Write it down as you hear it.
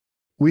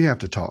We have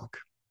to talk.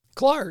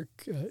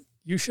 Clark,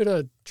 you should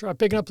have tried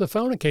picking up the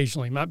phone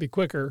occasionally. Might be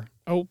quicker.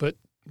 Oh, but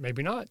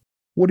maybe not.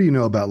 What do you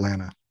know about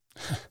Lana?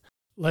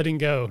 Letting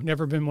go.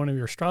 Never been one of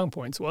your strong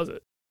points, was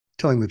it?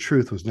 Telling the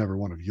truth was never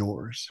one of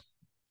yours.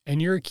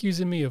 And you're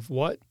accusing me of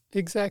what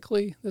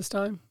exactly this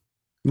time?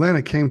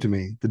 Lana came to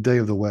me the day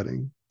of the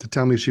wedding to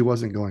tell me she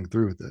wasn't going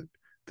through with it,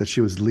 that she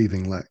was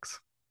leaving Lex.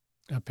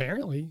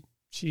 Apparently,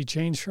 she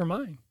changed her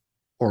mind.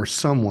 Or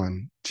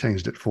someone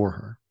changed it for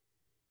her.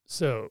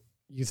 So,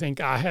 you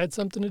think I had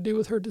something to do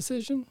with her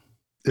decision?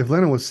 If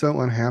Lana was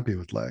so unhappy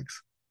with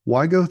Lex,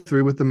 why go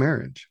through with the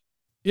marriage?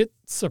 It's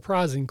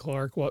surprising,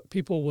 Clark, what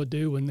people would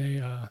do when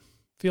they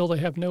feel they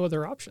have no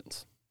other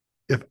options.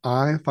 If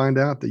I find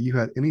out that you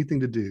had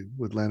anything to do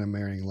with Lana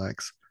marrying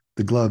Lex,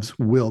 the gloves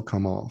will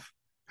come off.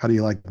 How do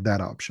you like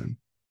that option?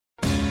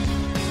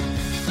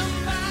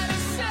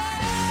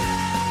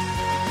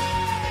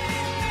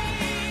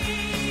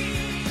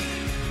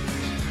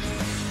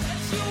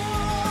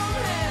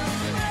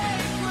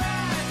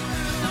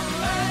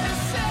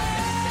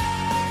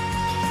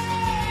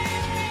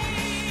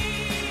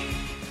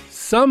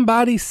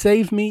 Somebody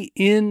save me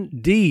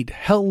indeed.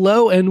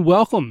 Hello and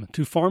welcome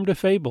to Farm to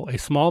Fable, a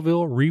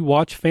Smallville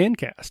rewatch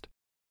fancast.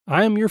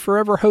 I am your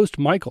forever host,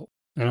 Michael,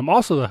 and I'm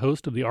also the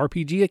host of the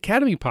RPG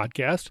Academy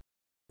podcast,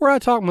 where I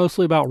talk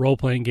mostly about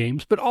role-playing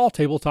games, but all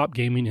tabletop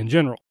gaming in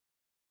general.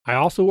 I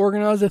also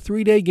organize a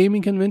 3-day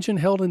gaming convention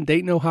held in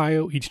Dayton,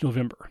 Ohio each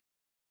November.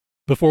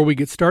 Before we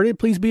get started,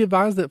 please be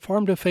advised that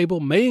Farm to Fable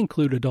may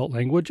include adult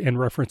language and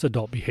reference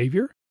adult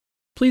behavior.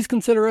 Please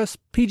consider us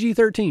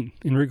PG-13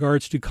 in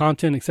regards to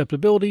content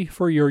acceptability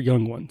for your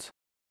young ones.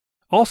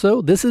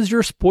 Also, this is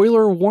your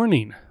spoiler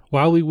warning.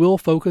 While we will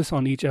focus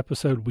on each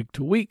episode week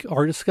to week,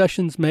 our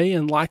discussions may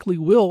and likely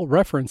will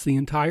reference the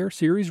entire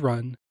series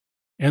run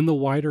and the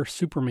wider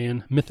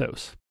Superman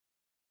mythos.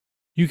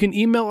 You can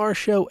email our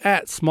show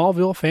at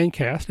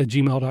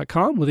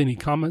smallvillefancast@gmail.com with any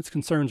comments,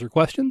 concerns, or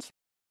questions.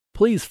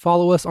 Please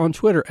follow us on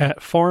Twitter at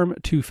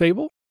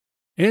Farm2Fable.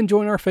 And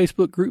join our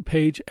Facebook group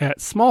page at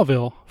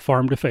Smallville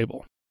Farm to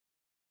Fable.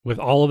 With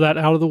all of that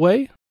out of the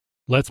way,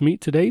 let's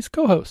meet today's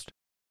co-host.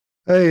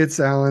 Hey, it's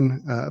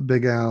Alan,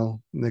 Big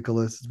Al,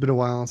 Nicholas. It's been a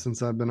while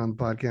since I've been on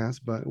the podcast,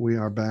 but we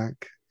are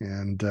back.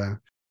 And I'm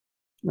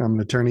an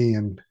attorney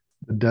in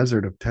the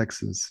desert of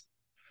Texas.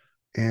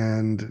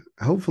 And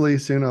hopefully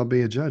soon I'll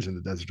be a judge in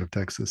the desert of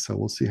Texas. So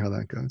we'll see how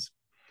that goes.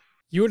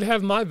 You would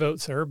have my vote,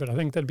 sir, but I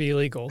think that'd be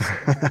illegal. So.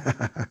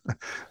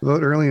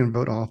 Vote early and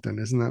vote often.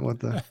 Isn't that what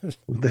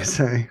they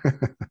say?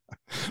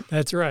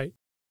 That's right.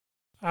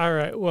 All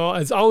right. Well,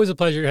 it's always a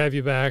pleasure to have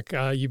you back.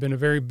 You've been a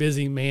very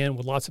busy man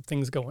with lots of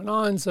things going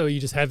on, so you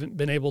just haven't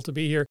been able to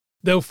be here.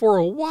 Though for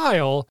a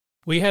while,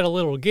 we had a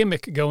little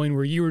gimmick going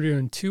where you were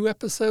doing 2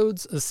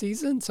 episodes a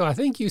season. So I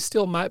think you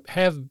still might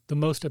have the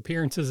most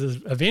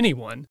appearances of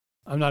anyone.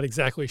 I'm not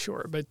exactly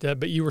sure,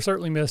 but you were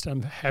certainly missed.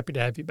 I'm happy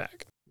to have you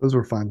back. Those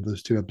were fun,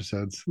 those 2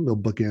 episodes,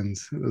 little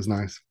bookends. It was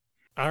nice.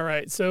 All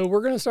right, so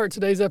we're going to start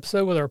today's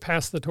episode with our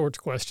Pass the Torch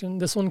question.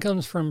 This one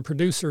comes from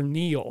producer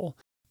Neil,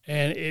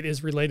 and it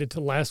is related to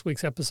last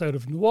week's episode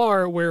of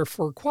Noir, where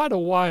for quite a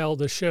while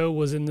the show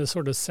was in this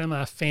sort of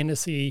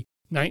semi-fantasy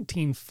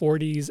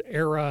 1940s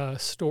era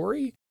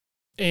story.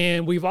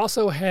 And we've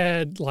also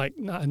had like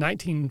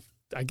 50s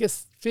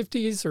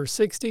or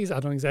 60s. I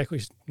don't exactly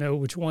know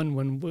which one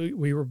when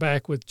we were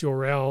back with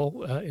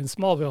Jor-El in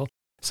Smallville.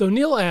 So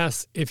Neil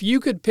asks, if you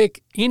could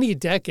pick any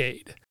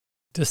decade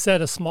to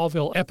set a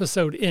Smallville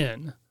episode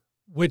in,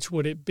 which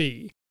would it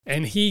be?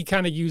 And he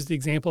kind of used the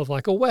example of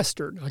like a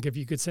Western, like if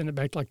you could send it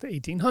back to like the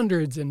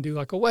 1800s and do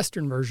like a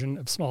Western version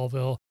of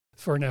Smallville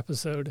for an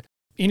episode.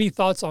 Any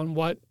thoughts on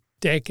what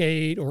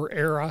decade or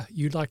era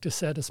you'd like to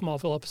set a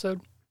Smallville episode?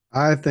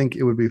 I think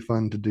it would be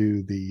fun to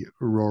do the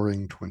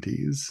Roaring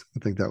 20s. I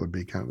think that would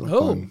be kind of a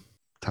fun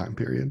time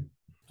period.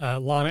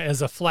 Lana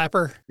as a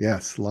flapper?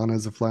 Yes, Lana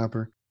as a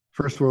flapper.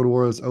 First World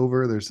War is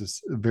over. There's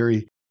this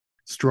very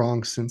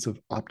strong sense of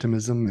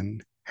optimism and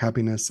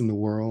happiness in the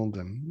world,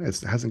 and it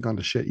hasn't gone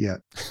to shit yet.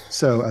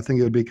 So I think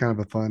it would be kind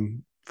of a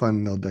fun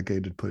little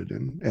decade to put it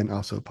in. And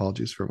also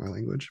apologies for my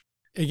language.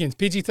 Again, it's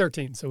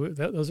PG-13, so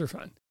those are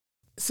fine.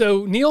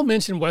 So Neil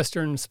mentioned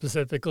Western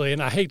specifically,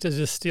 and I hate to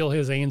just steal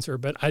his answer,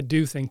 but I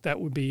do think that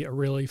would be a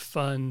really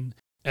fun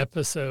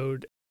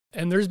episode.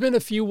 And there's been a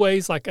few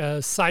ways, like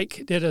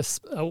Psych did a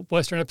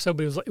Western episode,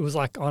 but it was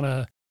like on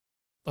a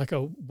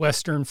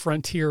Western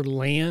frontier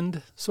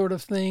land sort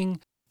of thing.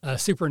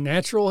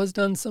 Supernatural has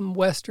done some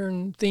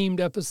Western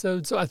themed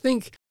episodes. So I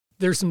think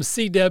there's some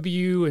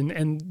CW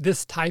and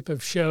this type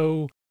of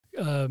show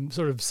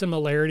sort of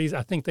similarities.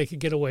 I think they could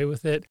get away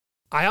with it.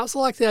 I also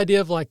like the idea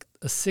of like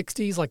a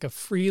 60s, like a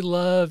free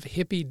love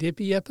hippy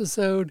dippy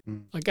episode.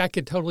 Like I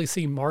could totally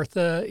see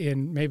Martha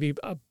in maybe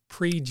a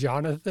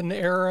pre-Jonathan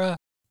era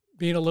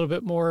being a little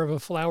bit more of a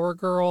flower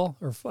girl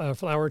or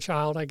flower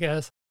child, I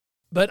guess.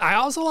 But I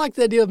also like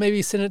the idea of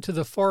maybe send it to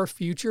the far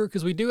future,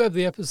 because we do have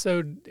the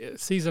episode,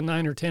 season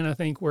 9 or 10, I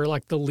think, where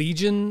like the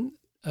Legion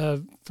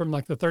from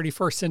like the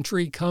 31st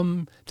century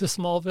come to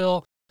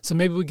Smallville. So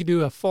maybe we could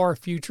do a far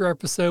future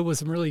episode with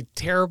some really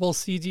terrible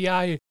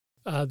CGI.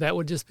 That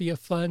would just be a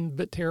fun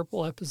but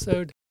terrible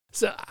episode.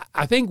 So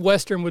I think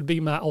Western would be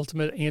my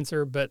ultimate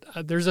answer, but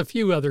there's a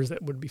few others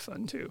that would be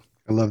fun too.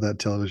 I love that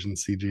television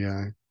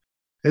CGI.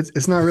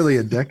 It's not really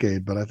a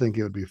decade, but I think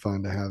it would be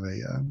fun to have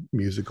a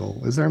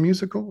musical. Is there a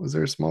musical? Is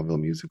there a Smallville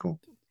musical?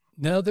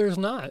 No, there's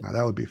not. No,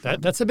 that would be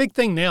fun. That's a big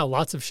thing now.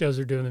 Lots of shows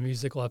are doing a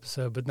musical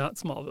episode, but not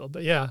Smallville.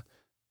 But yeah,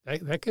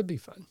 that could be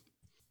fun.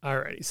 All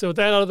righty. So with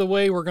that out of the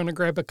way, we're going to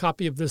grab a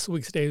copy of this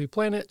week's Daily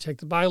Planet, check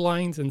the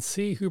bylines, and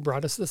see who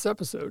brought us this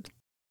episode.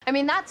 I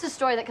mean, that's a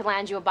story that could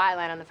land you a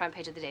byline on the front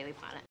page of the Daily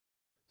Planet.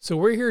 So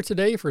we're here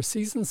today for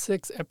Season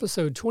 6,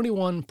 Episode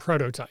 21,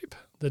 Prototype.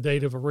 The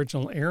date of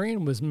original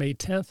airing was May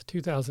 10th,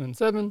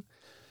 2007.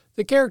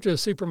 The character of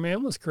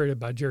Superman was created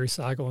by Jerry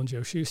Siegel and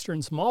Joe Shuster,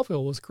 and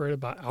Smallville was created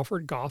by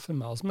Alfred Goff and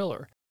Miles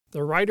Miller.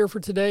 The writer for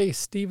today,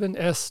 Stephen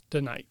S.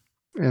 DeKnight.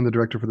 And the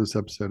director for this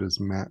episode is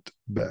Matt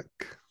Beck.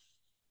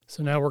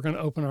 So now we're going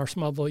to open our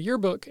Smallville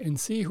yearbook and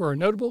see who our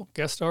notable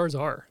guest stars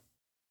are.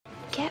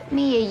 Get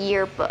me a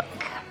yearbook.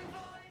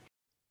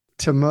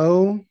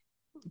 Timo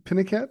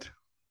Pinnickett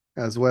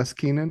as Wes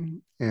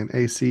Keenan and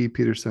A.C.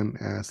 Peterson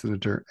as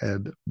Senator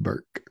Ed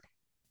Burke.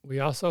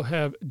 We also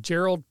have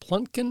Gerald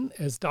Plumpkin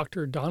as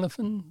Dr.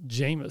 Donovan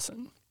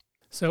Jameson.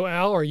 So,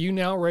 Al, are you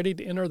now ready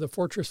to enter the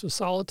Fortress of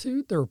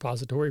Solitude, the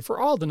repository for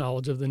all the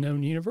knowledge of the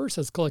known universe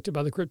as collected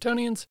by the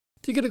Kryptonians,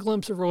 to get a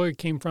glimpse of where we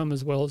came from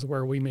as well as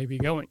where we may be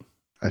going?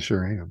 I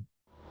sure am.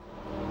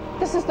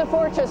 This is the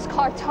fortress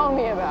Clark told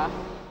me about.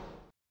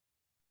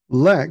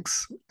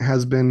 Lex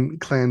has been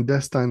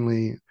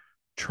clandestinely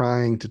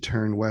trying to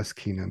turn Wes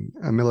Keenan,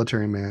 a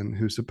military man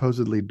who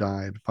supposedly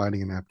died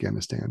fighting in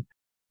Afghanistan,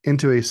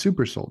 into a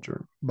super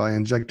soldier by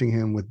injecting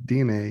him with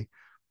DNA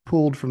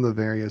pulled from the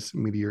various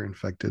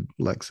meteor-infected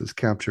Lex is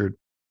captured.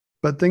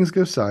 But things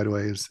go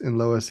sideways, and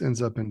Lois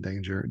ends up in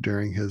danger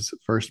during his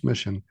first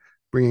mission,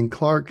 bringing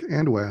Clark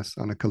and Wes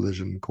on a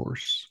collision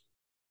course.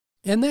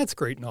 And that's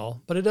great and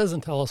all, but it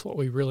doesn't tell us what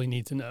we really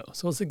need to know.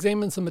 So let's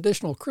examine some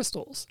additional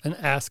crystals and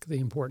ask the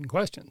important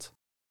questions.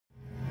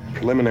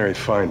 Preliminary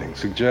findings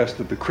suggest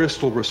that the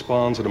crystal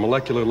responds at a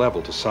molecular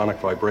level to sonic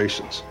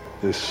vibrations.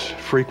 This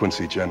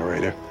frequency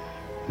generator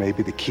may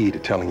be the key to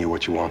telling you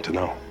what you want to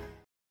know.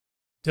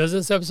 Does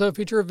this episode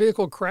feature a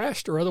vehicle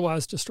crashed or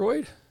otherwise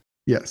destroyed?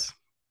 Yes.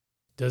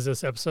 Does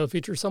this episode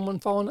feature someone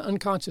fallen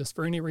unconscious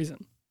for any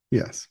reason?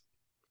 Yes.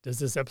 Does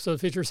this episode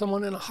feature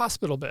someone in a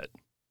hospital bed?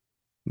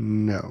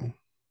 No.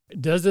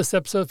 Does this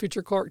episode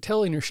feature Clark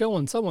telling or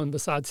showing someone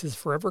besides his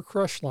forever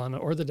crush Lana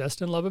or the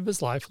destined love of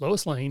his life,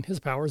 Lois Lane, his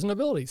powers and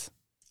abilities?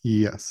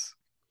 Yes.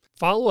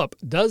 Follow up,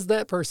 does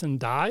that person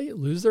die,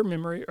 lose their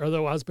memory, or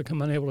otherwise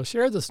become unable to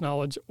share this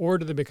knowledge, or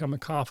do they become a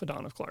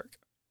confidant of Clark?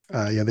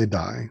 Yeah, they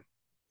die.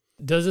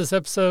 Does this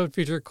episode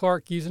feature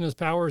Clark using his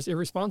powers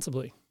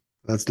irresponsibly?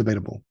 That's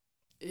debatable.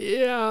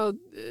 Yeah,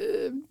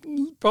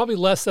 probably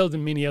less so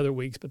than many other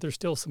weeks, but there's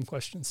still some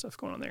question stuff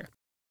going on there.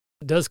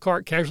 Does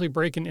Clark casually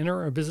break and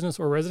enter a business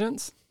or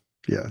residence?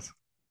 Yes.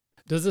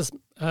 Does this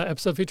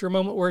episode feature a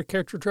moment where a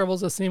character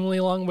travels a seemingly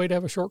long way to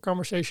have a short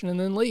conversation and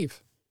then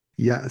leave?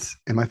 Yes.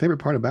 And my favorite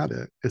part about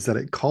it is that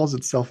it calls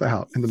itself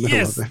out in the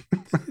middle of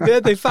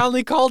it. They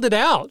finally called it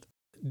out.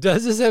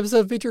 Does this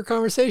episode feature a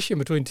conversation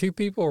between two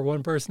people or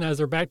one person has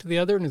their back to the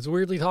other and is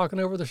weirdly talking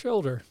over their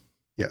shoulder?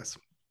 Yes.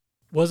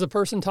 Was a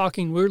person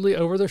talking weirdly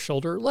over their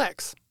shoulder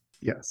Lex?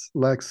 Yes.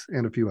 Lex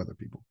and a few other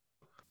people.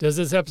 Does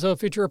this episode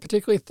feature a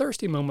particularly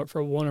thirsty moment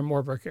for one or more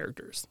of our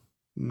characters?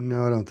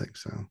 No, I don't think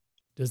so.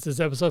 Does this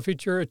episode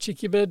feature a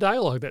cheeky bit of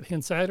dialogue that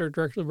hints at or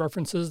directly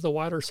references the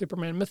wider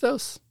Superman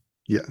mythos?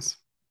 Yes.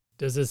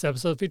 Does this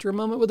episode feature a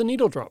moment with a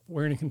needle drop,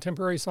 wherein a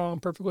contemporary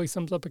song perfectly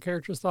sums up a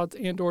character's thoughts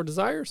and or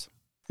desires?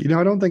 I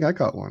don't think I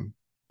caught one.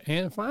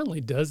 And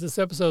finally, does this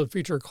episode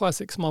feature a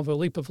classic Smallville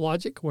leap of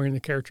logic, wherein the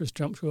characters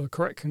jump to a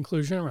correct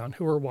conclusion around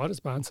who or what is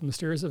behind some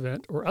mysterious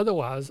event, or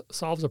otherwise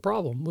solves a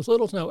problem with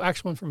little to no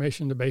actual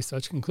information to base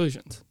such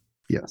conclusions?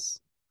 Yes.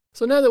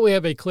 So now that we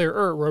have a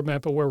clearer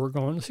roadmap of where we're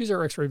going, let's use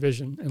our X-ray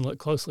vision and look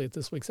closely at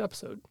this week's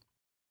episode.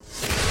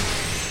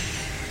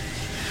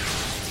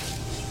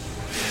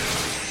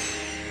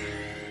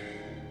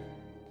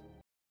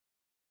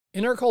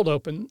 In our cold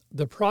open,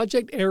 the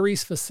Project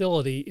Ares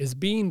facility is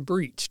being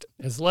breached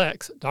as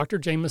Lex, Dr.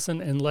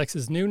 Jameson, and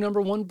Lex's new number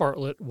 1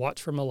 Bartlett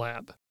watch from a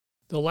lab.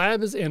 The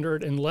lab is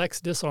entered and Lex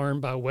disarmed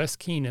by Wes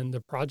Keenan,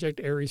 the Project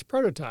Ares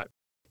prototype.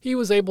 He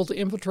was able to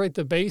infiltrate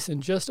the base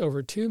in just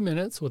over 2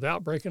 minutes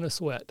without breaking a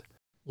sweat.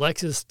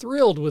 Lex is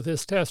thrilled with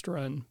this test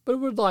run, but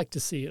would like to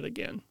see it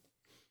again.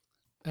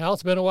 Al,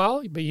 it's been a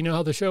while, but you know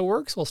how the show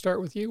works. We'll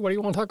start with you. What do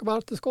you want to talk about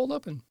at this cold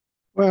open?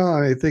 Well,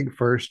 I think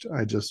first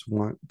I just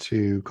want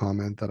to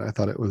comment that I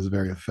thought it was a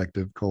very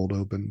effective cold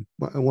open,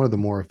 one of the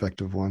more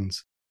effective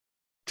ones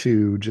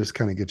to just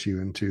kind of get you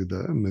into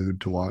the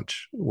mood to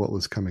watch what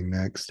was coming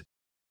next.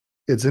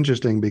 It's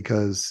interesting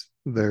because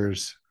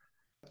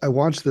I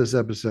watched this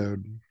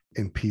episode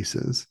in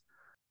pieces,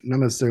 not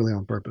necessarily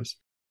on purpose,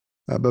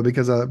 but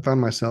because I found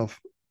myself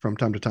from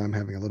time to time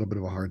having a little bit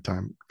of a hard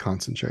time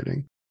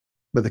concentrating.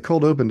 But the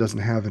cold open doesn't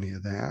have any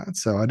of that.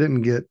 So I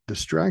didn't get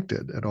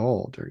distracted at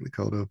all during the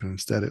cold open.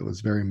 Instead, it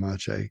was very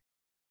much a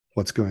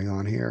what's going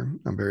on here?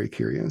 I'm very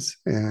curious.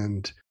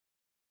 And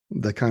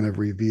the kind of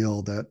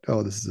reveal that,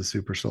 oh, this is a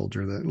super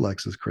soldier that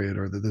Lex has created,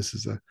 or that this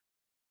is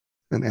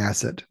an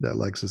asset that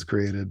Lex has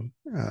created,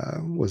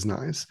 was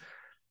nice.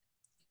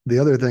 The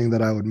other thing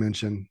that I would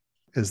mention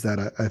is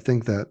that I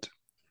think that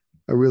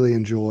I really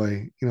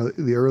enjoy,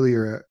 the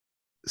earlier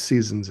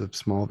seasons of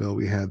Smallville,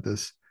 we had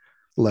this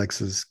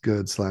Lex is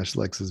good /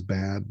 Lex is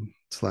bad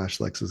 /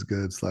 Lex is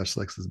good /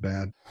 Lex is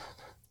bad.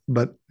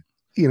 But,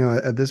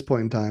 at this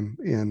point in time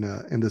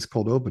in this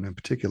cold open in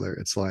particular,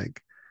 it's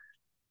like,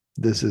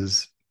 this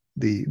is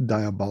the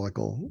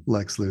diabolical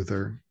Lex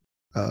Luthor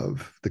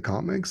of the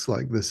comics.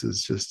 Like, this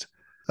is just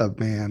a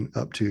man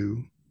up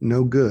to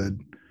no good.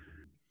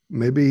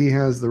 Maybe he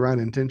has the right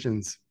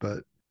intentions, but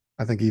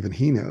I think even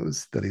he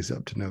knows that he's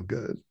up to no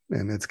good.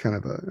 And it's kind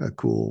of a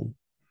cool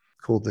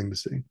thing to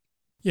see.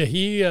 Yeah,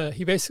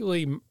 he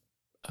basically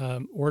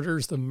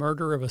orders the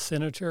murder of a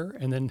senator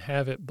and then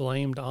have it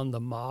blamed on the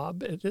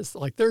mob. It's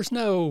like there's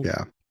no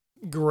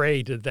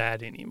gray to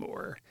that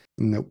anymore.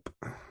 Nope.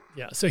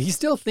 Yeah, so he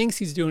still thinks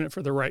he's doing it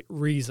for the right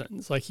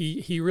reasons. Like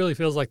he really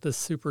feels like the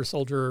super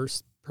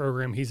soldiers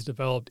program he's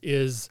developed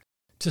is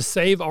to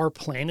save our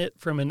planet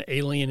from an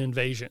alien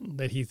invasion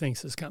that he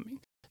thinks is coming.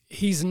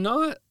 He's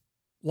not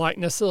like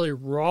necessarily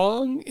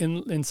wrong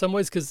in some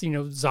ways because,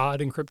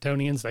 Zod and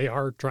Kryptonians, they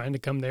are trying to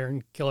come there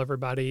and kill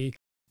everybody.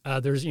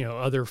 There's,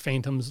 other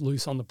phantoms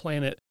loose on the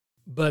planet.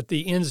 But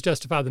the ends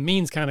justify the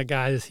means kind of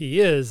guy as he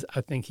is,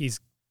 I think he's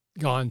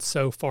gone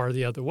so far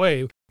the other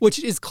way,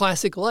 which is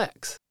classic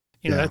Lex.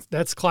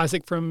 That's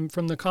classic from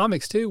the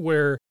comics too,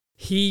 where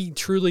he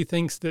truly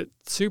thinks that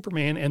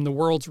Superman and the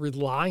world's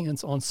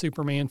reliance on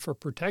Superman for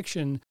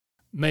protection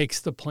makes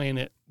the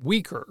planet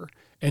weaker.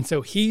 And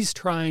so he's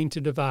trying to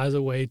devise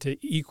a way to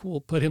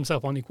put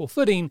himself on equal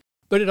footing,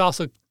 but it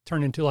also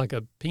turned into like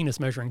a penis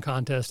measuring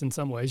contest in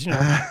some ways,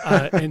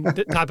 and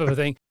type of a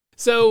thing.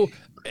 So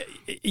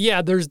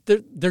yeah,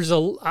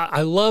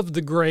 I love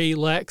the gray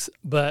Lex,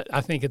 but I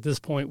think at this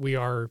point we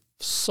are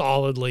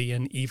solidly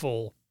an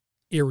evil,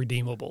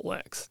 irredeemable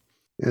Lex.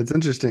 It's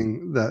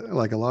interesting that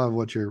like a lot of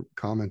what you're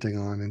commenting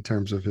on in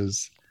terms of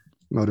his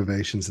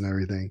motivations and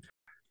everything,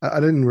 I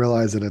didn't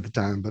realize it at the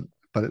time,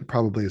 but it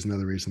probably is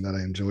another reason that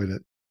I enjoyed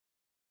it.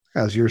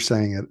 As you're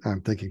saying it,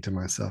 I'm thinking to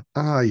myself,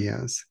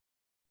 yes,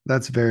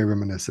 that's very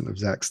reminiscent of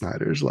Zack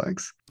Snyder's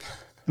Lex.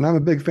 And I'm a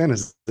big fan of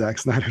Zack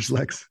Snyder's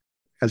Lex.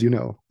 As you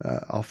know,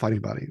 I'll fight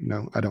anybody.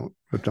 No, I don't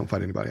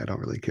fight anybody. I don't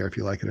really care if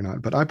you like it or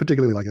not, but I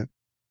particularly like it.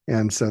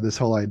 And so this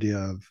whole idea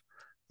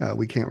of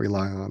we can't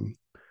rely on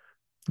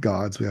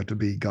gods, we have to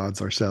be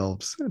gods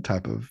ourselves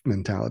type of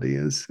mentality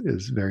is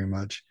very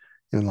much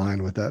in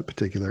line with that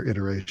particular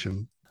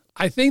iteration.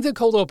 I think the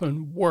cold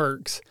open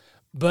works,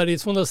 but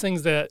it's one of those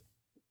things that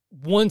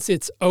once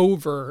it's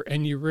over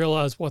and you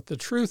realize what the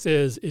truth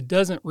is, it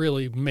doesn't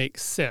really make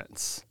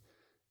sense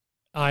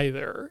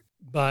either.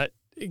 But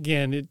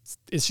again,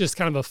 it's just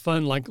kind of a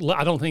fun, like,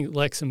 I don't think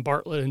Lex and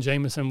Bartlett and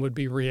Jameson would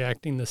be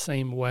reacting the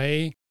same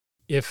way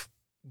if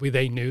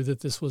they knew that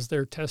this was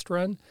their test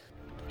run.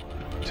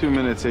 2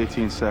 minutes,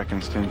 18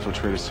 seconds to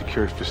infiltrate a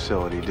secured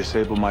facility,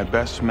 disable my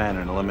best man,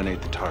 and eliminate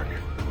the target.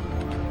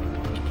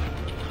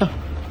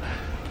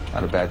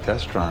 Not a bad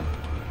test run.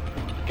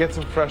 Get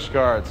some fresh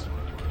guards.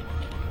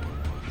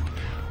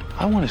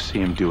 I want to see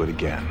him do it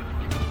again.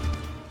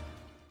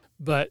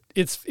 But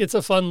it's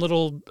a fun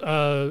little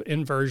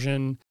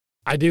inversion.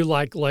 I do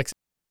like Lex.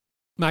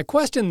 My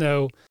question,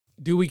 though,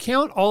 do we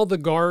count all the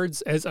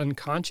guards as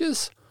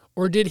unconscious,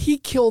 or did he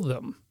kill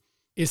them?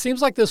 It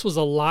seems like this was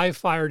a live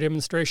fire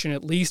demonstration,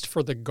 at least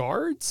for the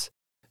guards.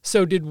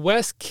 So did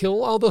Wes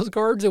kill all those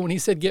guards? And when he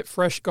said get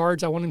fresh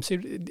guards, I want him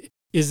to...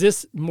 Is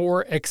this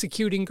more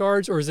executing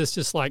guards, or is this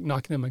just like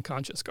knocking them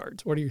unconscious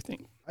guards? What do you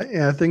think?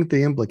 I think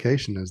the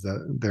implication is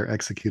that they're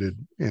executed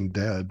and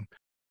dead,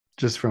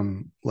 just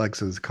from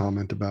Lex's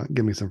comment about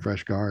give me some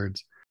fresh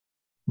guards.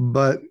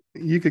 But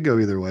you could go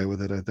either way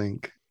with it, I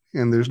think.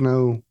 And there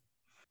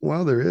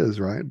is,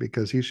 right?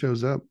 Because he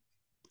shows up,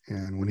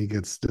 and when he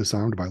gets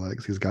disarmed by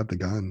Lex, he's got the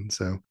gun.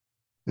 So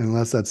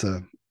unless that's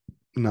a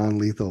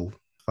non-lethal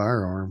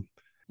firearm.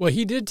 Well,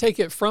 he did take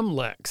it from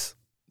Lex.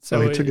 So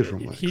he took it from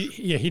Lex.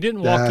 He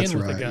didn't walk in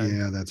with a gun.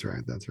 Yeah, that's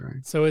right.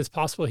 So it's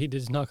possible he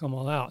did knock them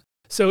all out.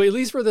 So at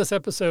least for this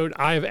episode,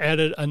 I've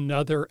added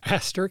another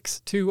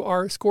asterisk to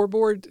our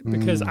scoreboard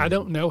because I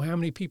don't know how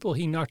many people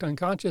he knocked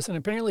unconscious, and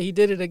apparently he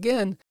did it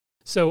again.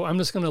 So I'm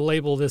just going to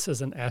label this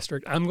as an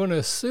asterisk. I'm going to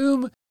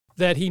assume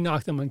that he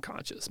knocked them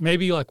unconscious.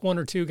 Maybe like 1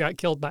 or 2 got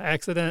killed by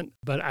accident,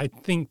 but I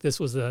think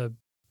this was a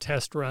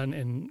test run,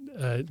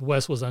 and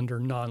Wes was under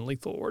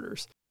non-lethal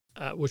orders,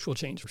 which will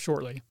change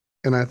shortly.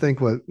 And I think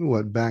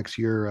what backs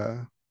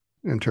your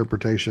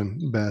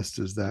interpretation best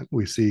is that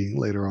we see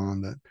later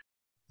on that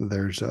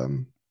there's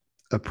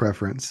a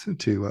preference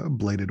to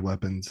bladed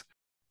weapons,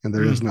 and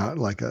there is not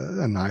like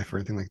a knife or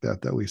anything like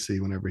that we see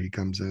whenever he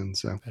comes in.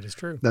 So that is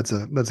true. That's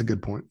a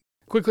good point.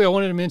 Quickly, I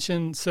wanted to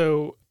mention,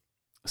 so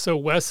So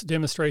Wes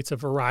demonstrates a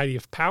variety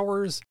of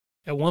powers.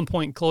 At one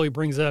point, Chloe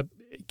brings up,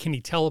 can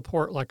he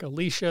teleport like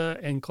Alicia?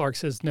 And Clark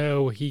says,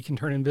 no, he can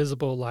turn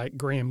invisible like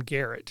Graham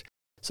Garrett.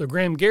 So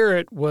Graham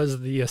Garrett was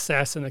the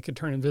assassin that could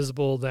turn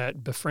invisible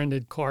that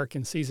befriended Clark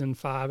in season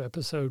 5,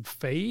 episode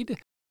Fade.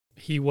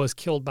 He was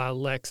killed by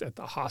Lex at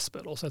the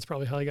hospital. So that's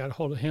probably how he got a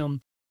hold of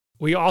him.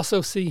 We also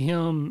see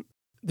him,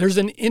 there's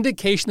an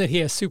indication that he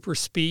has super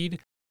speed.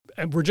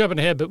 And we're jumping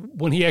ahead, but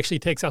when he actually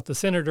takes out the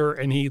senator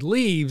and he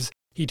leaves,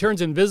 he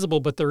turns invisible,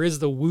 but there is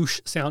the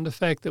whoosh sound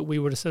effect that we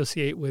would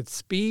associate with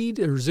speed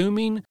or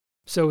zooming.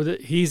 So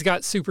that he's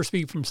got super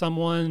speed from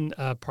someone,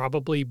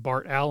 probably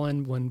Bart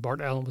Allen, when Bart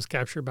Allen was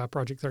captured by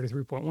Project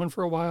 33.1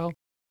 for a while.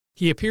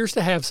 He appears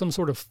to have some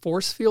sort of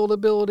force field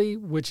ability,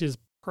 which is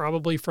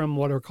probably from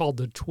what are called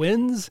the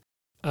twins,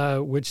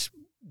 which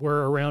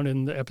were around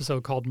in the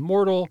episode called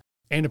Mortal.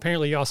 And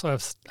apparently he also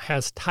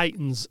has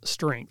Titan's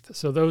strength.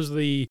 So those are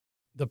the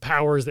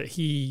powers that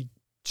he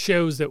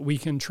shows that we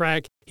can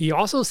track. He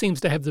also seems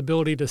to have the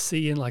ability to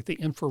see in like the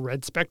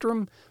infrared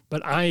spectrum,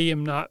 but I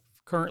am not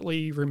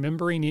currently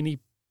remembering any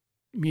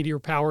meteor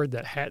power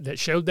that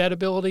showed that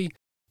ability,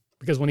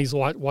 because when he's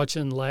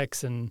watching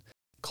Lex and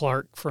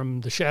Clark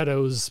from the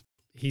shadows,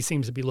 he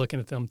seems to be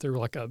looking at them through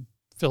like a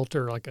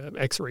filter, like a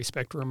X-ray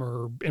spectrum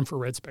or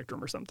infrared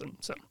spectrum or something.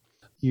 So,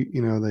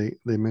 you know,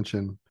 they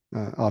mention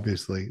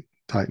obviously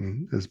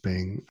Titan as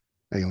being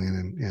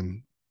alien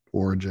in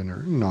origin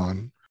or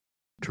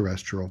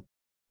non-terrestrial,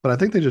 but I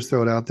think they just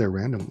throw it out there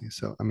randomly.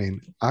 So, I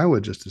mean, I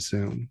would just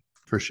assume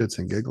for shits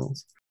and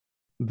giggles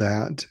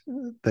that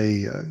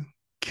they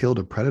killed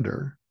a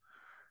predator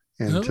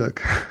and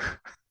took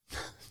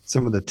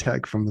some of the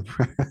tech from the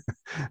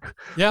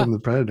from the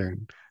predator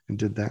and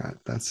did that.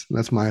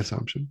 That's my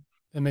assumption.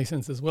 That makes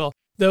sense as well.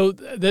 Though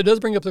that does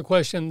bring up the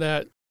question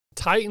that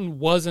Titan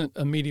wasn't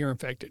a meteor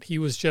infected. He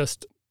was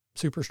just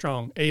super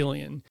strong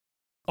alien.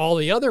 All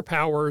the other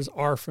powers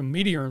are from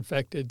meteor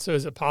infected. So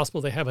is it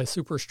possible they have a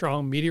super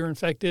strong meteor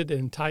infected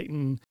and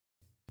Titan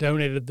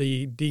donated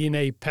the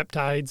DNA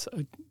peptides,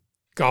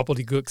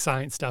 gobbledygook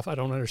science stuff I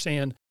don't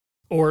understand?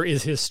 Or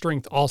is his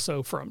strength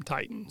also from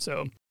Titan?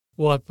 So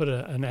we'll have to put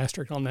an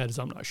asterisk on that, as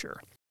I'm not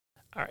sure.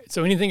 All right.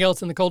 So anything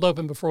else in the cold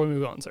open before we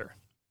move on, sir?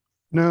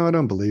 No, I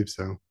don't believe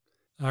so.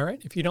 All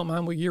right. If you don't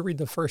mind, will you read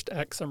the first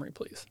act summary,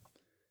 please?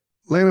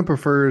 Lana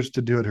prefers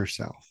to do it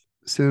herself.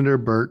 Senator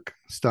Burke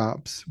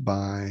stops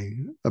by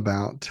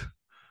about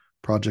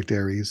Project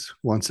Ares,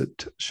 wants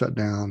it shut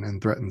down,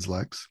 and threatens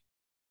Lex.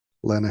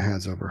 Lana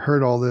has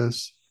overheard all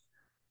this.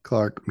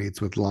 Clark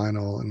meets with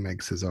Lionel and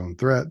makes his own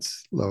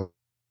threats. Lois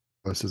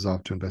is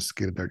off to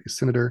investigate a dirty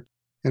senator,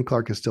 and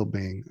Clark is still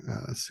being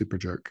a super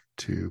jerk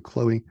to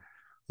Chloe.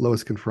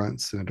 Lois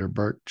confronts Senator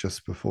Burke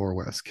just before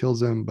Wes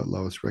kills him, but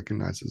Lois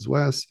recognizes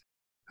Wes,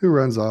 who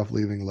runs off,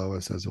 leaving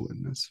Lois as a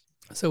witness.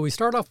 So we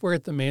start off, we're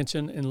at the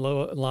mansion, and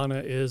Lana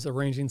is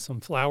arranging some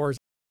flowers.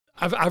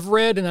 I've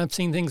read and I've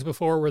seen things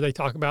before where they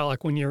talk about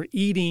like when you're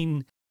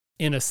eating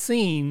in a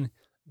scene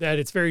that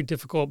it's very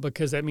difficult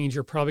because that means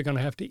you're probably going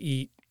to have to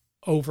eat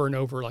over and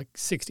over like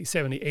 60,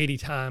 70, 80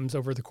 times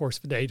over the course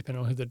of a day,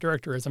 depending on who the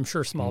director is. I'm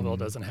sure Smallville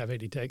doesn't have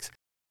 80 takes.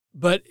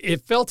 But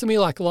it felt to me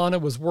like Lana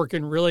was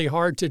working really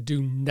hard to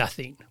do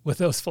nothing with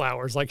those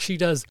flowers. Like she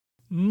does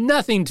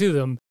nothing to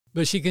them,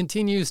 but she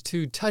continues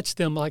to touch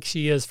them like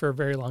she is for a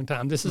very long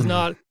time. This is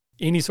not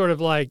any sort of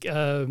like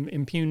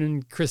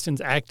impugning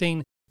Kristen's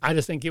acting. I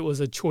just think it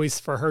was a choice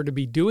for her to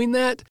be doing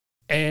that.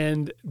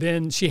 And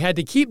then she had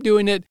to keep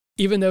doing it,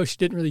 even though she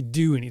didn't really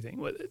do anything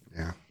with it.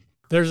 Yeah.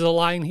 There's a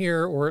line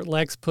here where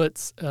Lex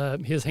puts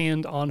his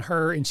hand on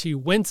her and she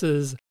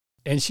winces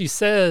and she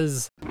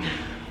says,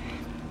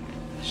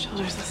 "The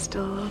shoulders are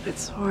still a little bit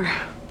sore."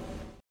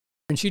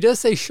 And she does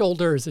say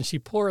shoulders and she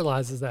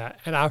pluralizes that.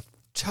 And I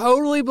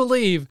totally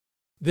believe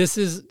this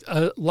is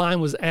a line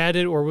was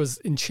added or was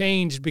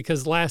changed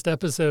because last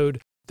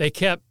episode they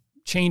kept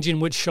changing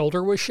which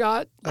shoulder was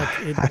shot. Like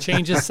it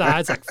changes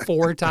sides like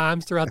 4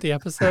 times throughout the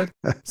episode.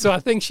 So I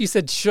think she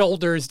said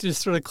shoulders to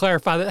just sort of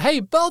clarify that, hey,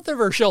 both of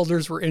her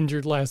shoulders were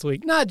injured last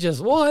week, not just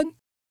one.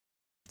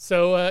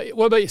 So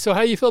what about you? So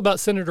how do you feel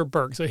about Senator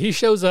Burke? So he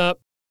shows up.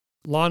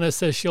 Lana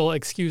says she'll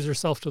excuse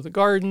herself to the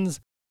gardens.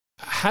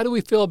 How do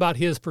we feel about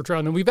his portrayal?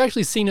 And we've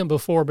actually seen him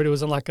before, but it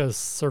was in like a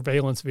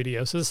surveillance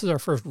video. So this is our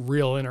first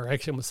real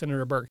interaction with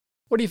Senator Burke.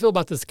 What do you feel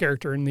about this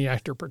character and the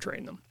actor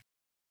portraying them?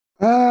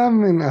 I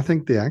mean, I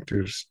think the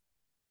actor's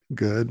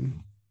good.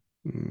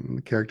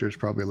 The character is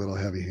probably a little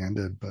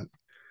heavy-handed, but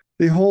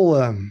the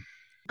whole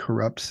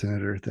corrupt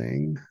senator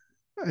thing,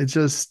 it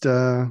just,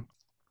 I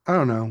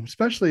don't know,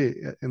 especially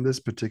in this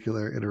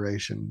particular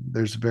iteration,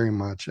 there's very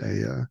much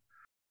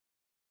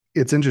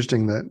it's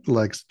interesting that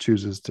Lex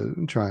chooses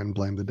to try and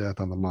blame the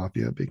death on the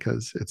mafia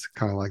because it's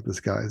kind of like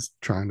this guy's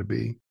trying to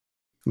be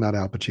not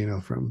Al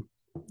Pacino from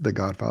The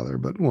Godfather,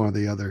 but one of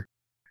the other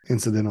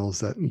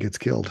incidentals that gets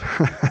killed.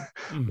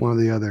 one of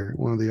the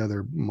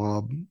other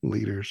mob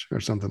leaders or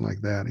something like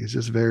that.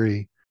 He's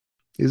very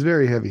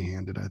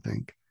heavy-handed, I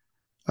think.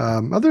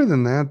 Other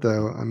than that,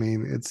 though, I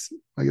mean, it's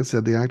like I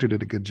said, the actor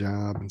did a good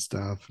job and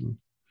stuff. And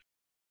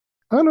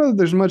I don't know that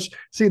there's much.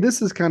 See,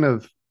 this is kind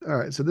of all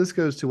right. So this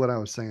goes to what I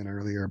was saying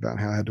earlier about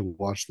how I had to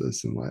watch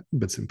this in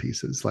bits and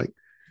pieces. Like,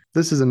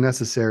 this is a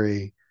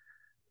necessary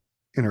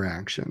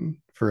interaction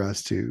for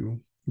us to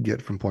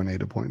get from point A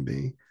to point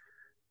B,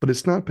 but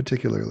it's not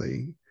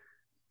particularly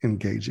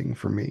engaging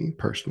for me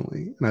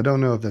personally. And I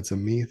don't know if that's a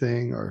me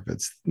thing or if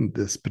it's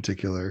this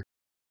particular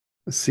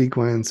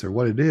sequence or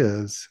what it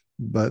is,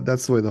 but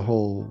that's the way the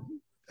whole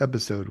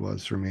episode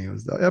was for me. It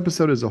was the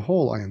episode as a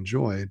whole I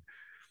enjoyed,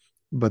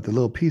 but the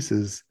little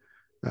pieces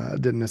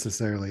didn't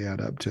necessarily add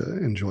up to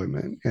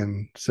enjoyment.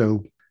 And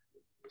so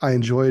I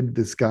enjoyed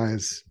this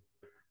guy's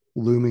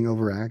looming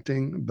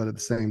overacting, but at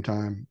the same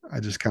time, I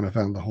just kind of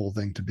found the whole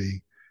thing to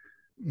be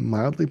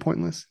mildly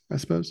pointless, I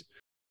suppose,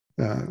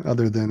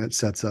 other than it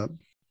sets up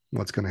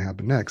what's going to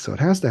happen next. So it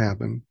has to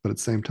happen, but at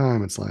the same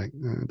time, it's like,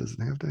 does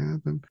it have to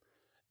happen?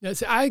 Yeah,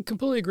 see, I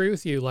completely agree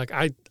with you. Like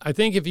I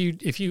think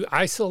if you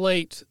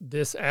isolate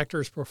this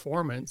actor's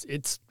performance,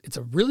 it's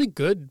a really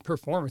good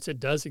performance. It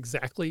does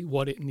exactly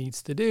what it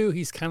needs to do.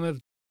 He's kind of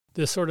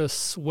this sort of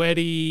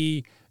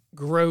sweaty,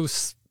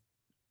 gross,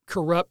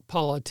 corrupt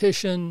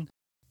politician.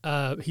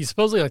 He's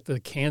supposedly like the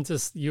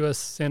Kansas U.S.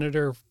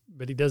 senator,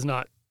 but he does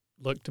not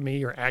look to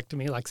me or act to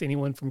me like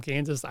anyone from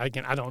Kansas. I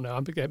don't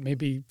know. That may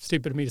be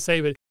stupid of me to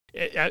say, but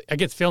I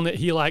get the feeling that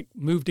he like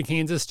moved to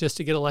Kansas just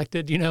to get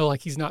elected.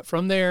 Like he's not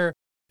from there.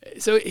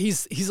 So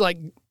he's like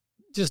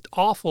just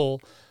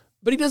awful,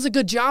 but he does a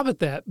good job at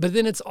that. But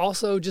then it's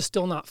also just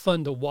still not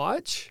fun to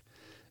watch.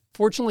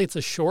 Fortunately, it's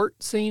a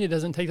short scene. It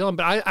doesn't take long,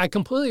 but I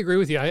completely agree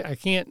with you. I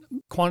can't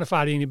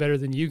quantify it any better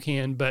than you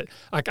can, but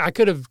like I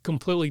could have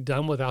completely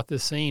done without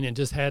this scene and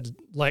just had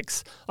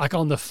Lex like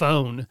on the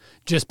phone,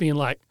 just being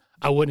like,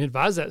 I wouldn't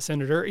advise that,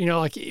 Senator.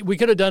 Like we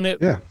could have done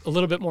it a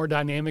little bit more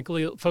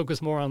dynamically, focus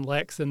more on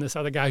Lex than this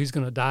other guy who's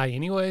going to die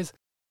anyways.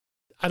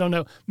 I don't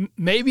know.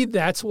 Maybe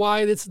that's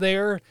why it's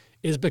there,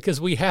 is because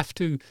we have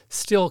to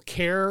still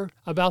care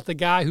about the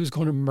guy who's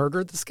going to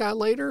murder this guy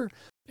later.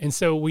 And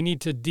so we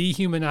need to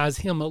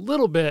dehumanize him a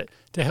little bit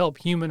to help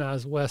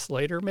humanize Wes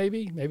later,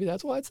 maybe. Maybe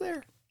that's why it's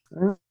there.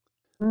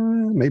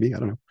 Maybe, I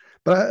don't know.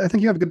 But I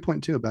think you have a good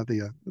point too about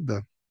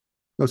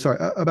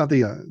about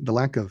the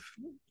lack of,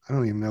 I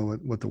don't even know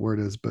what the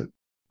word is, but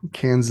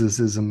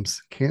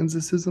Kansasisms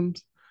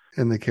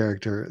in the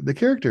character. The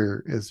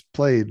character is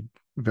played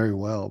very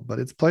well, but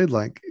it's played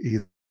like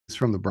he's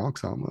from the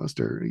Bronx almost,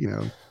 or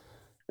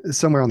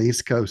somewhere on the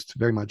East Coast,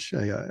 very much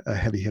a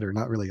heavy hitter,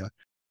 not really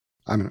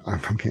I'm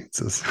from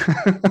Kansas.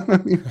 I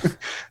mean,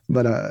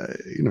 but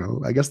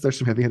I guess there's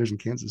some heavy hitters in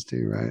Kansas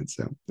too, right?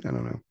 So I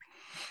don't know.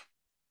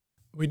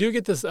 We do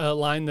get this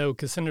line though,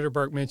 because Senator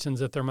Burke mentions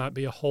that there might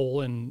be a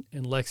hole in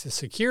Lex's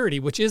security,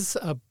 which is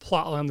a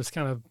plot line that's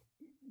kind of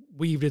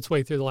weaved its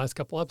way through the last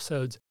couple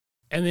episodes.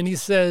 And then he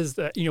says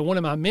that, one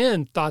of my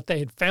men thought they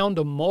had found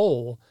a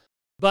mole,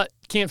 but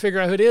can't figure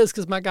out who it is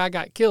because my guy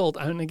got killed.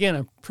 And again,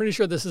 I'm pretty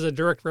sure this is a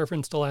direct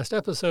reference to last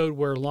episode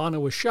where Lana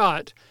was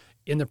shot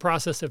in the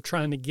process of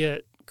trying to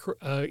get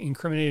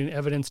incriminating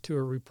evidence to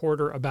a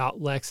reporter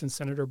about Lex and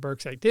Senator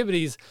Burke's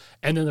activities.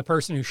 And then the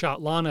person who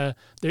shot Lana,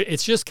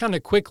 it's just kind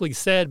of quickly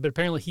said, but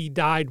apparently he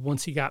died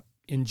once he got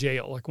in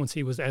jail. Like once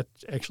he was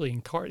actually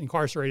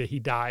incarcerated, he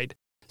died.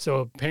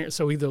 So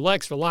either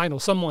Lex or Lionel,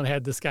 someone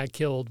had this guy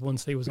killed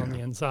once he was on the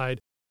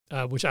inside,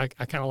 which I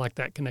kind of like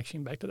that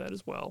connection back to that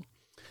as well.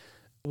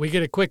 We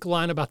get a quick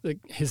line about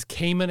his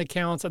Cayman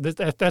accounts.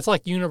 That's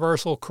like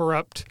universal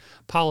corrupt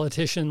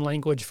politician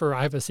language for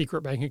I have a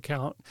secret bank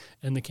account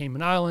in the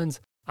Cayman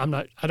Islands.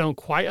 I don't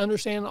quite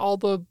understand all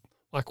the,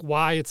 like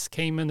why it's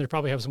Cayman. They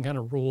probably have some kind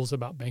of rules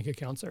about bank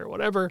accounts there or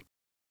whatever.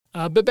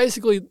 But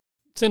basically,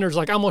 Senator's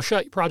like, I'm going to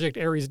shut Project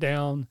Ares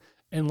down.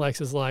 And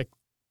Lex is like,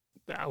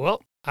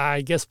 well,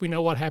 I guess we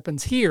know what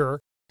happens here.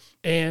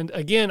 And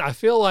again, I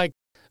feel like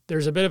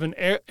there's a bit of an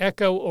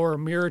echo or a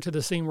mirror to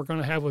the scene we're going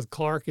to have with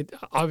Clark. It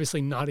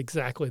obviously not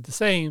exactly the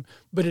same,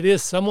 but it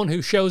is someone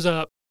who shows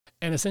up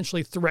and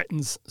essentially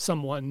threatens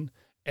someone.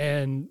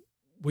 And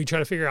we try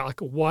to figure out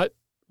like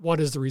what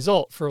is the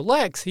result. For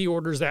Lex, he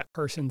orders that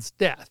person's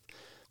death.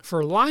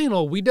 For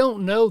Lionel, we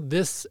don't know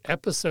this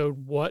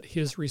episode what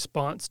his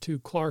response to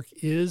Clark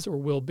is or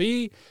will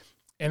be.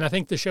 And I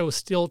think the show is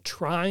still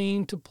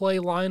trying to play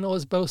Lionel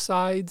as both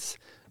sides,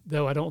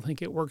 though I don't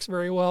think it works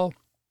very well.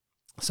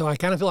 So I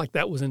kind of feel like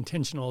that was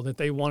intentional, that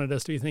they wanted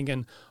us to be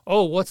thinking,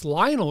 oh, what's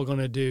Lionel going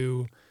to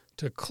do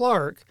to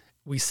Clark?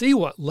 We see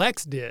what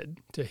Lex did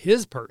to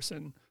his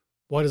person.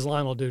 What does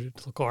Lionel do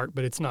to Clark?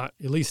 But it's not,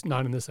 at least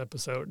not in this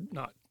episode,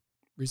 not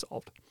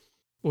resolved.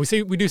 We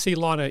do see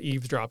Lana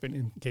eavesdropping,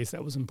 in case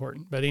that was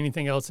important. But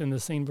anything else in the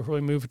scene before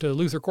we move to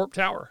Luther Corp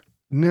Tower?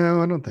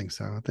 No, I don't think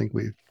so. I think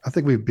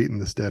we've beaten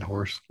this dead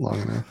horse long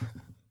enough.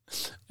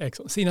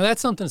 Excellent. See, now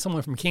that's something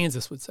someone from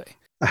Kansas would say.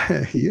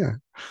 Yeah.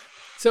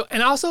 So,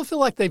 and I also feel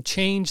like they've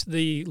changed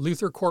the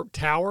Luther Corp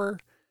Tower.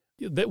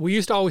 That we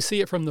used to always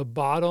see it from the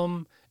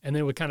bottom, and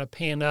then it would kind of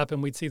pan up,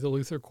 and we'd see the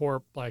Luther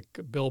Corp like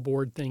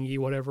billboard thingy,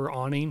 whatever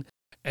awning.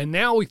 And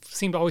now we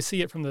seem to always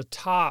see it from the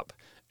top,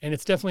 And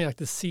it's definitely like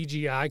the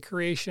CGI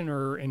creation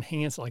or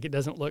enhanced, like it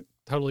doesn't look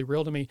totally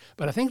real to me.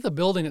 But I think the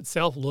building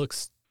itself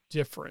looks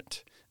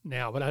different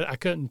now. But I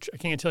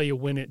can't tell you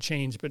when it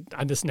changed, but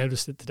I just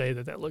noticed it today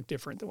that looked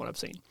different than what I've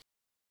seen.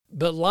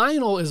 But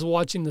Lionel is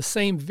watching the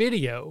same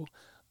video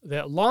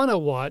that Lana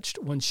watched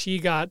when she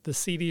got the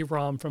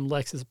CD-ROM from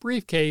Lex's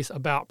briefcase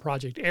about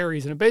Project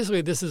Ares. And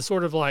basically this is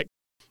sort of like,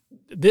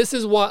 this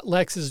is what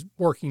Lex is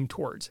working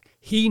towards.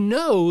 He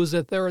knows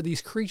that there are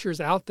these creatures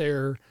out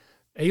there,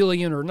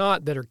 alien or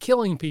not, that are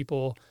killing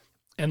people.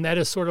 And that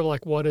is sort of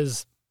like what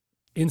has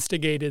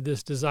instigated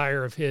this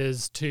desire of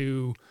his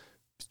to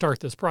start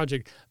this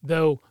project.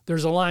 Though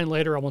there's a line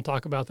later I won't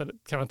talk about that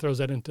kind of throws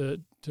that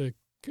into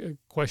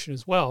question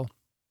as well.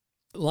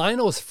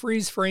 Lionel is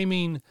freeze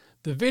framing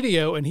the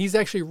video and he's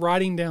actually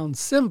writing down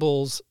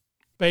symbols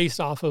based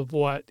off of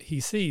what he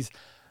sees.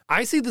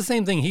 I see the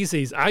same thing he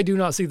sees. I do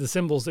not see the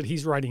symbols that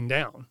he's writing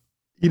down.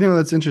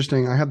 That's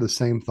interesting. I had the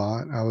same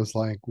thought. I was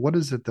like, what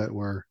is it that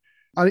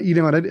I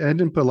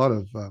didn't put a lot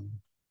of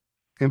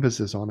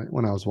emphasis on it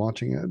when I was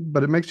watching it,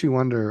 but it makes you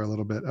wonder a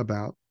little bit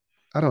about,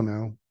 I don't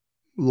know,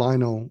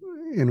 Lionel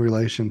in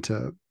relation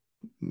to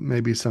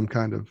maybe some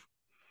kind of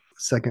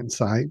second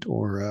sight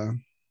or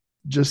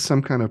just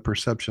some kind of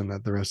perception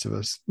that the rest of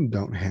us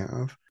don't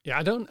have. Yeah,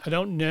 I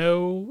don't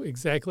know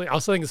exactly. I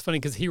also think it's funny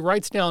because he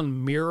writes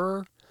down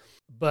mirror,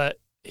 but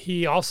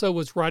he also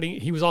was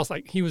writing, he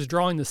was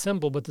drawing the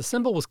symbol, but the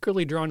symbol was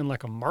clearly drawn in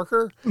like a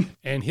marker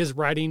and his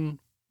writing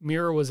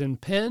mirror was in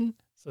pen.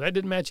 So that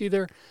didn't match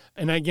either.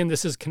 And again,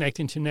 this is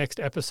connecting to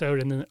next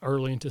episode and then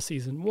early into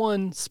season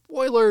 1.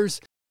 Spoilers,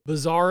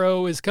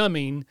 Bizarro is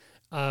coming,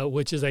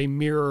 which is a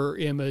mirror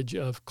image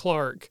of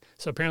Clark.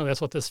 So apparently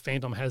that's what this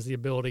fandom has the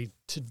ability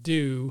to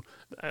do.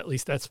 At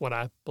least that's what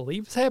I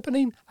believe is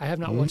happening. I have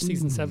not watched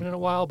season 7 in a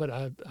while, but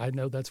I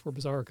know that's where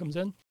Bizarro comes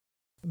in.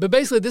 But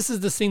basically, this is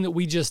the scene that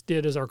we just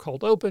did as our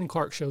cold open.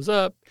 Clark shows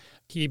up.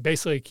 He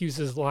basically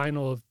accuses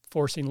Lionel of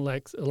forcing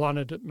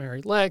Lana to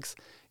marry Lex.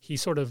 He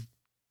sort of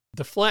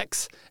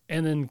deflects,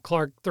 and then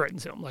Clark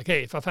threatens him. Like,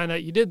 hey, if I find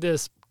out you did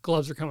this,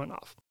 gloves are coming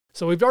off.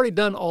 So we've already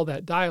done all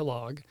that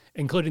dialogue,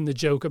 including the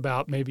joke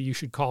about maybe you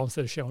should call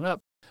instead of showing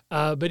up.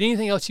 But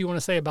anything else you want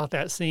to say about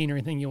that scene or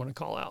anything you want to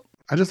call out?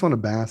 I just want to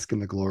bask in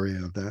the glory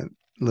of that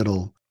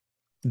little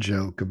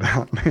joke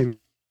about maybe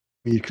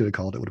you could have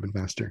called it, would have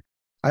been faster.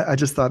 I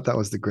just thought that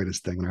was the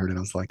greatest thing when I heard it. I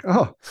was like,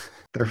 oh,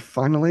 they're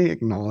finally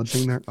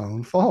acknowledging their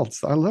own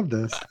faults. I love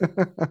this.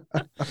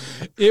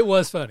 It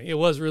was funny. It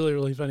was really,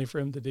 really funny for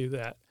him to do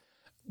that.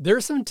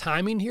 There's some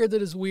timing here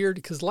that is weird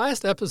because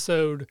last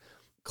episode,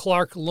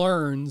 Clark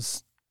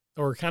learns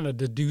or kind of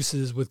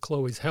deduces with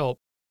Chloe's help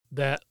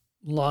that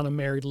Lana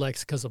married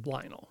Lex because of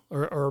Lionel,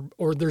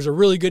 or there's a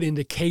really good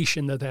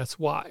indication that that's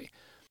why.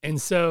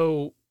 And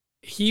so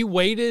he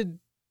waited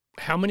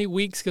how many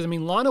weeks? Because, I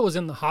mean, Lana was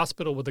in the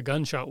hospital with a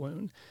gunshot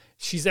wound.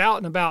 She's out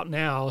and about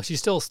now. She's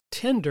still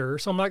tender,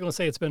 so I'm not going to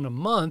say it's been a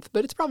month,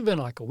 but it's probably been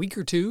like a week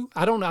or two.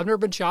 I don't know. I've never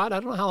been shot. I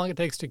don't know how long it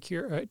takes to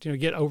cure,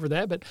 get over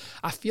that, but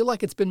I feel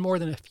like it's been more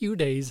than a few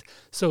days.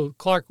 So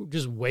Clark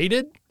just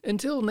waited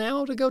until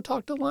now to go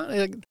talk to Lana.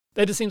 Like,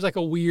 that just seems like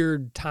a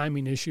weird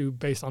timing issue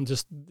based on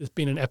just this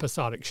being an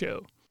episodic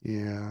show.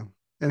 Yeah.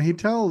 And he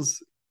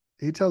tells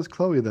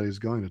Chloe that he's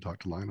going to talk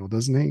to Lionel,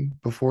 doesn't he,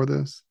 before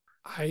this?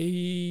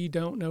 I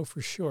don't know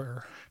for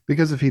sure.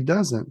 Because if he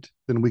doesn't,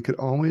 then we could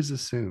always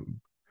assume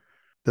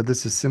that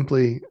this is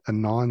simply a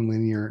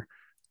non-linear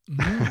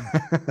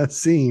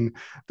scene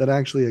that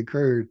actually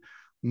occurred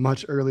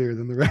much earlier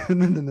than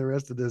the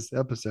rest of this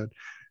episode.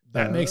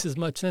 That makes as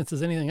much sense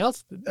as anything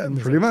else.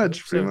 Pretty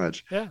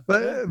much. Yeah.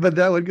 But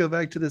that would go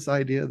back to this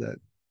idea that,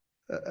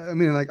 I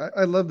mean, like,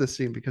 I love this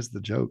scene because of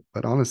the joke,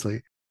 but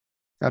honestly,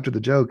 after the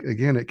joke,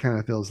 again, it kind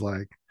of feels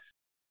like,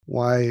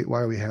 why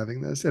are we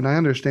having this? And I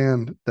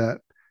understand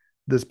that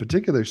this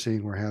particular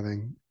scene we're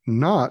having,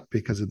 not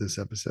because of this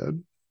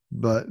episode,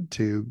 but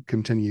to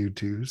continue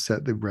to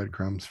set the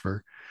breadcrumbs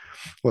for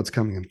what's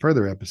coming in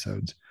further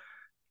episodes.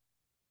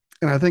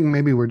 And I think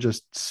maybe we're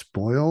just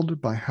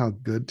spoiled by how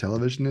good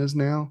television is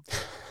now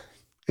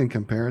in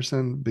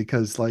comparison,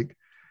 because like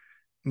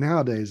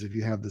nowadays, if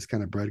you have this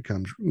kind of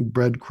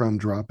breadcrumb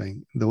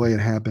dropping, the way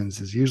it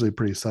happens is usually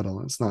pretty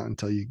subtle. It's not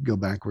until you go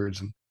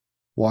backwards and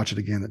watch it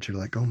again that you're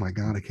like, oh my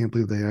God, I can't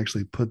believe they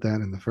actually put that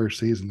in the first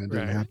season. It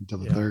didn't happen until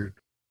the third.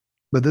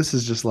 But this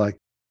is just like,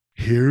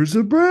 here's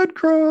a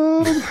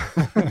breadcrumb.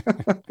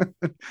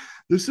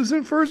 This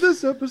isn't for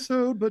this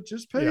episode, but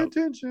just pay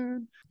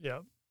attention. Yeah.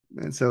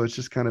 And so it's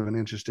just kind of an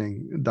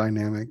interesting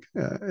dynamic.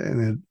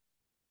 And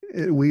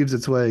it weaves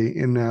its way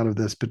in and out of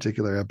this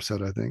particular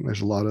episode. I think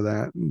there's a lot of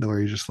that where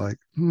you're just like,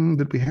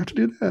 did we have to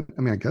do that?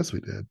 I mean, I guess we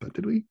did, but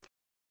did we?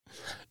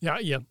 Yeah.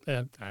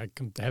 I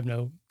have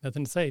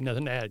nothing to say,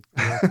 nothing to add.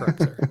 Correct,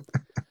 sir.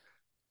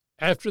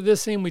 After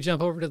this scene, we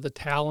jump over to the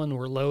Talon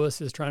where Lois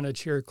is trying to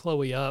cheer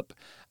Chloe up.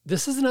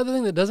 This is another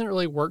thing that doesn't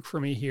really work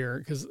for me here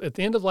because at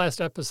the end of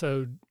last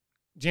episode,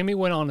 Jimmy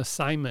went on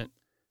assignment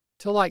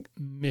to like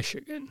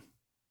Michigan.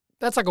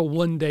 That's like a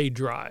 1-day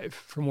drive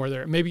from where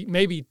they're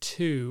maybe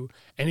 2.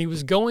 And he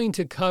was going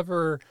to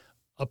cover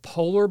a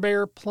polar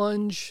bear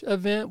plunge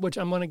event, which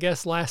I'm going to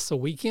guess lasts a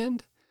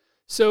weekend.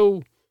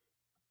 So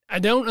I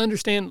don't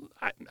understand.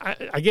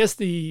 I guess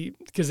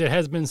because it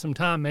has been some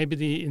time, maybe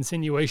the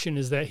insinuation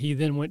is that he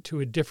then went to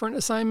a different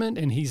assignment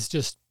and he's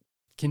just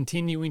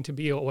continuing to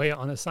be away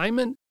on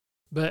assignment.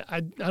 But I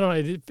don't know.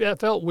 It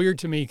felt weird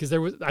to me because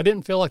I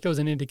didn't feel like there was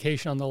an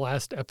indication on the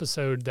last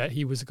episode that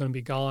he was going to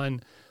be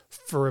gone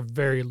for a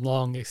very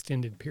long,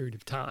 extended period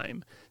of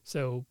time.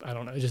 So I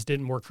don't know. It just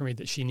didn't work for me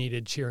that she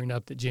needed cheering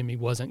up that Jimmy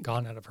wasn't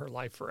gone out of her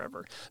life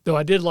forever. Though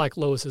I did like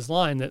Lois's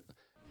line that,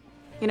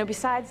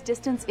 besides,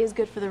 distance is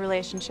good for the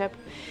relationship.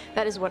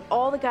 That is what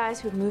all the guys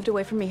who have moved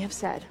away from me have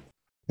said.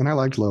 And I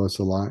liked Lois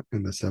a lot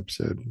in this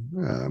episode.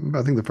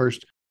 I think the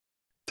first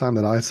time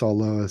that I saw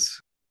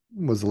Lois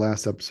was the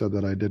last episode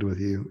that I did with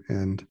you.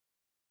 And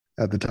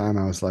at the time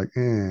I was like, I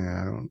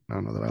don't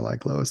know that I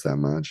like Lois that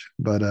much.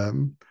 But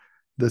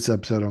this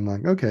episode, I'm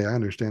like, okay, I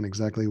understand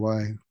exactly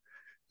why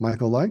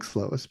Michael likes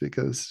Lois,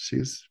 because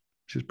she's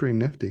pretty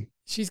nifty.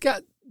 She's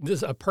got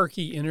a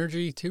perky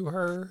energy to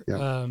her.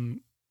 Yeah.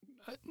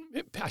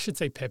 I should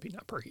say peppy,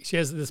 not perky. She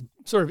has this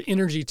sort of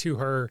energy to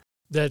her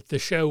that the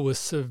show was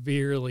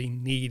severely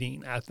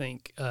needing, I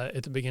think,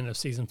 at the beginning of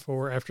season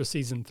 4 after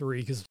season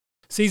 3, because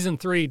season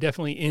 3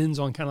 definitely ends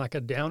on kind of like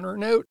a downer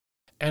note.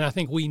 And I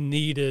think we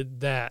needed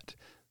that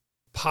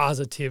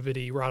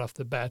positivity right off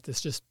the bat,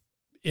 this just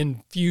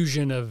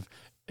infusion of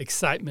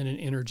excitement and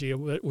energy,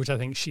 which I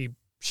think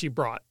she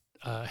brought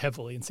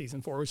heavily in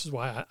season 4, which is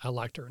why I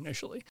liked her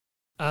initially.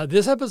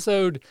 This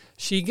episode,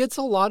 she gets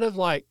a lot of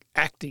like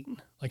acting.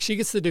 Like she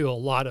gets to do a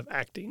lot of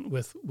acting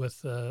with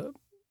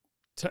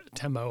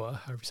Tamoa,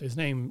 however you say his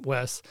name,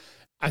 Wes.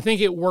 I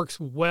think it works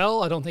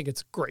well. I don't think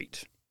it's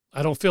great.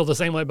 I don't feel the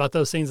same way about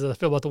those scenes as I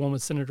feel about the one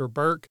with Senator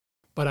Burke,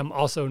 but I'm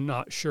also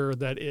not sure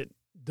that it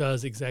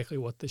does exactly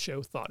what the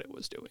show thought it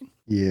was doing.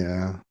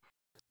 Yeah.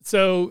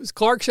 So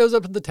Clark shows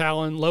up at the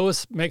Talon.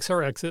 Lois makes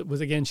her exit.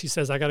 Again, she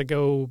says, I got to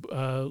go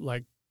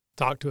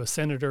talk to a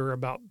senator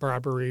about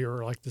bribery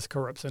or like this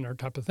corrupt senator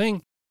type of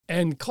thing.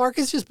 And Clark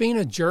is just being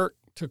a jerk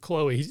to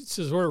Chloe. He's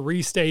just sort of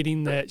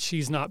restating that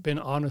she's not been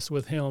honest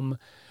with him.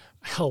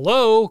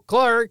 Hello,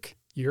 Clark,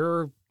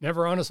 you're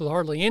never honest with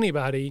hardly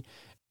anybody.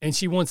 And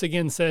she once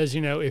again says,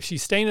 if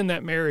she's staying in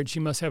that marriage,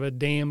 she must have a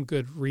damn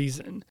good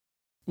reason,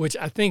 which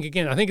I think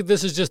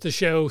this is just the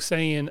show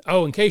saying,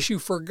 oh, in case you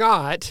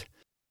forgot,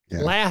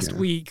 last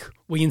week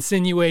we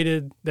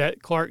insinuated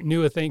that Clark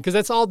knew a thing. Because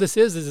that's all this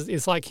is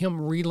it's like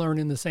him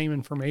relearning the same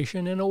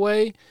information in a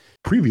way.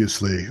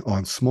 Previously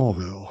on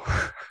Smallville.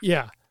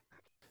 Yeah.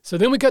 So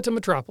then we cut to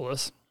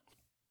Metropolis.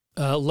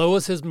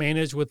 Lois has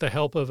managed with the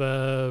help of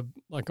a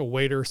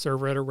waiter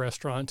server at a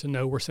restaurant to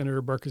know where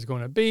Senator Burke is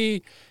going to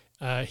be.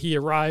 He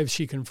arrives.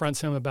 She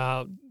confronts him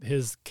about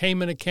his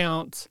Cayman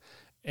accounts,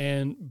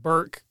 and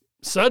Burke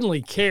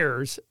suddenly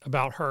cares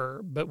about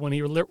her. But when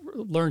he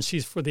learns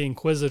she's for the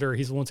Inquisitor,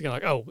 he's once again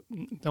like, oh,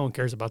 no one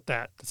cares about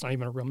that. That's not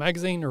even a real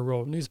magazine or a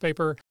real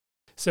newspaper.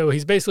 So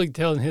he's basically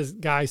telling his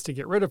guys to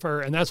get rid of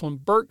her. And that's when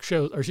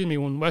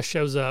when Wes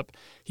shows up,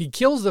 he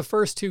kills the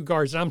first 2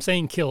 guards. And I'm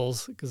saying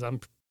kills because I'm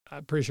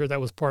pretty sure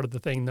that was part of the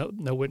thing.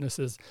 No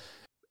witnesses.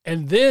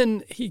 And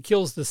then he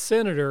kills the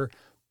senator.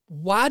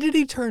 Why did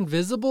he turn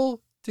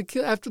visible to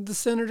kill after the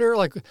senator?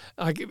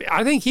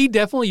 I think he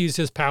definitely used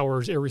his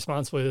powers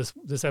irresponsibly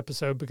this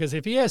episode, because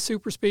if he has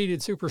super speed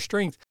and super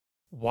strength,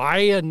 why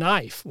a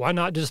knife? Why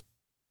not just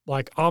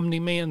like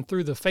Omni-Man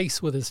through the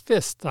face with his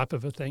fist type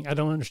of a thing? I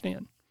don't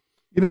understand.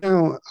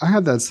 I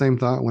had that same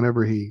thought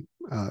whenever he,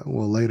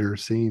 later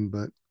scene,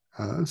 but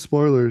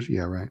spoilers,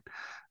 yeah, right.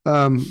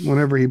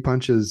 Whenever he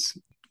punches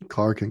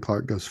Clark and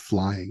Clark goes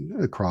flying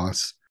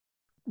across,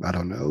 I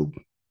don't know,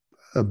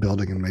 a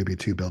building and maybe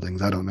 2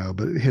 buildings, I don't know,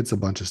 but it hits a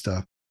bunch of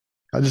stuff.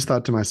 I just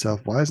thought to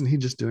myself, why isn't he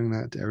just doing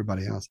that to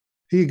everybody else?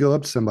 He could go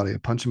up to somebody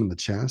and punch him in the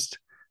chest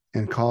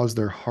and cause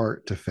their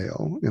heart to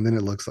fail. And then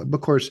it looks like,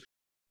 of course,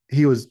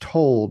 he was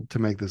told to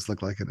make this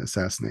look like an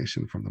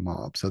assassination from the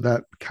mob. So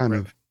that kind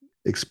of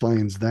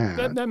explains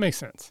that. That makes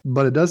sense.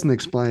 But it doesn't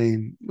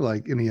explain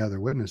like any other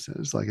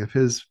witnesses. Like if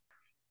his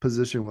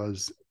position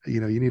was,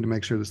 you need to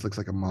make sure this looks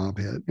like a mob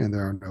hit and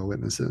there are no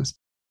witnesses,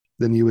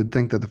 then you would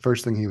think that the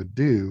first thing he would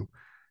do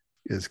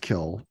is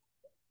kill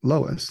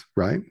Lois,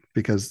 right?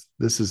 Because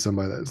this is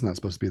somebody that's not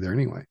supposed to be there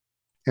anyway.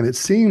 And it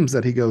seems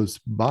that he goes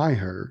by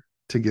her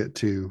to get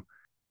to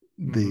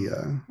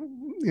the,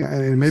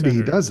 and maybe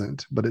senator. He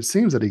doesn't, but it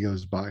seems that he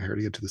goes by her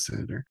to get to the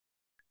senator.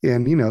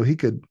 And, he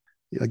could,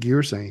 like you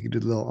were saying, he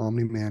did a little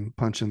Omni-Man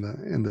punch in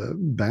the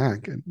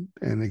back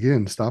and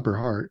again, stop her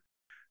heart,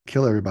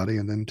 kill everybody,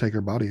 and then take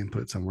her body and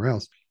put it somewhere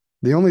else.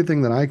 The only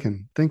thing that I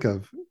can think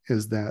of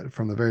is that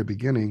from the very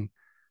beginning,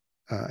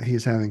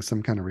 he's having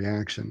some kind of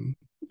reaction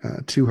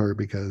to her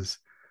because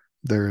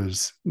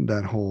there's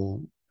that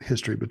whole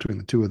history between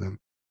the 2 of them.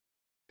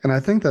 And I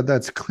think that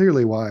that's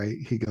clearly why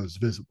he goes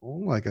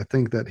visible. Like, I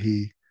think that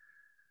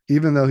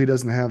even though he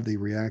doesn't have the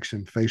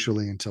reaction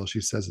facially until she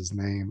says his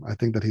name, I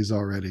think that he's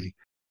already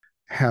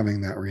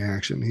having that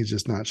reaction. He's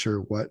just not sure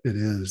what it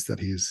is that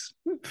he's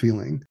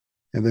feeling.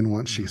 And then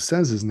once she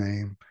says his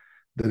name,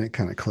 then it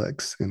kind of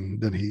clicks,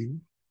 and then he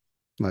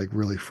like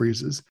really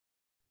freezes.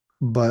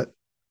 But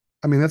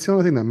I mean, that's the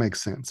only thing that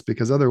makes sense,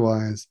 because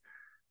otherwise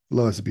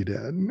Lois would be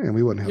dead, and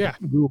we wouldn't have Yeah.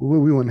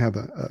 we wouldn't have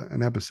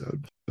an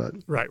episode. But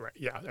Right.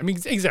 Yeah. I mean,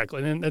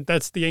 exactly. And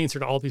that's the answer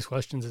to all these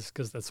questions, is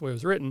because that's the way it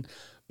was written.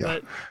 yeah,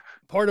 But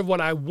part of what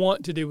I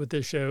want to do with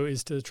this show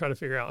is to try to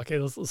figure out, okay,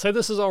 let's say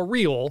this is all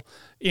real,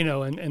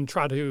 and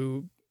try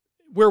to,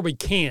 where we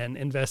can,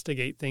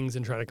 investigate things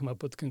and try to come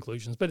up with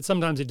conclusions. But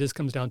sometimes it just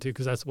comes down to,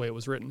 because that's the way it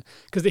was written,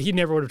 because he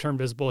never would have turned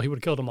visible. He would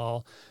have killed them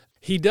all.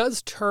 He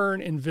does turn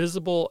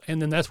invisible,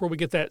 and then that's where we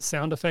get that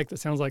sound effect that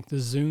sounds like the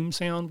Zoom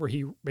sound, where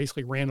he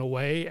basically ran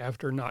away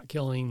after not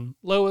killing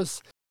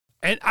Lois.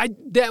 And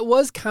that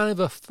was kind of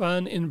a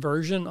fun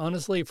inversion,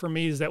 honestly, for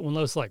me, is that when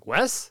Lois is like,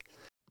 Wes?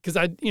 Because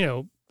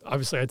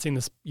obviously I'd seen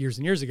this years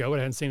and years ago, but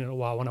I hadn't seen it in a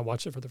while when I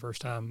watched it for the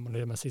first time when I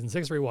did my season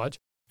 6 rewatch.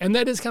 And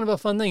that is kind of a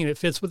fun thing, and it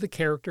fits with the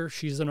character.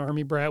 She's an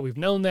Army brat. We've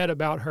known that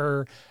about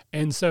her.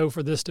 And so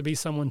for this to be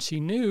someone she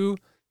knew,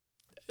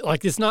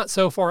 like, it's not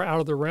so far out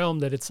of the realm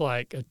that it's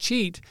like a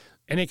cheat,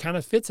 and it kind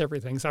of fits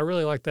everything. So I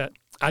really like that.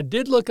 I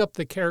did look up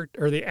the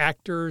character, or the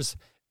actors'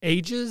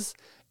 ages,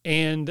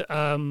 and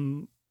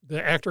the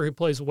actor who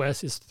plays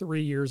Wes is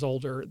 3 years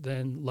older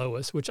than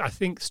Lois, which I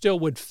think still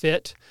would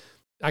fit.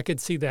 I could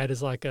see that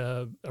as like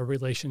a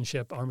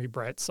relationship, Army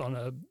brats on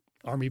a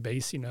Army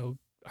base,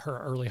 her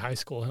early high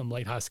school, him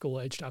late high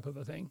school age type of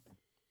a thing.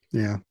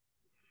 yeah.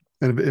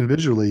 And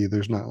visually,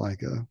 it's not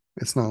like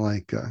it's not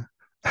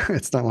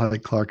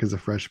like Clark is a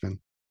freshman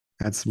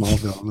at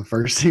Smallville in the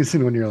first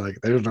season, when you're like,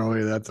 there's no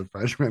way that's a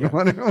freshman.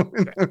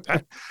 Yeah.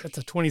 That's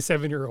a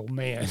 27-year-old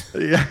man.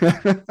 Yeah.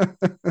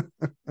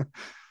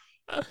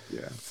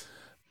 Yeah.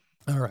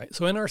 All right.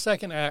 So in our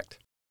second act,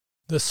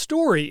 the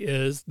story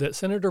is that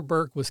Senator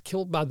Burke was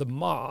killed by the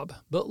mob,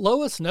 but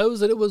Lois knows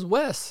that it was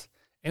Wes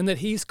and that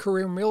he's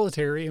career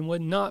military and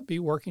would not be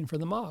working for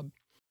the mob.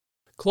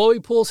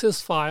 Chloe pulls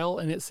his file,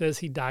 and it says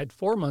he died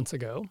 4 months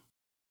ago.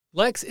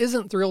 Lex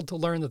isn't thrilled to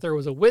learn that there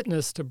was a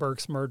witness to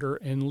Burke's murder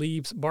and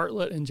leaves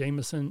Bartlett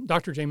and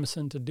Dr.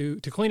 Jameson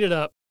to clean it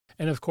up.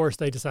 And of course,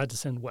 they decide to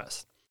send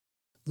Wes.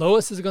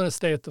 Lois is going to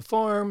stay at the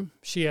farm.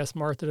 She asks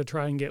Martha to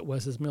try and get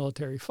Wes's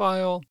military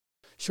file.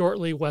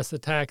 Shortly, Wes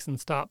attacks and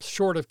stops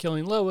short of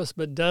killing Lois,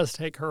 but does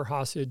take her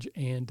hostage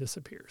and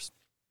disappears.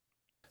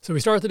 So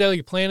we start at the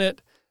Daily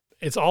Planet.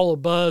 It's all a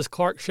buzz.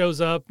 Clark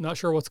shows up, not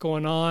sure what's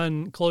going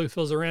on. Chloe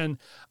fills her in.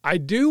 I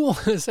do want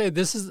to say,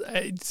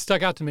 it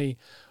stuck out to me.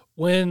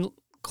 When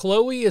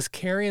Chloe is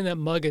carrying that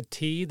mug of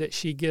tea that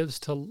she gives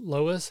to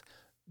Lois,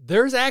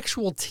 there's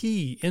actual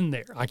tea in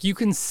there. Like, you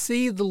can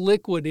see the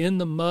liquid in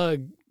the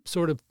mug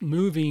sort of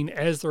moving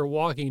as they're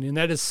walking. And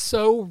that is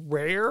so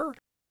rare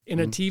in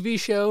a TV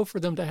show, for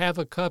them to have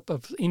a cup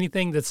of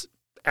anything that's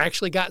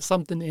actually got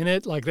something in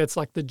it. Like, that's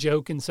like the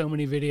joke in so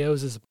many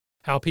videos, is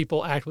how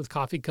people act with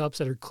coffee cups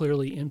that are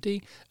clearly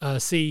empty.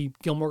 See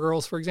Gilmore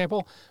Girls, for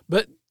example.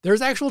 But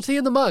there's actual tea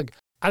in the mug.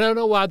 I don't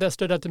know why that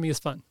stood out to me as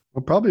fun.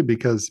 Well, probably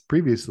because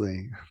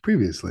previously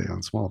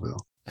on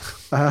Smallville,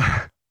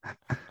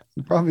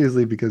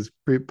 probably because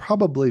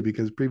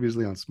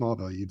previously on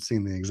Smallville, you'd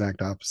seen the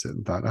exact opposite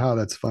and thought, oh,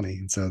 that's funny.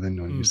 And so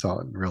then when you saw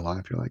it in real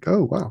life, you're like,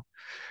 oh, wow,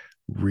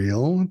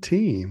 real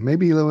tea.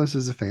 Maybe Lois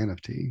is a fan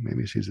of tea.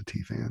 Maybe she's a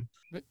tea fan.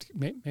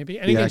 Maybe.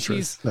 And again,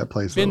 she's that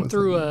plays been Lois,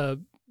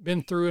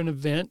 through an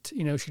event.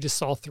 She just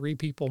saw 3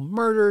 people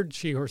murdered.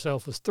 She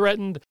herself was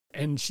threatened,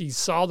 and she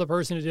saw the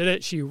person who did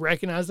it. She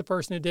recognized the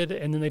person who did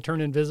it, and then they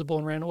turned invisible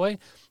and ran away.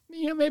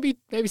 Maybe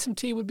some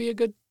tea would be a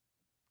good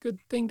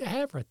thing to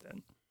have right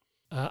then.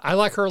 I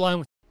like her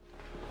line.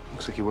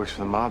 Looks like he works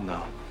for the mob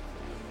now.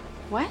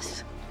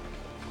 Wes?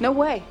 No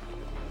way.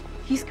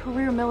 He's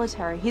career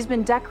military. He's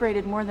been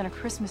decorated more than a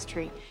Christmas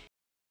tree.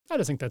 I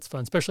just think that's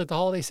fun, especially at the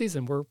holiday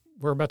season.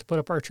 We're about to put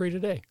up our tree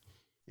today.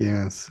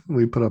 Yes,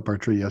 we put up our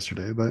tree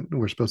yesterday, but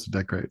we're supposed to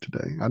decorate it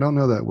today. I don't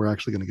know that we're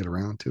actually going to get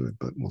around to it,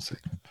 but we'll see.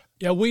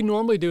 Yeah, we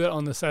normally do it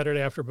on the Saturday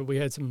after, but we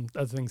had some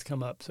other things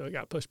come up, so it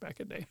got pushed back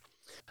a day.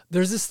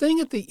 There's this thing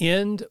at the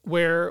end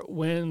where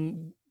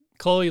when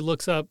Chloe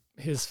looks up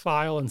his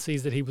file and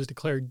sees that he was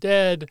declared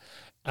dead,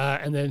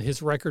 and then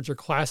his records are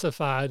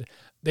classified,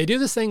 they do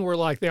this thing where,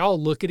 like, they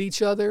all look at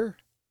each other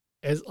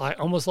as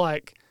almost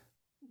like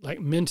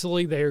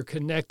mentally they're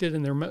connected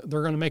and they're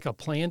going to make a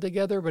plan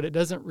together, but it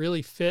doesn't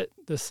really fit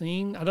the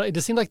scene. It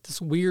just seemed like this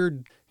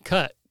weird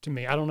cut to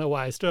me. I don't know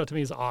why. It stood out to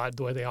me as odd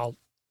the way they all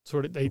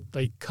sort of,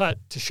 they cut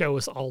to show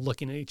us all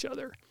looking at each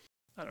other.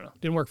 I don't know.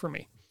 Didn't work for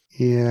me.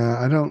 Yeah,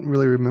 I don't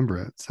really remember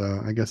it,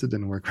 so I guess it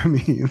didn't work for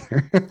me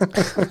either.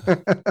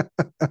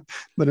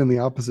 But in the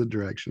opposite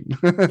direction.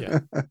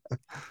 Yeah.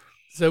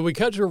 So we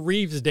cut to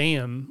Reeves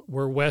Dam,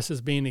 where Wes is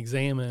being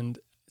examined.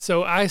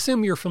 So I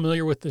assume you're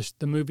familiar with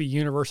the movie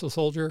Universal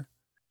Soldier?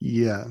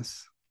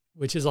 Yes.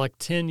 Which is like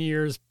 10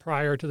 years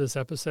prior to this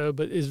episode,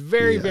 but is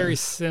very, very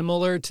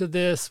similar to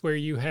this, where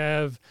you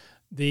have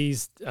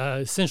these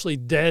essentially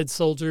dead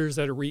soldiers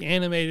that are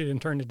reanimated and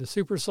turned into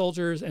super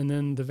soldiers. And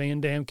then the Van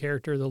Damme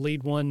character, the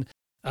lead one,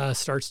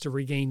 starts to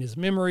regain his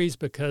memories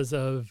because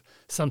of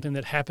something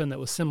that happened that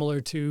was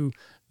similar to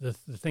the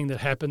thing that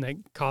happened that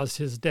caused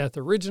his death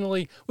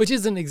originally, which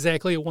isn't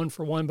exactly a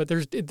one-for-one, but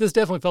this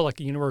definitely felt like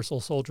a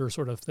Universal Soldier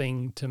sort of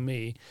thing to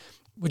me,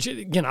 which,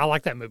 again, I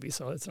like that movie,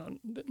 so it's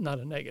not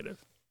a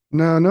negative.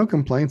 No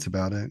complaints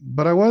about it.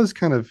 But I was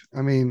kind of,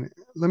 I mean,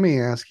 let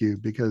me ask you,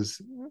 because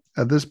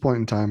at this point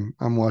in time,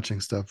 I'm watching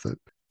stuff that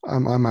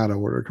I'm out of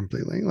order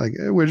completely. Like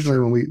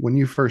originally when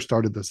you first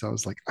started this, I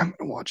was like, I'm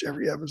gonna watch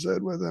every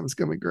episode with them. It's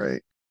gonna be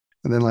great.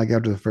 And then like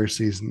after the first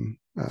season,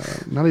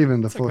 not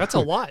even the Like, that's a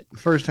lot. the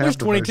first half. There's of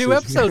the 22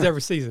 first episodes season.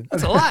 every season.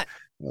 That's a lot.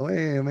 Well,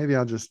 yeah, maybe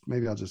I'll just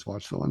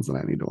watch the ones that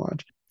I need to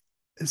watch.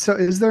 So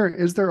is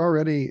there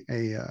already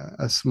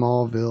a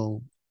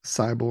Smallville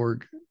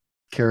cyborg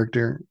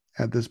character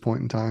at this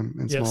point in time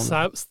in Yes,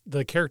 Smallville?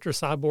 the character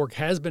Cyborg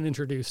has been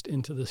introduced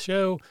into the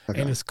show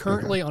and is Okay.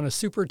 currently on a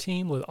super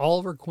team with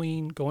Oliver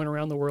Queen going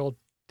around the world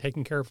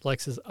taking care of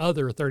Lex's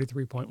other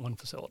 33.1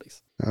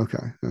 facilities.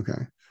 Okay.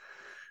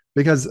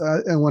 Because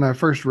and when I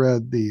first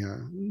read the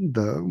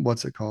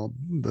what's it called,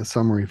 the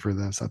summary for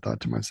this, I thought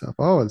to myself,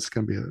 oh, it's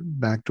going to be a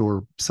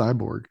backdoor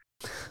cyborg.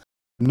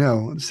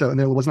 No, so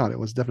no, it was not. It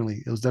was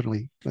definitely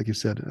like you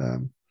said,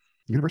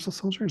 Universal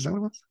Soldier. Is that what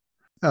it was?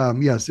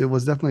 Yes, it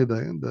was definitely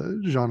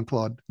the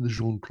Jean-Claude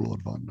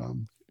Van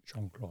Damme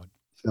Jean-Claude.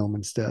 film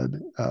instead,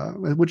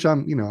 which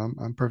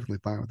I'm perfectly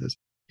fine with this.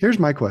 Here's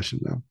my question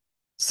though: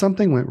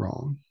 something went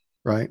wrong,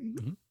 right?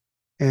 Mhm.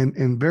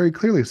 And very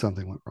clearly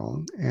something went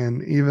wrong.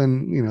 And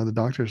even the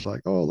doctor's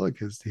like, oh look,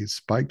 he's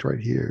spiked right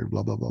here,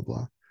 blah blah blah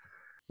blah.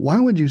 Why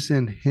would you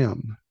send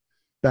him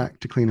back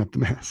to clean up the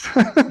mess?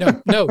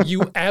 No,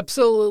 you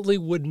absolutely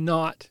would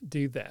not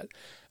do that.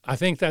 I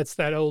think that's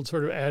that old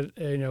sort of,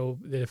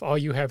 that if all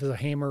you have is a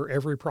hammer,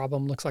 every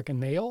problem looks like a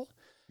nail.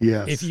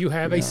 Yes. If you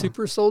have Yeah. a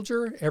super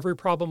soldier, every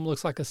problem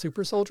looks like a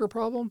super soldier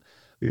problem.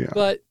 Yeah.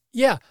 But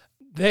yeah,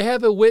 they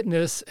have a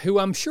witness who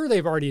I'm sure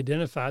they've already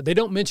identified. They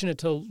don't mention it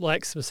to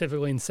Lex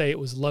specifically and say it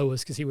was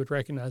Lois because he would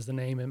recognize the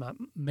name and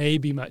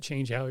maybe might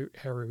change how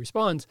he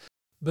responds.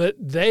 But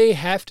they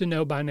have to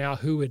know by now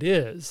who it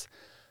is.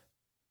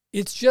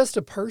 It's just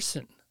a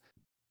person.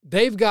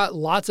 They've got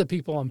lots of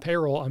people on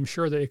payroll. I'm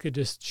sure that it could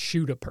just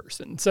shoot a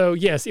person. So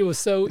yes, it was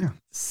so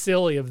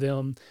silly of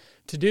them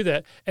to do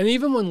that. And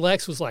even when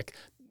Lex was like,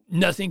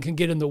 nothing can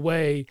get in the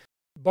way,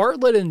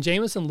 Bartlett and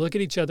Jameson look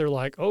at each other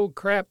like, oh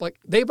crap, like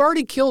they've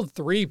already killed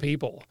 3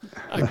 people.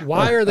 Like,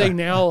 why are they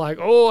now like,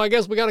 oh, I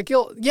guess we got to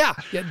kill. Yeah,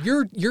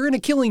 you're in a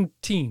killing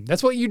team.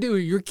 That's what you do.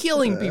 You're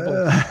killing people.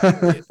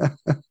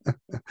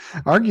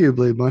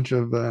 Arguably a bunch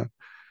of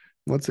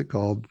what's it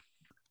called?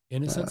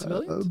 Innocent A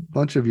civilians?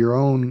 bunch of your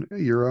own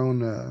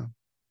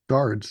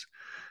guards.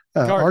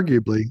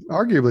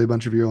 Arguably a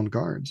bunch of your own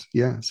guards.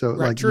 Yeah. So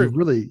Right, like true.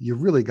 you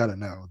really got to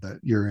know that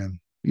you're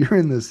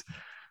in this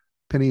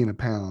penny in a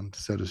pound,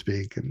 so to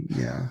speak. And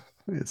yeah,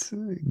 it's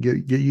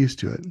get used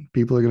to it.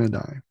 People are gonna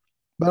die.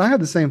 But I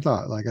had the same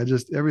thought. Like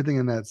everything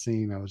in that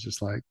scene, I was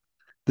just like,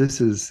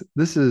 this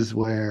is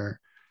where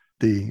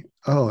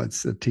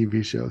it's a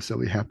TV show, so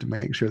we have to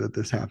make sure that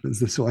this happens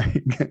this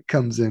way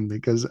comes in,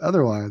 because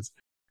otherwise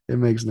it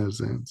makes no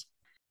sense.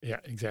 Yeah,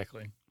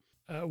 exactly.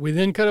 We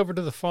then cut over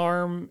to the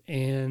farm,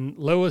 and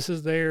Lois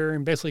is there,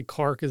 and basically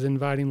Clark is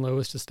inviting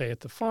Lois to stay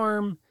at the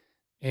farm,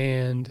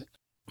 and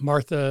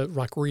Martha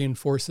like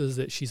reinforces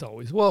that she's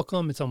always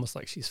welcome. It's almost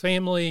like she's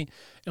family.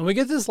 And we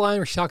get this line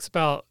where she talks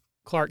about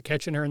Clark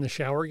catching her in the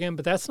shower again,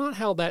 but that's not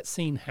how that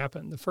scene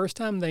happened. The first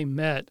time they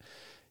met,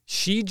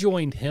 she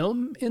joined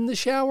him in the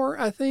shower,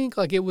 I think.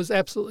 Like it was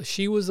absolutely,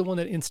 she was the one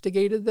that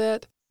instigated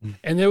that.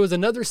 And there was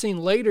another scene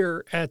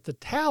later at the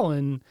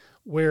Talon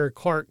where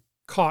Clark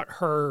caught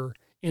her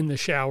in the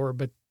shower,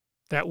 but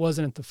that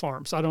wasn't at the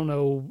farm. So I don't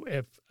know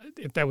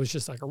if that was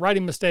just like a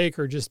writing mistake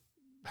or just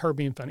her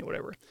being funny,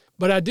 whatever.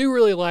 But I do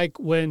really like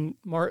when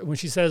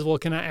she says, well,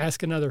 can I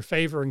ask another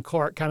favor? And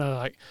Clark kind of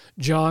like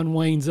John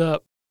Wayne's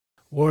up.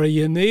 What do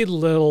you need,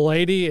 little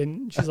lady?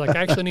 And she's like,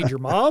 I actually need your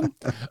mom.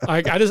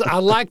 I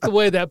like the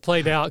way that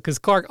played out because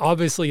Clark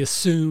obviously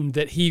assumed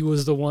that he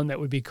was the one that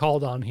would be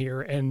called on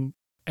here. And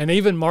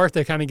even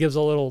Martha kind of gives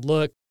a little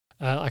look,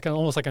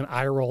 almost like an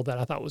eye roll that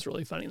I thought was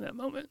really funny in that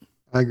moment.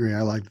 I agree.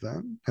 I liked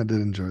that. I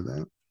did enjoy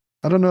that.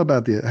 I don't know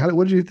about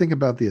what did you think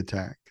about the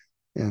attack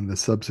and the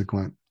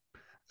subsequent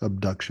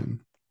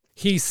abduction?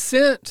 He's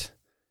sent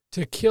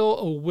to kill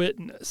a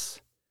witness,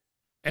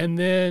 and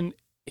then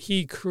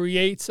he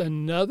creates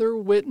another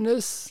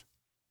witness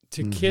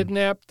to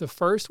kidnap the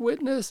first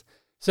witness.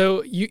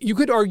 So you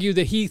could argue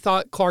that he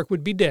thought Clark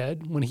would be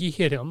dead when he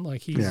hit him.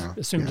 Like he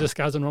assumed this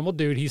guy's a normal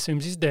dude. He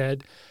assumes he's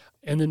dead.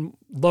 And then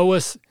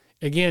Lois,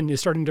 again, is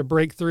starting to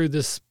break through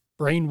this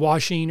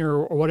brainwashing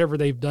or whatever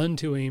they've done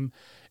to him.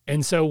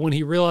 And so when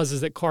he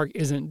realizes that Clark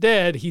isn't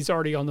dead, he's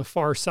already on the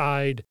far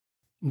side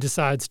and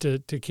decides to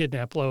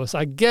kidnap Lois.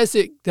 I guess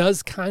it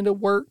does kind of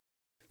work,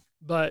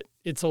 but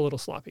it's a little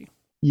sloppy.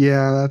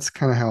 Yeah, that's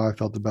kind of how I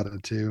felt about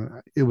it too.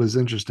 It was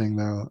interesting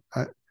though.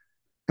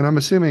 And I'm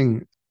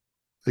assuming,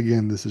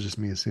 again, this is just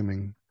me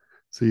assuming,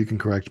 so you can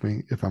correct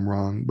me if I'm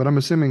wrong, but I'm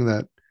assuming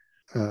that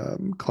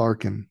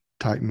Clark and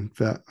Titan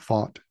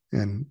fought,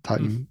 and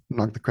Titan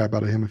knocked the crap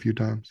out of him a few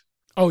times.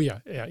 Oh yeah.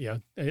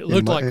 It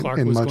looked like Clark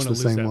was going to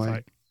lose that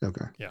fight.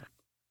 Okay. Yeah.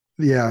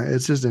 Yeah,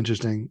 it's just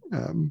interesting.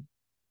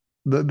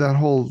 That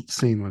whole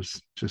scene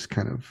was just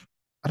kind of,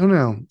 I don't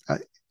know.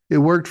 It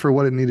worked for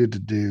what it needed to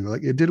do.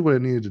 Like it did what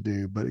it needed to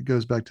do, but it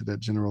goes back to that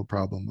general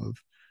problem of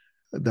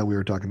that we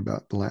were talking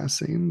about the last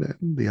scene. That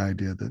the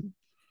idea that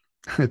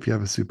if you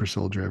have a super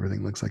soldier,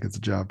 everything looks like it's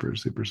a job for a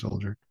super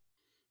soldier.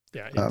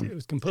 Yeah, it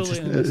was completely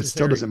unnecessary. It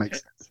still doesn't make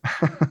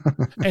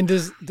sense. And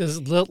does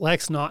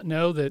Lex not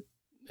know that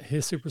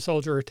his super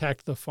soldier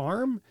attacked the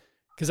farm?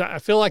 Because I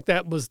feel like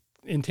that was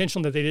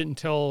intentional, that they didn't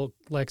tell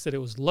Lex that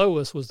it was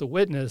Lois was the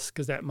witness,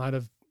 because that might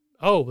have,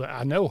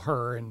 I know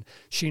her and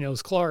she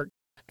knows Clark.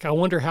 I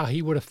wonder how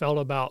he would have felt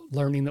about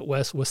learning that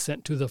Wes was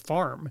sent to the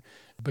farm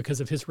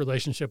because of his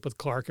relationship with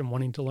Clark and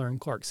wanting to learn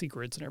Clark's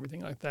secrets and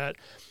everything like that.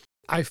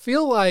 I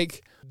feel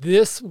like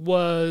this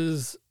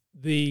was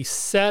the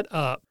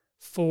setup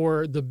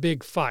for the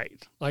big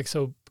fight. Like,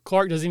 so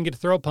Clark doesn't even get to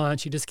throw a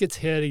punch. He just gets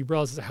hit. He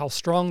realizes how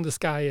strong this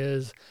guy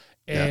is.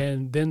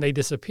 And then they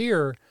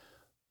disappear.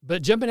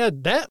 But jumping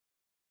ahead, that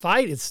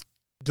fight is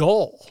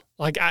dull.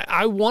 Like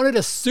I wanted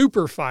a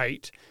super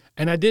fight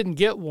and I didn't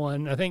get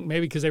one. I think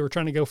maybe because they were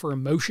trying to go for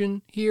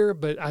emotion here,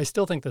 but I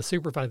still think the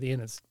super fight at the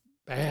end is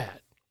bad.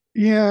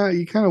 Yeah,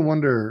 you kind of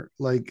wonder,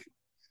 like,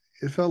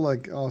 it felt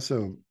like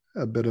also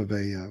a bit of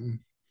a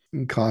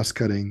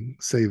cost-cutting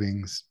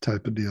savings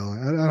type of deal.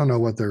 I don't know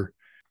what their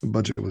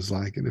budget was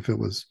like, and if it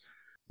was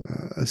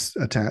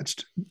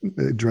attached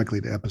directly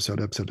to episode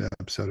to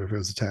episode, or if it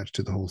was attached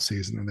to the whole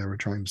season, and they were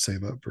trying to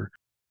save up for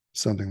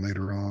something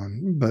later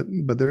on.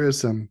 But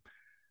there's a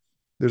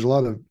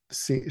lot of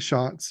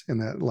shots in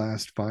that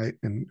last fight,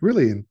 and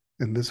really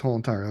in this whole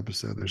entire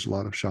episode, there's a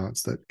lot of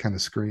shots that kind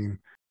of scream,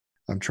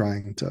 I'm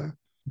trying to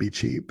be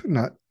cheap.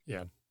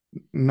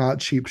 Not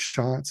cheap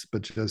shots,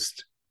 but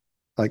just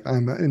like,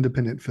 I'm an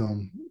independent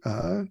film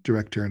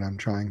director and I'm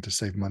trying to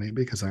save money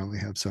because I only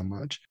have so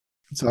much.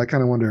 So I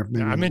kind of wonder if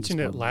maybe I mentioned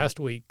it last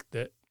week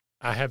that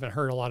I haven't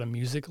heard a lot of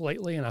music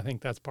lately, and I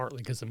think that's partly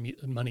because of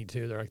money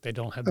too. They're like, they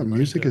don't have the money.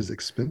 Music is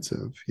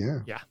expensive. Yeah.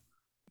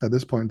 At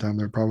this point in time,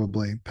 they're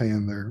probably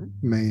paying their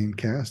main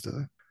cast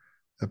a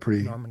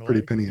pretty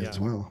penny as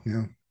well.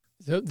 Yeah.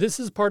 So this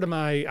is part of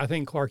I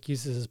think Clark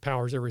uses his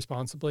powers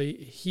irresponsibly.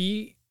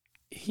 He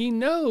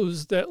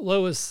knows that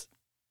Lois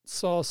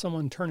saw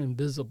someone turn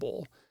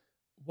invisible.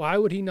 Why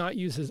would he not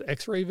use his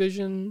X-ray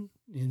vision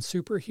and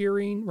super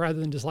hearing rather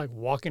than just like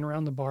walking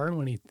around the barn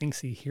when he thinks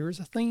he hears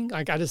a thing?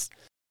 Like,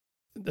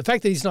 the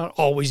fact that he's not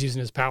always using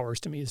his powers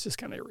to me is just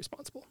kind of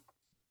irresponsible.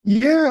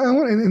 Yeah,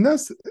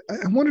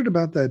 I wondered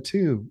about that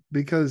too,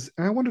 because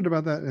I wondered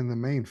about that in the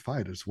main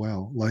fight as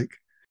well. Like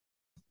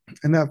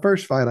in that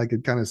first fight, I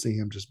could kind of see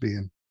him just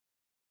being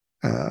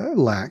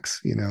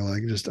lax,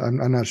 like just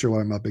I'm not sure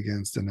what I'm up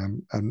against,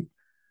 and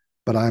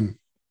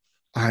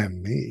I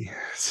am me.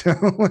 So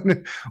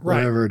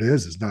whatever it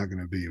is, it's not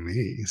going to be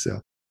me.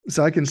 So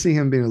I can see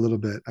him being a little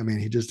bit. I mean,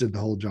 he just did the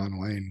whole John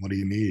Wayne, what do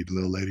you need,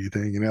 little lady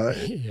thing,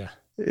 Yeah.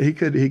 He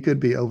could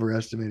be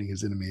overestimating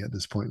his enemy at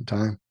this point in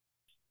time.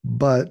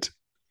 But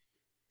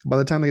by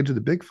the time they get to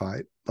the big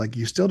fight, like,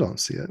 you still don't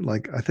see it.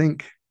 Like, I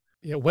think.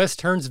 Yeah, Wes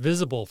turns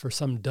visible for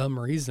some dumb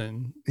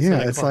reason.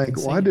 Yeah, it's like,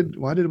 why did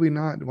we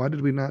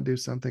not do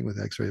something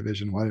with X-ray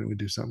vision? Why didn't we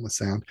do something with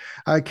sound?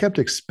 I kept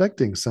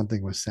expecting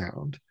something with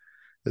sound.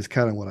 Is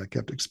kind of what I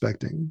kept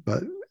expecting,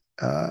 but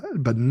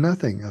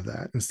nothing of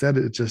that. Instead,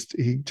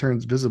 he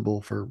turns visible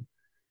for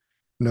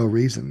no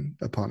reason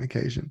upon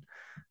occasion.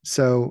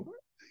 So,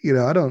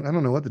 I don't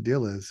know what the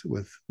deal is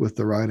with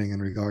the writing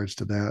in regards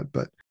to that,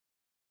 but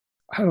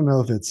I don't know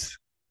if it's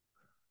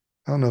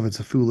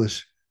a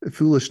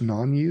foolish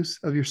non-use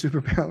of your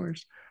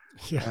superpowers.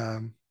 Yeah.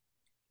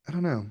 I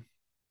don't know.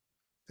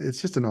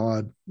 It's just an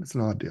odd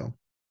deal.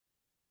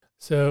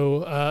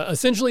 So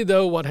essentially,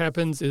 though, what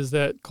happens is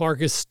that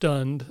Clark is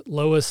stunned.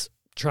 Lois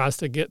tries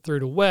to get through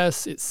to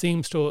Wes. It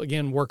seems to,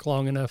 again, work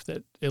long enough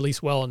that, at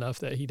least well enough,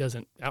 that he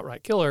doesn't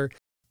outright kill her.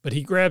 But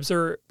he grabs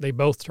her. They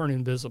both turn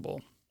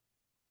invisible.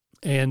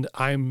 And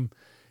I'm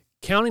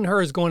counting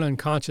her as going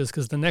unconscious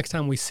because the next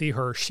time we see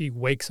her, she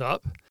wakes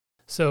up.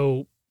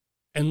 So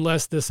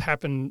unless this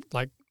happened,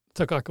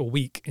 took a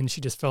week and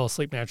she just fell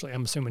asleep naturally,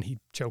 I'm assuming he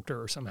choked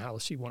her or somehow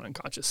she went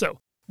unconscious. So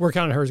we're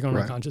counting her as going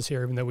unconscious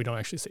here, even though we don't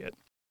actually see it.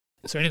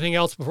 So anything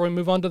else before we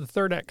move on to the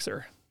third act,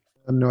 sir?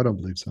 No, I don't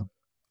believe so.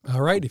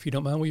 All right. If you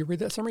don't mind, will you read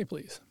that summary,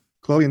 please?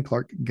 Chloe and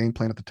Clark game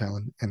plan at the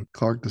Talon, and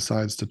Clark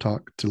decides to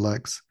talk to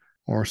Lex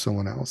or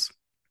someone else.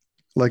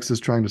 Lex is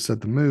trying to set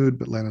the mood,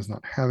 but Lana's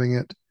not having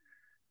it.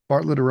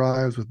 Bartlett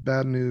arrives with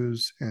bad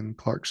news, and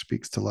Clark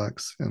speaks to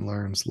Lex and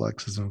learns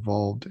Lex is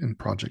involved in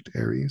Project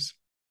Ares.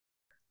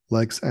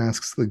 Lex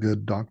asks the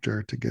good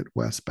doctor to get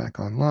Wes back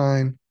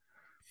online.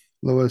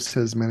 Lois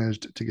has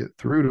managed to get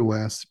through to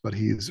Wes, but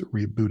he's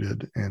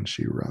rebooted and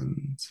she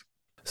runs.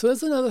 So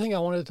that's another thing I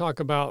wanted to talk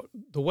about.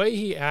 The way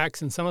he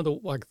acts and some of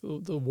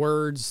the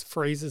words,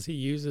 phrases he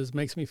uses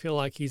makes me feel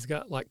like he's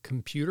got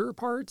computer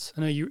parts.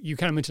 I know you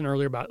kind of mentioned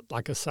earlier about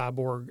a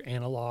cyborg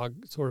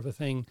analog sort of a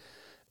thing,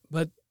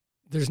 but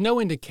there's no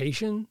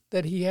indication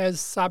that he has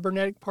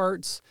cybernetic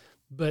parts,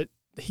 but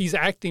he's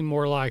acting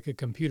more like a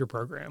computer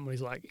program when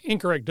he's like,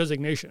 incorrect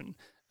designation.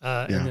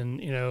 And then,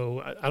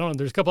 I don't know,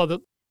 there's a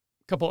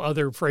couple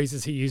other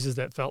phrases he uses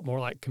that felt more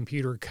like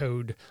computer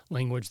code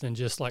language than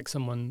just like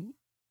someone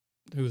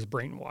who was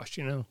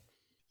brainwashed.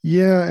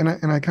 Yeah,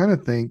 and I kind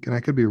of think, and I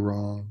could be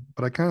wrong,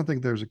 but I kind of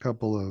think there's a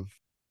couple of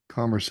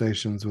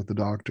conversations with the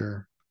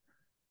doctor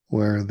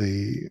where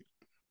the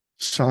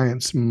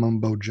science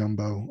mumbo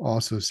jumbo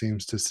also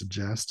seems to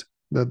suggest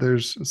that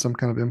there's some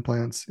kind of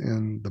implants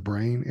in the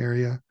brain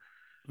area,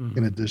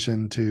 in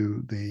addition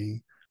to the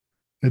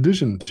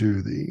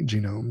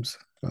genomes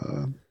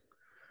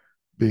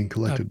being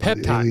collected by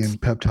the alien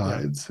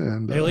peptides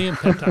and alien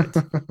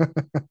peptides.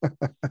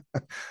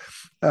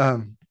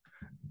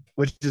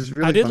 Which is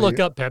really I did funny. look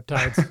up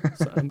peptides.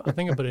 So I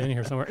think I put it in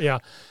here somewhere. Yeah.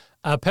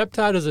 A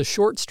peptide is a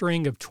short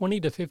string of 20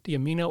 to 50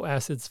 amino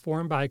acids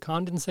formed by a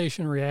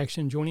condensation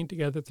reaction joining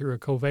together through a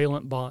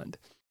covalent bond.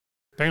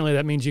 Apparently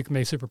that means you can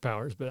make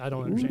superpowers, but I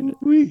don't understand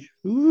it.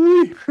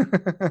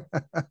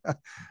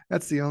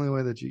 That's the only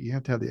way that you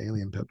have to have the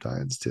alien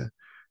peptides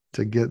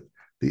to get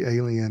the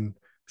alien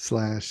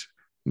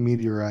 /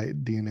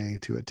 meteorite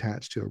DNA to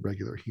attach to a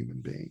regular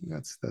human being.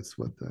 That's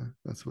what the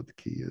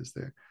key is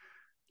there.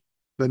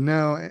 But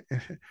no,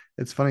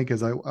 it's funny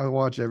because I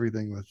watch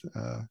everything with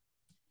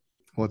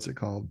what's it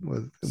called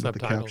with the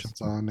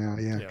captions on now.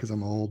 Yeah, because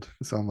I'm old,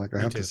 so I'm like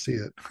I have to see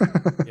it.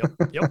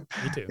 Yep,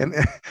 me too. And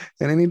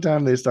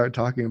anytime they start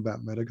talking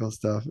about medical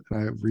stuff and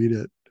I read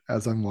it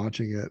as I'm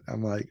watching it,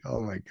 I'm like,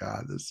 oh my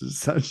god, this is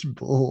such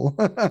bull.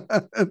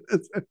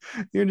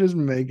 You're just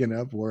making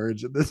up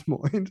words at this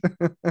point.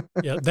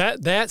 Yeah,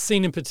 that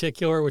scene in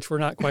particular, which we're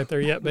not quite there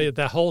yet, but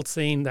that whole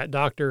scene, that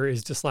doctor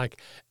is just like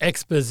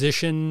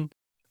exposition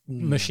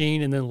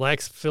machine, and then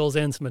Lex fills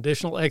in some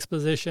additional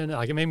exposition.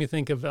 Like it made me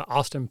think of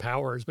Austin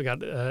Powers. We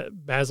got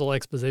Basil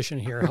Exposition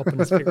here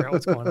helping us figure out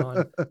what's going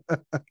on.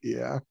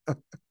 Yeah.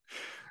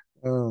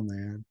 Oh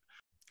man.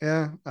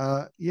 Yeah.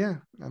 Yeah.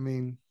 I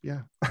mean,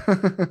 yeah. All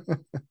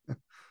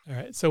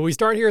right. So we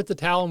start here at the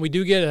Talon. We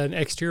do get an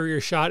exterior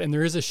shot, and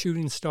there is a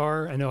shooting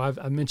star. I know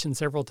I've mentioned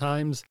several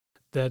times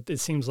that it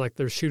seems like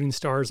there's shooting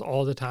stars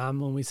all the time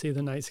when we see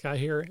the night sky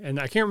here. And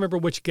I can't remember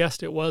which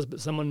guest it was, but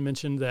someone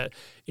mentioned that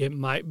it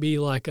might be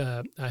like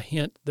a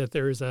hint that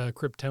there's a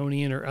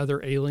Kryptonian or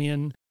other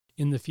alien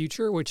in the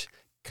future, which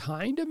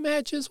kind of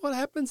matches what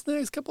happens in the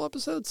next couple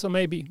episodes. So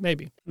maybe.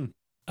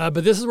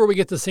 But this is where we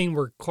get the scene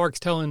where Clark's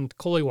telling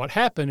Chloe what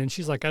happened. And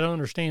she's like, I don't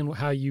understand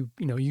how you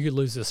could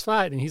lose this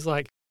fight. And he's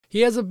like,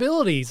 he has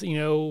abilities,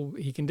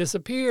 he can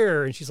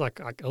disappear. And she's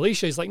like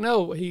Alicia, he's like,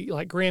 no, he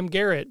like Graham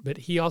Garrett, but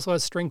he also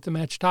has strength to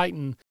match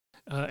Titan.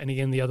 And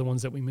again, the other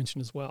ones that we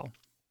mentioned as well.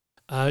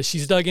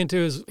 She's dug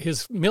into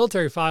his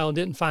military file and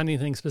didn't find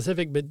anything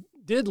specific, but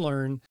did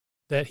learn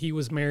that he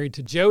was married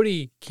to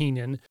Jodie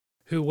Keenan,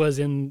 who was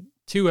in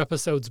 2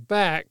 episodes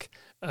back,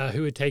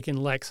 who had taken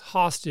Lex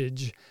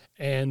hostage.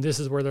 And this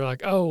is where they're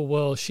like, oh,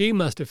 well, she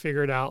must have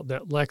figured out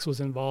that Lex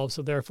was involved,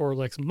 so therefore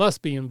Lex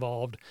must be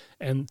involved.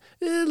 And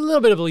a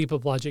little bit of a leap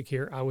of logic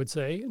here, I would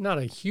say. Not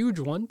a huge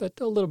one,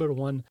 but a little bit of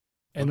one.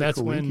 And what that's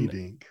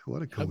when...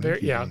 What a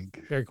coinky-dink. Yeah,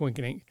 very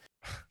coinky-dink.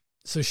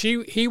 So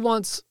he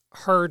wants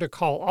her to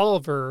call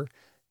Oliver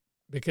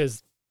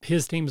because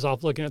his team's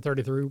off looking at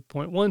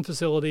 33.1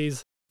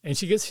 facilities. And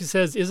she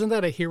says, isn't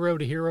that a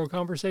hero-to-hero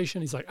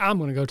conversation? He's like, I'm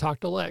going to go talk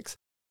to Lex.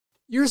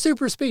 You're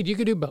super speed. You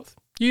could do both.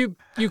 You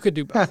could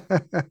do both. Yeah,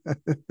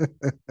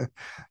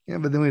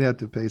 but then we'd have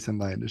to pay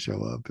somebody to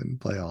show up and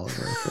play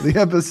Oliver for the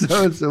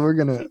episode. So we're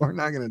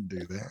not gonna do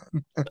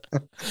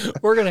that.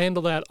 We're gonna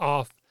handle that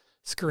off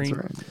screen.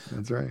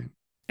 That's right.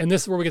 And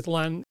this is where we get the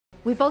line.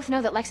 We both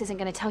know that Lex isn't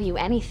going to tell you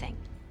anything.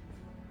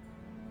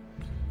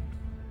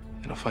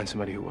 And I'll find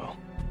somebody who will.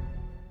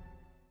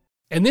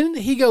 And then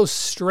he goes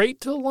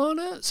straight to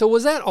Lana. So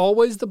was that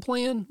always the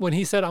plan? When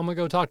he said, I'm going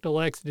to go talk to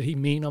Lex, did he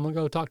mean I'm going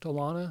to go talk to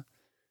Lana?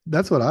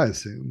 That's what I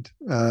assumed.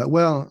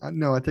 Well,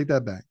 no, I take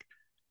that back.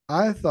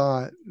 I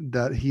thought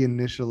that he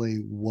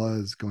initially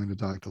was going to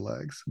talk to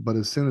Lex, but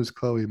as soon as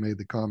Chloe made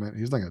the comment,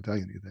 he's not going to tell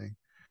you anything,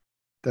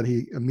 that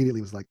he immediately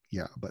was like,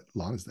 yeah, but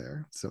Lana's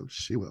there, so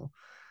she will.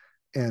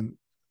 And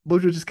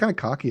which was just kind of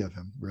cocky of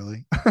him,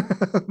 really.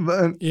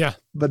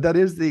 But that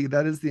is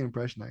the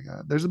impression I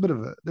got. There's a bit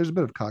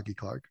of cocky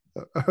Clark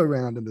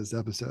around in this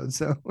episode.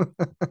 So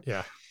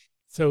yeah.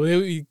 So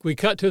we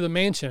cut to the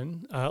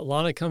mansion.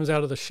 Lana comes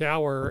out of the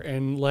shower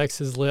and Lex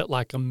has lit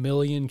like 1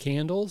 million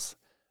candles.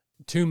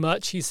 Too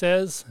much, he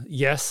says.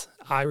 Yes,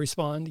 I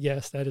respond.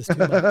 Yes, that is too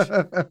much.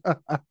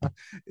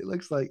 It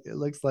looks like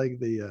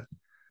the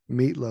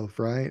Meatloaf,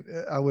 right?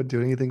 I would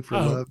do anything for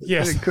love.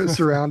 Yes.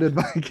 Surrounded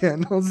by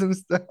candles and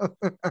stuff.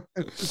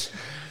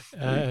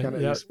 Kind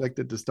of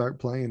expected to start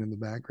playing in the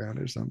background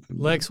or something.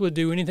 Lex would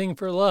do anything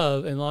for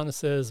love, and Lana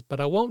says,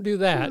 but I won't do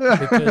that,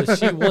 because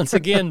she once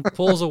again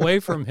pulls away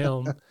from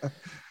him.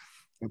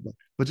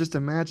 But just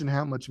imagine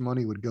how much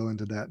money would go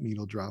into that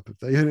needle drop if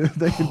they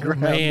could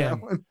grab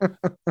that one.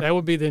 That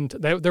would be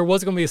there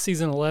was going to be a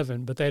season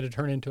 11, but they had to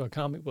turn into a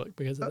comic book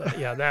because of that.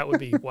 Yeah, that would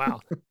be wow.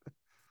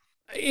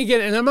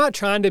 Again, and I'm not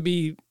trying to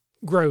be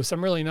gross.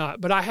 I'm really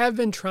not. But I have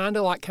been trying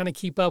to like kind of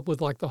keep up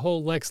with like the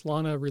whole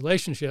Lex-Lana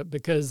relationship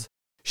because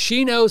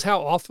she knows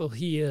how awful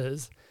he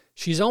is.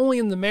 She's only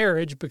in the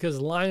marriage because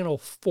Lionel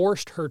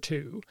forced her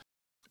to,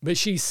 but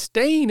she's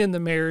staying in the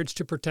marriage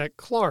to protect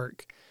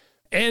Clark.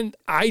 And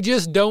I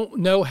just don't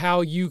know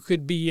how you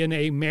could be in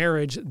a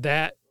marriage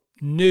that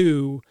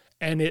new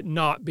and it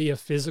not be a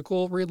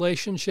physical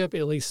relationship,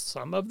 at least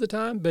some of the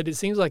time. But it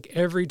seems like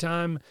every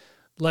time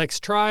Lex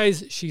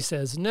tries, she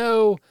says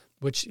no,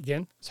 which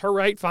again, is her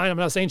right. Fine. I'm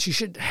not saying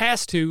she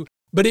has to,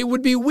 but it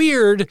would be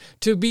weird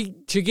to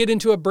get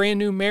into a brand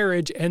new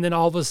marriage and then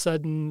all of a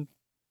sudden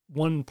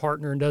one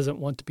partner doesn't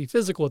want to be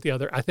physical with the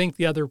other. I think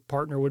the other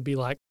partner would be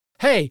like,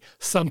 hey,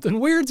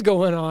 something weird's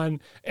going on.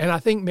 And I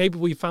think maybe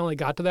we finally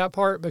got to that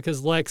part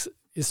because Lex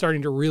is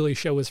starting to really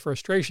show his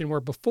frustration,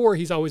 where before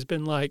he's always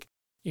been like,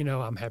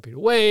 I'm happy to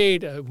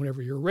wait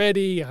whenever you're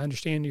ready. I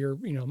understand you're,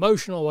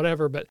 emotional,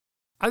 whatever. But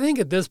I think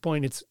at this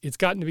point it's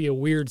gotten to be a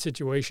weird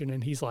situation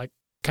and he's like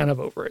kind of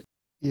over it.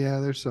 Yeah,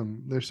 there's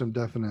some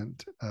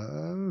definite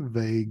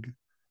vague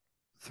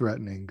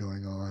threatening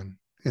going on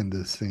in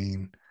this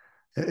scene.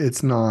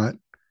 It's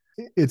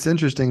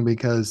interesting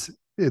because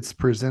it's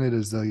presented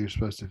as though you're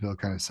supposed to feel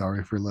kind of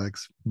sorry for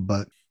Lex,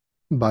 but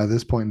by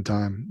this point in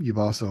time, you've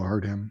also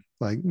heard him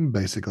like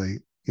basically,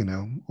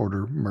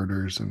 order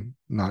murders and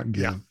not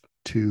give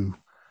two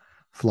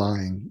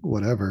flying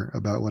whatever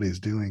about what he's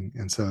doing.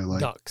 And so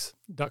like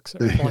ducks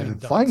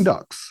flying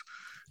ducks.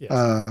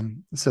 Yes.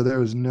 So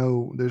there's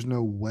no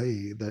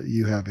way that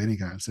you have any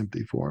kind of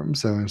sympathy for him.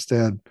 So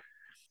instead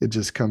it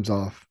just comes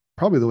off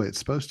probably the way it's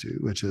supposed to,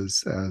 which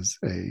is as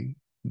a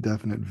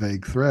definite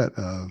vague threat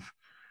of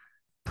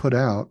put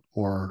out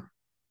or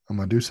I'm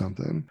going to do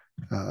something.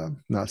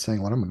 Not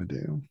saying what I'm going to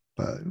do,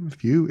 but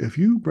if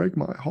you break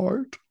my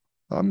heart,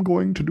 I'm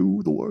going to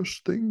do the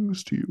worst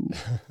things to you.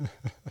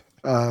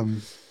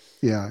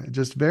 Yeah,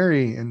 just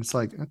very, and it's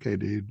like, okay,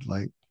 dude,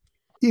 like,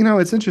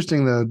 it's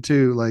interesting though,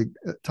 too, like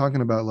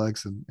talking about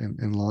Lex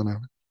and Lana.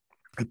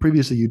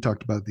 Previously, you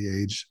talked about the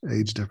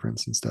age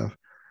difference and stuff.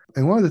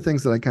 And one of the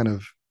things that I kind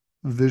of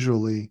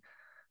visually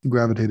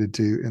gravitated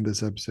to in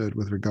this episode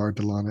with regard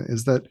to Lana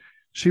is that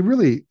she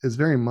really is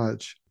very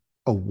much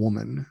a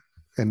woman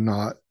and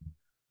not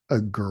a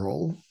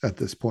girl at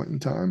this point in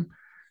time.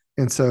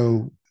 And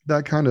so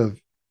that kind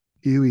of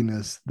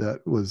ewiness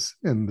that was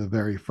in the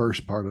very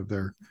first part of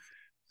their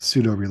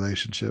pseudo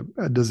relationship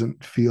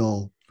doesn't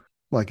feel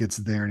like it's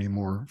there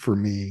anymore for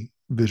me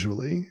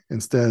visually.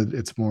 Instead,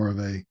 it's more of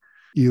a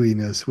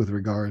ewiness with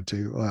regard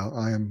to, well,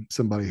 I am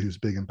somebody who's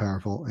big and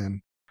powerful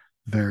and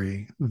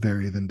very,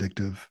 very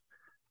vindictive,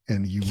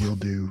 and you will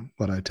do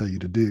what I tell you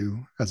to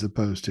do, as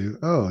opposed to,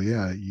 oh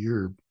yeah,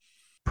 you're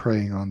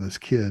preying on this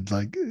kid.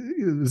 Like,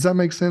 does that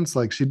make sense?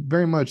 Like, she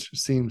very much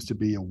seems to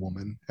be a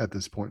woman at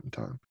this point in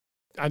time.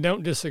 I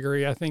don't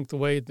disagree. I think the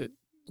way that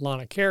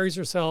Lana carries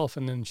herself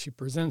and then she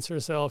presents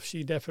herself,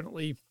 she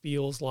definitely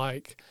feels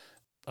like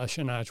a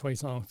Shania Twain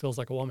song, feels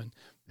like a woman.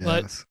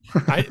 Yes.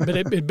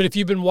 But if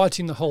you've been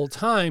watching the whole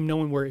time,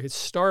 knowing where it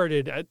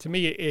started, to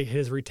me, it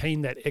has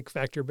retained that ick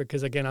factor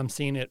because, again, I'm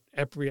seeing it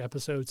every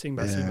episode, scene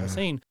by scene by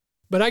scene.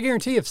 But I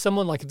guarantee if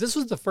this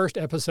was the first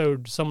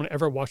episode someone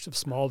ever watched of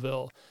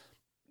Smallville,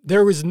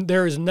 there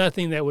is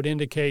nothing that would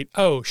indicate,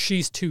 oh,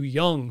 she's too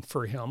young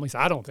for him. At least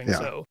I don't think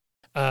so.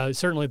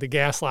 Certainly the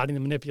gaslighting, the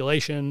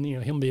manipulation,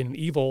 him being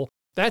evil,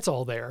 that's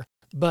all there.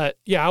 But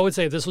yeah, I would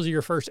say if this was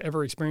your first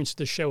ever experience of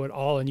the show at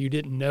all and you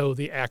didn't know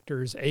the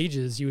actors'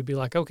 ages, you would be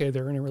like, okay,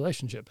 they're in a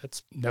relationship.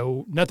 That's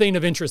nothing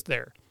of interest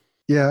there.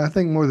 Yeah, I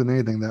think more than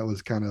anything, that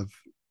was kind of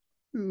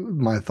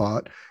my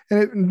thought.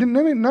 And it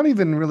not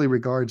even really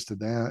regards to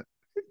that,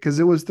 because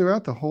it was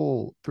throughout the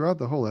whole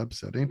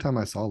episode. Anytime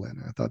I saw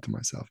Lana, I thought to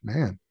myself,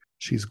 man,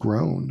 she's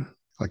grown.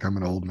 Like I'm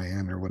an old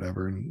man or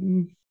whatever.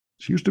 And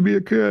she used to be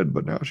a kid,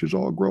 but now she's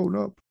all grown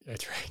up.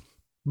 That's right.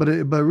 But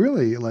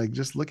really, like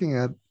just looking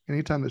at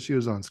anytime that she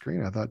was on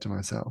screen, I thought to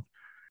myself,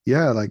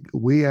 yeah, like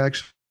we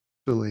didn't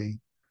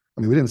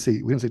see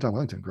Tom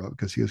Wellington grow up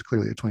because he was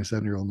clearly a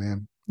 27-year-old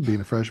man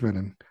being a freshman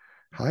in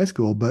high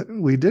school, but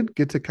we did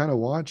get to kind of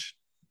watch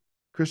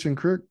Christian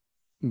Kirk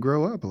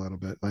grow up a little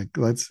bit. Like,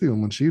 let's see,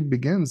 when she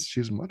begins,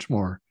 she's much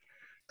more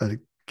a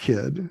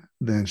kid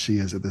than she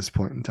is at this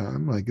point in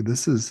time. Like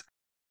this is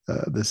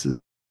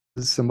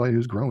somebody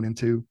who's grown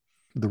into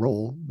the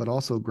role, but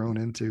also grown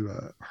into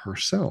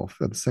herself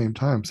at the same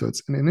time. So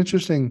it's an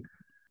interesting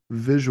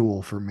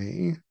visual for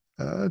me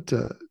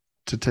to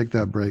take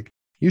that break.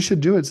 You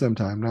should do it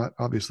sometime. Not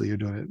obviously you're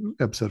doing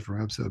it episode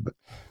for episode,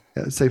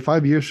 but say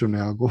 5 years from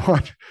now, go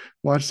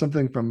watch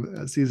something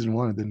from season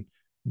 1 and then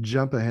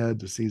jump ahead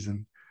to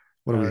season,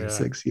 what are we at,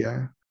 6?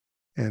 Yeah.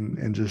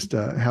 And just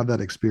have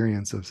that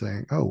experience of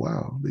saying, oh,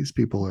 wow, these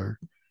people are,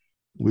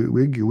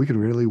 we could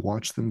really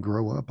watch them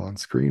grow up on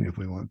screen if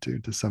we want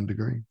to some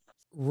degree.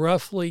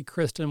 Roughly,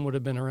 Kristen would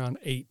have been around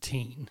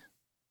 18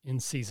 in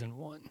season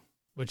 1,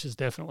 which is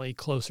definitely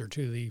closer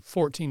to the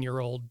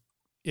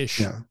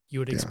 14-year-old-ish you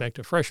would expect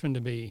a freshman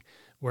to be,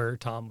 where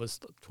Tom was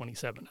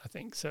 27, I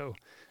think. So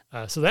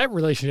So that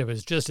relationship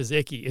is just as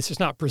icky. It's just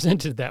not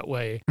presented that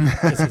way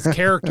because his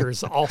character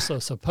is also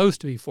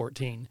supposed to be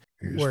 14,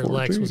 where 14.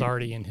 Lex was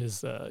already in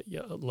his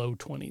low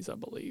 20s, I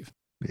believe.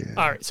 Yeah.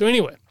 All right. So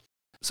anyway,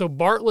 so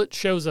Bartlett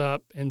shows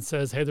up and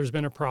says, hey, there's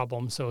been a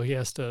problem. So he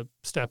has to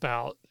step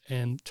out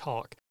and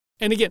talk.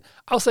 And again,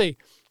 I'll say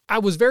I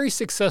was very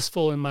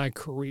successful in my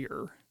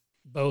career,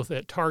 both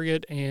at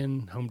Target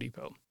and Home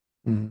Depot.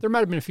 Mm-hmm. There might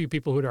have been a few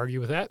people who would argue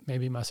with that,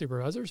 maybe my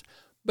supervisors,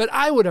 but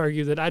I would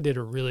argue that I did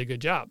a really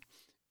good job.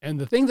 And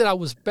the thing that I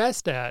was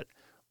best at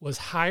was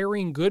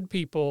hiring good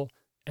people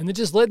and then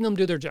just letting them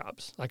do their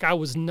jobs. Like I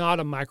was not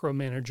a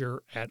micromanager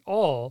at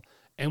all.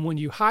 And when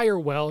you hire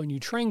well and you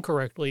train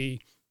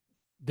correctly,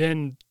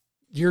 then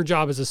your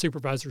job as a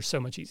supervisor is so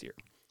much easier.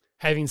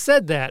 Having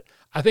said that,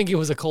 I think it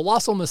was a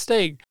colossal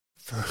mistake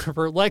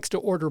for Lex to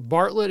order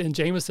Bartlett and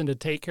Jameson to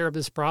take care of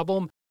this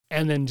problem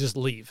and then just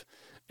leave.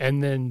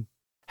 And then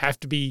have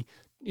to be,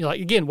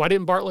 like, again, why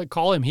didn't Bartlett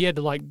call him? He had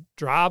to like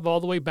drive all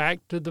the way back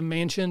to the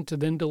mansion to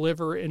then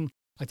deliver. And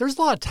like, there's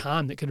a lot of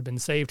time that could have been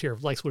saved here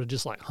if Lex would have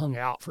just like hung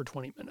out for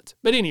 20 minutes.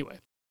 But anyway,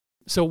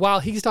 so while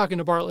he's talking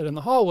to Bartlett in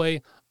the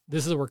hallway,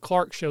 this is where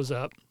Clark shows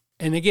up.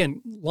 And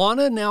again,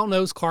 Lana now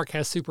knows Clark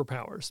has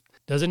superpowers.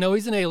 Doesn't know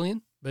he's an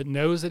alien, but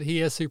knows that he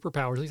has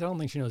superpowers. At least I don't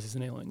think she knows he's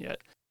an alien yet.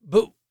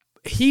 But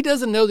he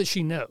doesn't know that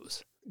she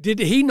knows. Did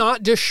he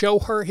not just show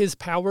her his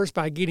powers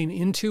by getting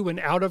into and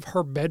out of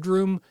her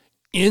bedroom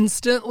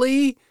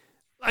instantly?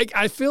 Like,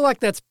 I feel like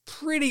that's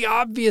pretty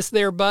obvious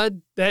there,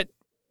 bud, that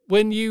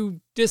when you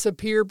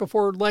disappeared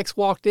before Lex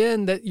walked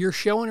in, that you're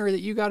showing her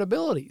that you got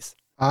abilities.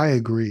 I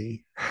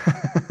agree.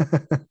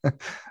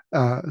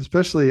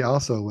 Especially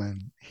also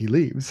when he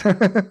leaves.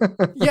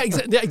 Yeah,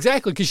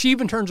 exactly. Because she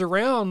even turns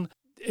around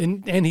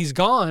and he's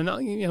gone.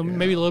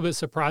 Maybe a little bit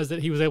surprised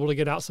that he was able to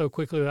get out so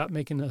quickly without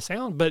making a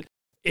sound. But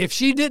if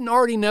she didn't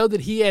already know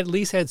that he at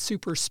least had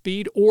super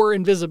speed or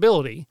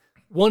invisibility,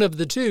 one of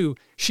the two,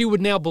 she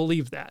would now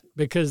believe that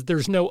because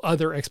there's no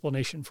other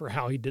explanation for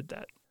how he did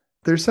that.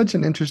 There's such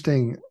an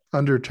interesting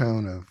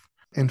undertone of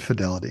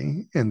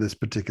infidelity in this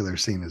particular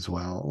scene as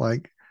well.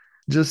 Like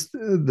just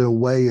the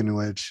way in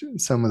which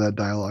some of that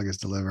dialogue is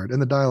delivered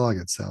and the dialogue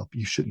itself,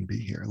 you shouldn't be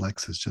here.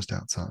 Lex is just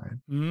outside.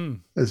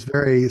 It's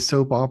very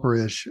soap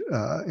opera-ish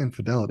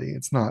infidelity.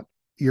 It's not,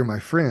 you're my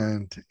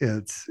friend.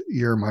 It's,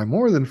 you're my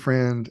more than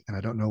friend. And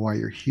I don't know why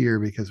you're here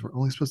because we're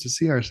only supposed to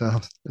see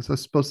ourselves. We're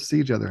supposed to see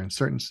each other in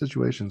certain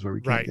situations where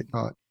we can't get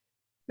caught.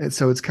 And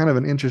so it's kind of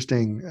an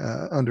interesting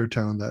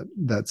undertone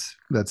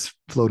that's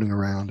floating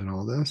around in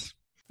all this.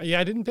 Yeah,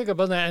 I didn't pick up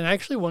on that. And I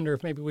actually wonder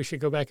if maybe we should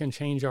go back and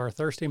change our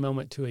thirsty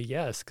moment to a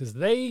yes, because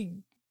they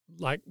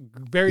like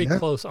very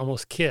close,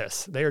 almost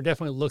kiss. They are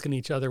definitely looking at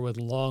each other with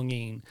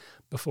longing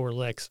before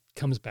Lex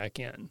comes back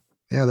in.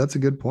 Yeah, that's a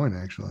good point,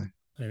 actually.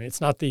 I mean,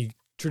 it's not the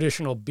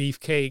traditional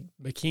beefcake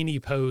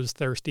bikini pose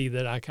thirsty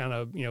that I kind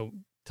of,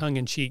 tongue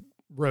in cheek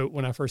wrote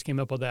when I first came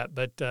up with that.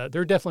 But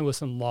there definitely was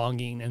some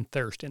longing and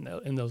thirst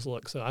in those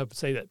looks. So I would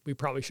say that we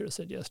probably should have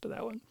said yes to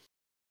that one.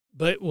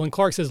 But when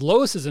Clark says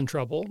Lois is in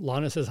trouble,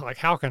 Lana says, like,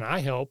 how can I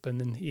help?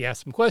 And then he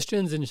asks some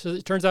questions, and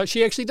it turns out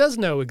she actually does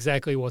know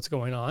exactly what's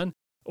going on,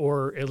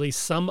 or at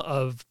least some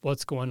of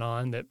what's going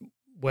on, that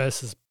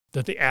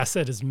that the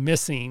asset is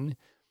missing.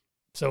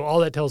 So all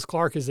that tells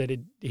Clark is that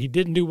he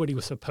didn't do what he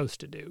was supposed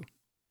to do,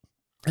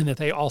 and that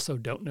they also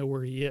don't know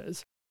where he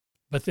is.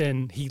 But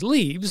then he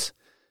leaves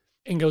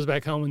and goes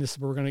back home, and this is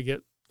where we're going to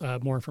get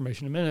more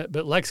information in a minute.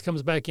 But Lex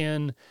comes back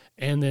in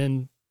and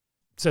then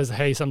says,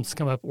 hey, something's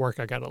come up at work,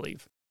 I got to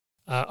leave.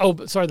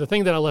 The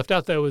thing that I left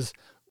out, though, is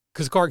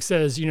because Clark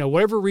says,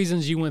 whatever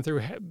reasons you went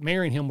through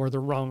marrying him were the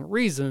wrong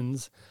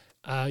reasons.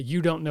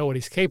 You don't know what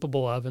he's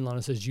capable of. And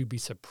Lana says, you'd be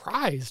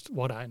surprised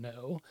what I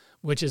know,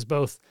 which is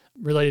both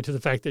related to the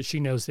fact that she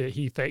knows that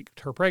he faked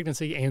her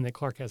pregnancy and that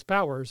Clark has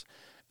powers.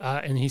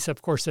 And he,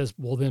 of course, says,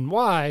 well, then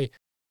why?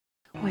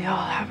 We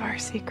all have our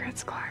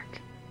secrets,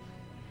 Clark.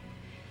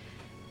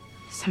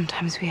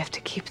 Sometimes we have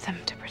to keep them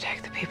to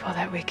protect the people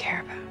that we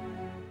care about.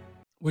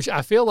 Which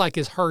I feel like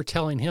is her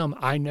telling him,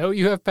 I know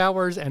you have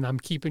powers and I'm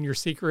keeping your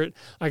secret.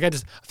 Like, I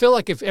feel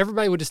like if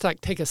everybody would just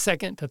like take a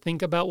second to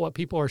think about what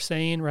people are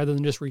saying rather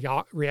than just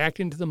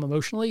reacting to them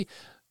emotionally,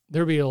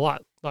 there'd be a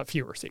lot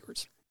fewer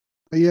secrets.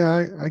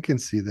 Yeah, I can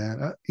see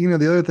that. The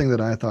other thing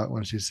that I thought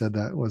when she said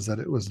that was that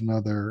it was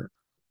another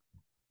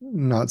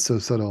not so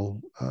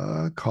subtle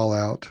call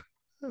out.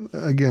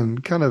 Again,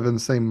 kind of in the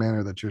same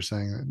manner that you're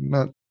saying,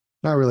 not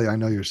really, I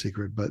know your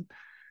secret, but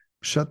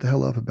shut the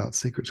hell up about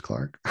secrets,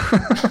 Clark.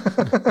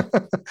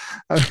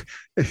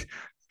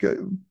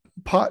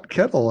 Pot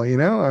kettle,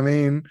 I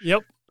mean.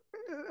 Yep.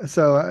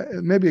 So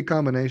maybe a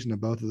combination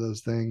of both of those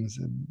things,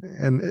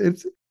 and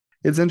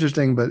it's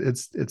interesting, but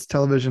it's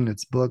television,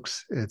 it's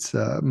books, it's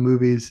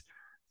movies.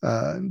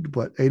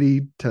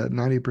 80 to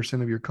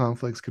 90% of your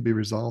conflicts could be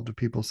resolved if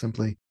people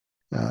simply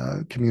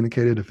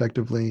communicated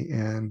effectively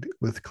and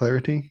with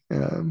clarity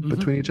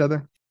between each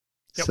other.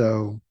 Yep.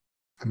 So,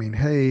 I mean,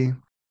 hey,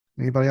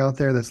 anybody out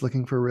there that's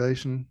looking for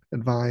relation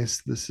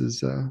advice, this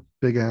is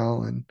Big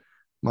Al and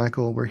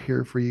Michael. We're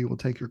here for you. We'll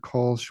take your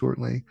calls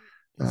shortly.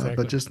 Exactly.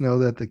 But just know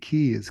that the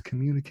key is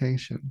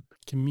communication.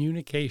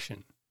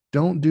 Communication.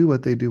 Don't do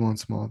what they do on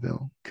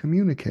Smallville.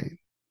 Communicate.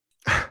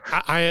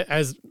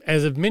 As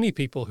of many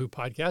people who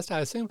podcast, I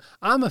assume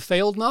I'm a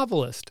failed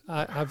novelist.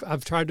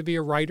 I've tried to be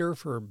a writer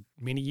for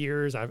many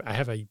years. I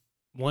have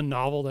one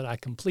novel that I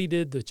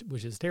completed,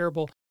 which is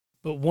terrible.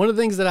 But one of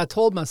the things that I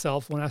told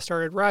myself when I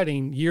started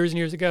writing years and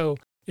years ago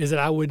is that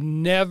I would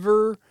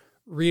never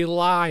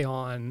rely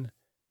on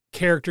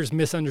characters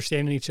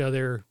misunderstanding each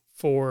other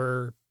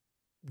for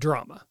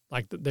drama.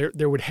 Like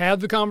there would have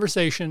the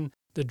conversation,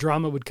 the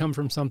drama would come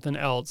from something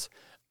else.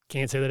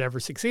 Can't say that I ever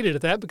succeeded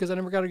at that because I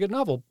never got a good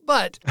novel.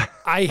 But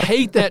I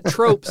hate that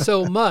trope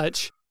so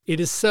much. It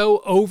is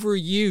so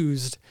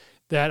overused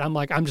that I'm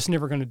like, I'm just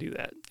never going to do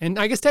that. And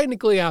I guess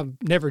technically I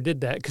never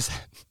did that because I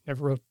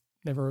never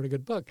wrote a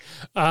good book.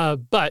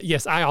 But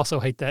yes, I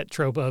also hate that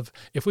trope of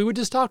if we would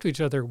just talk to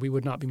each other, we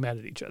would not be mad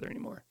at each other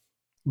anymore.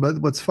 But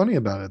what's funny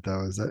about it,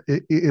 though, is that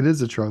it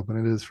is a trope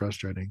and it is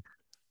frustrating.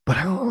 But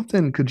how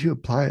often could you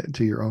apply it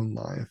to your own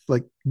life?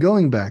 Like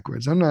going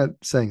backwards. I'm not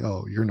saying,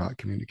 oh, you're not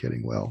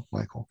communicating well,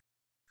 Michael.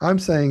 I'm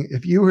saying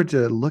if you were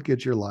to look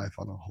at your life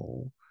on a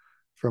whole,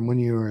 from when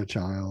you were a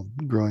child,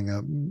 growing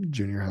up,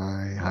 junior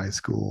high, high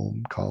school,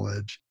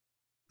 college,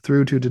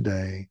 through to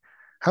today,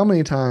 how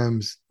many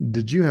times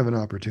did you have an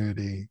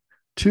opportunity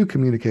to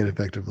communicate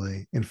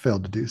effectively and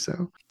failed to do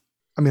so?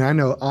 I mean, I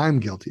know I'm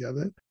guilty of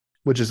it,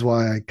 which is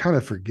why I kind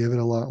of forgive it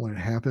a lot when it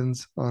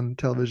happens on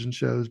television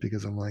shows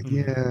because I'm like,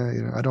 yeah,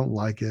 I don't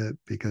like it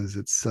because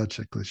it's such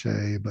a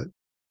cliche, but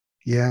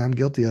yeah, I'm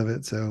guilty of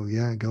it. So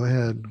yeah, go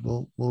ahead.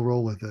 We'll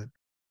roll with it.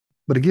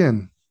 But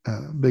again,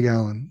 Big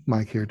Al and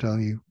Mike here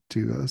telling you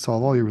to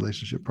solve all your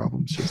relationship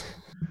problems. Just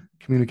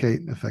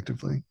communicate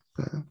effectively.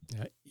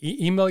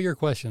 Email your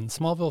questions,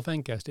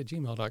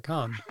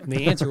 smallvillefancast@gmail.com. And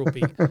the answer will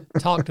be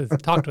talk to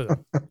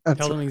them.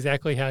 Tell them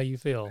exactly how you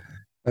feel.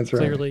 That's right.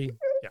 Clearly.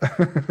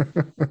 Yeah.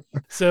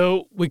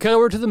 So we cut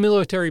over to the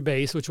military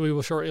base, which we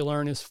will shortly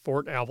learn is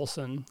Fort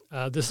Alvelson.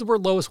 This is where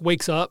Lois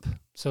wakes up.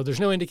 So there's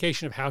no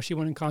indication of how she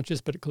went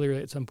unconscious, but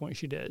clearly at some point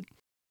she did.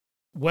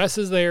 Wes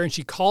is there and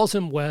she calls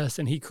him Wes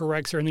and he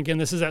corrects her. And again,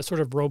 this is that sort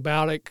of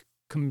robotic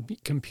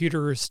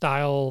computer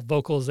style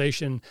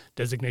vocalization,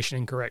 designation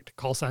incorrect,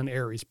 call sign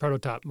Ares,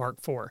 prototype Mark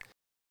IV.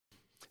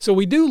 So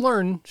we do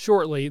learn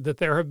shortly that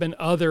there have been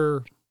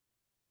other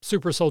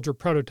super soldier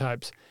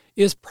prototypes.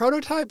 Is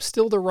prototype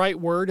still the right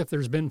word if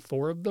there's been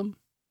 4 of them?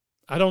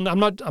 I'm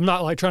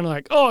not like trying to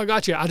like, oh, I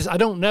got you. I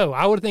don't know.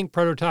 I would think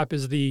prototype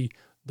is the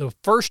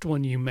first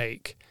one you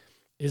make.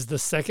 Is the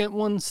second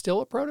one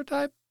still a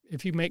prototype?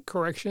 If you make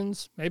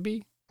corrections,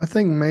 maybe? I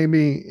think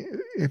maybe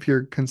if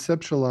you're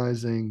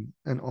conceptualizing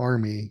an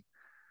army,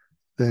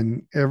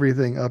 then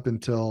everything up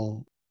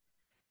until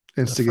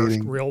instigating, the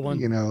first real one.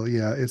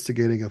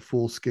 Instigating a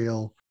full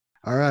scale.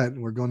 All right,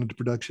 we're going into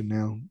production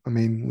now. I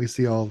mean, we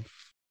see all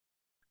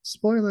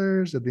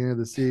spoilers at the end of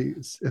the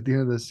series, at the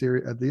end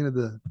of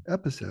the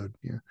episode.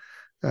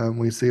 Yeah,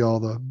 we see all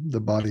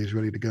the bodies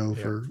ready to go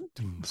for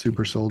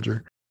super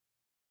soldier.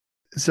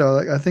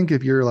 So I think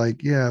if you're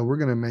like, yeah, we're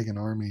going to make an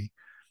army,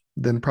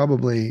 then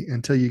probably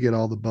until you get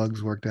all the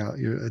bugs worked out,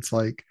 it's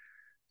like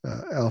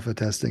alpha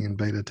testing and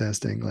beta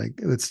testing. Like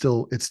it's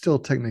still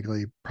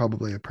technically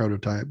probably a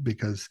prototype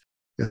because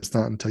it's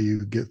not until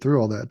you get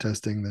through all that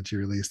testing that you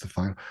release the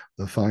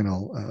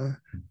final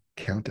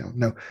countdown.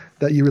 No,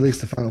 that you release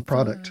the final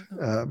product.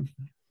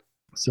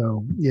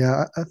 So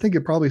yeah, I think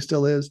it probably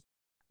still is,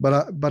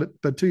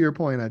 but to your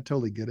point, I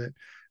totally get it.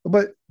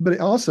 But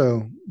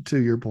also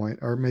to your point,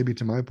 or maybe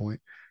to my point,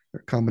 a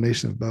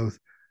combination of both.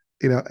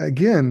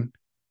 Again,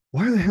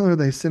 why the hell are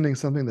they sending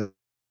something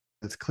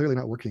that's clearly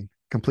not working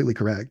completely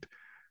correct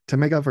to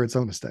make up for its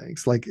own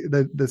mistakes? Like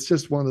that's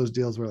just one of those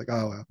deals where like,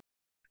 oh well,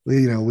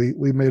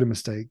 we made a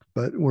mistake,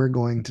 but we're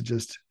going to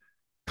just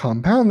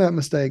compound that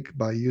mistake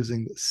by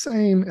using the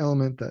same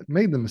element that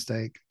made the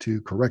mistake to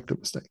correct the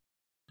mistake.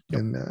 Yep.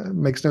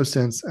 And makes no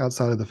sense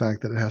outside of the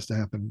fact that it has to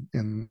happen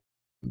in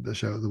the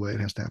show the way it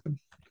has to happen.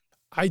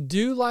 I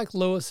do like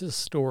Lois's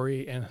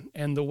story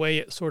and the way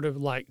it sort of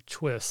like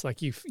twists.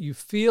 Like you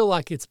feel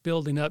like it's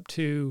building up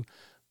to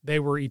they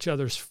were each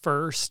other's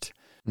first,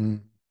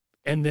 and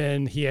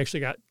then he actually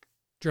got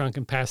drunk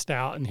and passed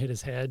out and hit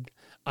his head.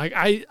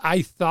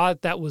 I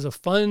thought that was a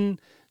fun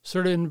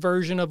sort of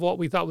inversion of what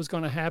we thought was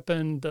going to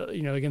happen.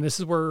 Again, this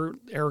is where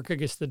Erica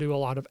gets to do a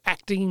lot of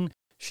acting.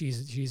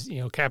 She's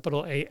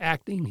capital A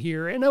acting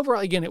here, and overall,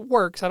 again, it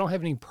works. I don't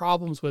have any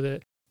problems with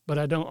it, but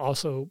I don't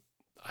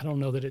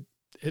know that it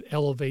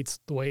elevates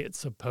the way it's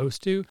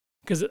supposed to,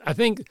 because I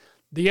think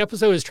the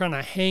episode is trying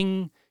to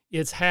hang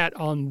its hat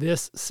on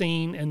this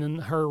scene and then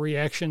her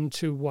reaction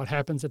to what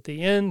happens at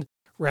the end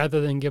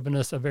rather than giving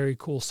us a very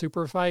cool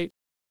super fight.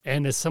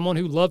 And as someone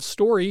who loves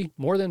story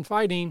more than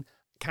fighting,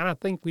 kind of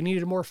think we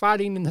needed more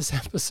fighting in this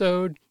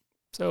episode.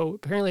 So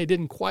apparently it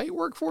didn't quite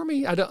work for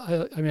me.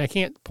 I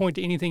can't point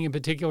to anything in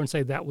particular and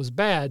say that was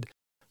bad,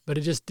 but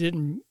it just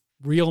didn't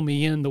reel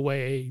me in the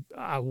way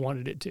I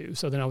wanted it to.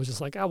 So then I was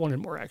just like, I wanted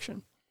more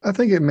action. I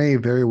think it may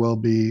very well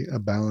be a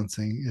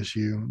balancing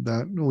issue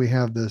that we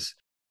have this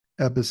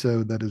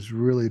episode that is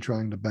really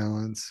trying to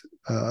balance,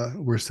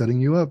 we're setting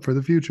you up for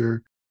the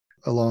future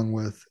along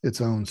with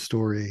its own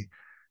story.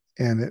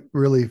 And it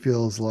really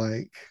feels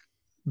like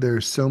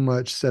there's so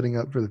much setting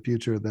up for the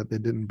future that they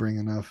didn't bring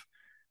enough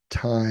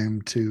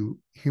time to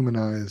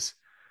humanize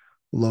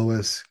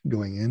Lois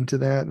going into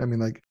that. I mean,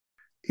 like,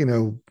 you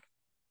know,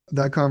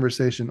 that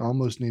conversation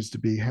almost needs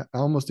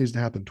to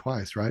happen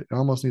twice, right? It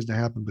almost needs to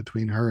happen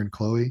between her and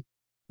Chloe,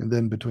 and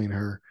then between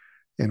her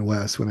and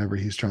Wes whenever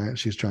she's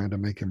trying to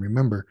make him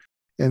remember.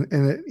 And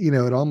it,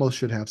 it almost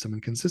should have some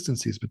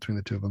inconsistencies between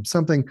the two of them,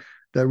 something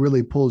that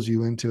really pulls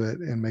you into it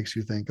and makes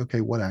you think,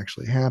 okay, what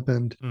actually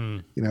happened?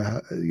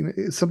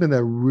 It's something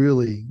that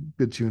really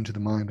gets you into the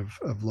mind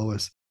of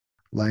Lois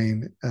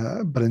Lane.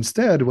 But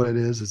instead, what it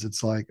is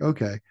it's like,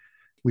 okay,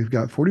 we've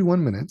got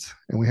 41 minutes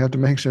and we have to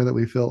make sure that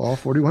we fill all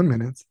 41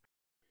 minutes.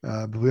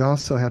 But we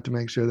also have to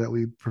make sure that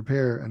we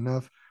prepare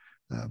enough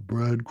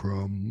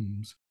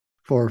breadcrumbs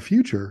for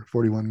future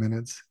 41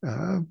 minutes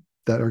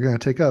that are going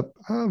to take up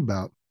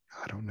about,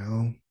 I don't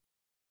know,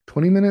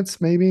 20 minutes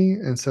maybe.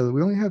 And so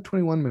we only have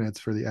 21 minutes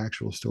for the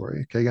actual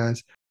story. Okay,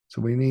 guys.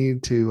 So we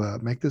need to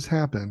make this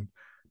happen,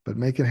 but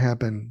make it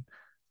happen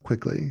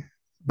quickly,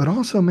 but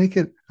also make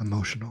it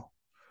emotional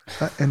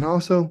and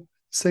also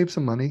save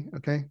some money.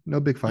 Okay. No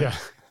big fight. Yeah.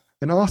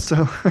 And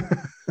also,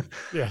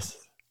 yes,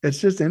 it's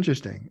just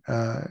interesting.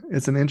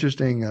 It's an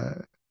interesting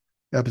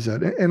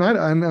episode, and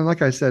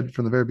like I said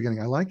from the very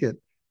beginning, I like it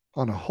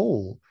on a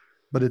whole,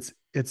 but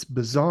it's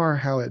bizarre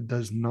how it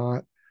does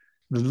not.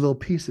 The little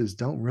pieces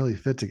don't really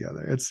fit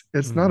together.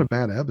 It's not a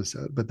bad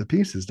episode, but the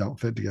pieces don't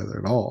fit together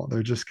at all.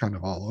 They're just kind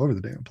of all over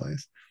the damn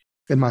place,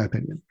 in my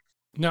opinion.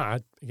 No, I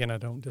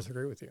don't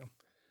disagree with you.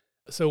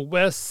 So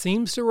Wes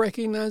seems to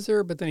recognize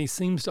her, but then he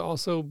seems to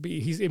also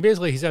he's had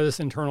this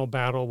internal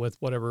battle with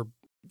whatever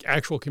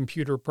actual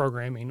computer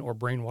programming or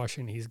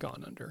brainwashing he's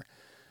gone under.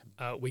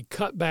 We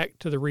cut back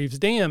to the Reeves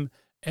Dam,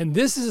 and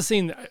this is a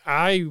scene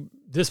that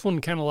this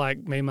one kind of like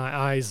made my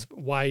eyes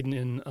widen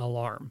in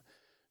alarm.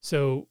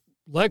 So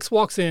Lex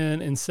walks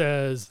in and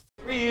says,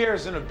 3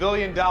 years and $1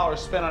 billion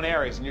spent on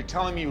Ares, and you're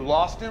telling me you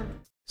lost him?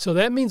 So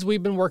that means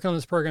we've been working on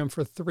this program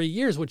for 3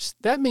 years, which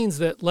that means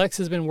that Lex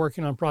has been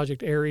working on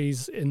Project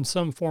Ares in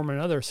some form or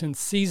another since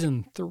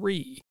season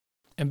 3.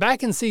 And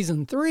back in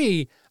season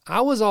 3,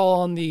 I was all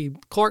on the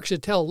Clark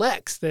should tell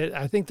Lex that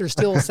I think there's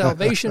still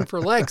salvation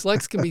for Lex.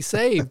 Lex can be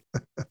saved.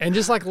 And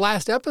just like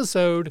last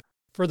episode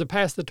for the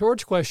Pass the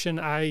Torch question,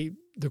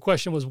 the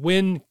question was,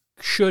 when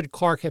should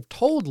Clark have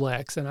told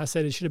Lex? And I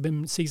said it should have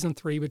been season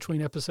 3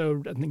 between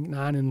episode, I think,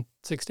 9 and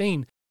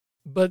 16.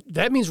 But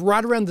that means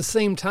right around the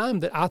same time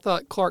that I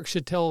thought Clark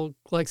should tell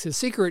Lex his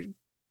secret,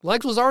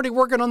 Lex was already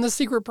working on this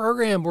secret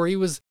program where he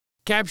was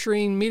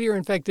capturing meteor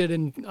infected.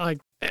 And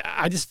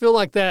I just feel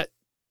like that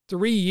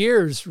 3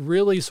 years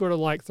really sort of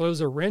like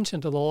throws a wrench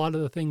into a lot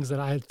of the things that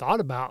I had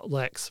thought about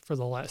Lex for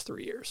the last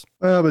 3 years.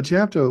 Well, but you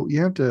have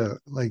to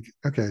like,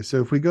 okay,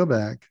 so if we go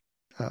back,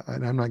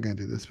 and I'm not going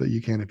to do this, but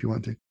you can if you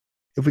want to.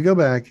 If we go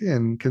back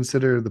and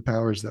consider the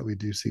powers that we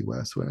do see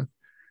Wes with,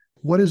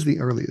 what is the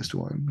earliest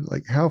one?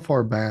 Like, how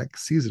far back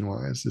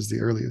season-wise is the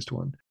earliest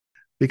one?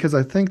 Because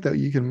I think that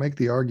you can make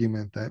the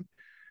argument that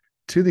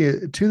to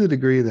the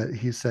degree that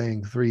he's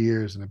saying 3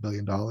 years and $1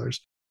 billion,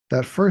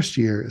 that first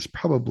year is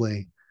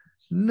probably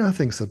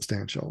nothing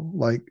substantial,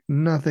 like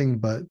nothing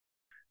but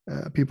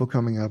people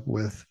coming up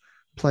with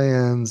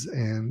plans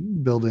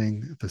and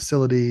building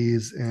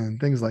facilities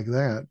and things like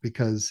that,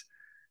 because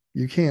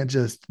you can't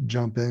just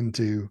jump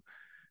into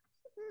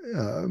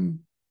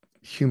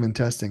human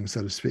testing,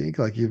 so to speak.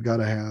 Like, you've got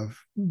to have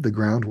the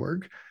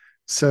groundwork.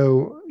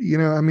 So,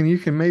 I mean, you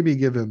can maybe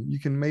give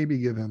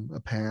him a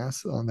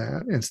pass on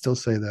that and still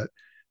say that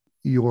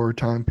your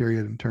time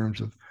period in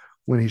terms of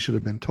when he should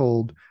have been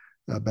told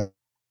about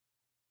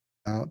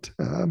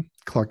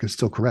Clark is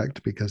still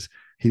correct, because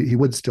he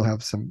would still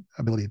have some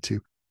ability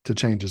to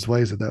change his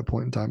ways at that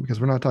point in time,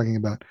 because we're not talking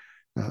about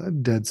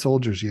dead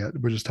soldiers yet.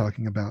 We're just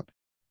talking about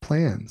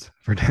plans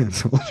for dead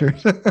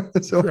soldiers.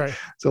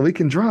 So we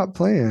can drop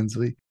plans.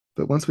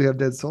 But once we have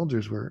dead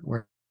soldiers,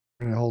 we're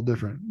in a whole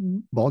different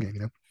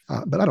ballgame,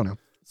 but I don't know.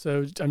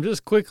 So I'm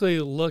just quickly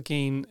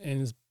looking,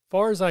 and as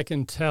far as I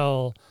can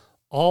tell,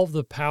 all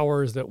the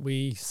powers that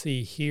we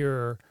see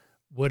here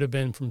would have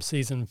been from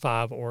season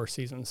 5 or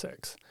season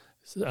 6.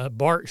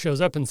 Bart shows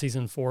up in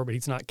season 4, but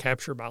he's not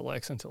captured by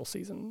Lex until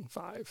season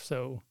 5.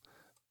 So,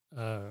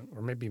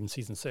 or maybe even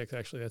season 6,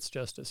 actually, that's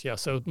Justice. Yeah.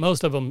 So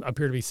most of them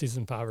appear to be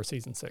season 5 or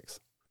season 6.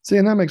 See,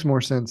 and that makes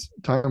more sense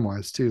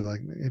time-wise too. Like,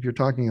 if you're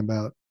talking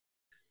about,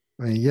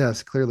 I mean,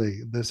 yes,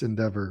 clearly this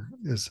endeavor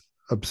is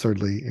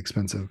absurdly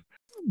expensive,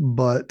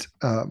 but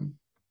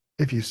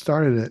if you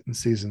started it in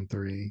season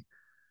 3,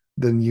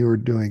 then you were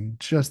doing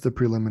just the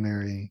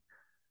preliminary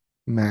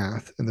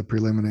math and the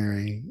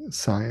preliminary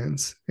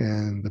science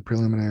and the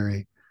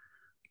preliminary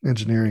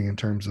engineering in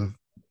terms of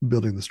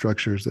building the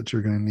structures that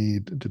you're going to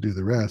need to do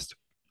the rest.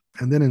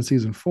 And then in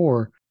season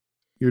 4,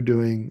 you're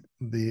doing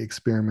the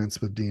experiments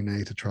with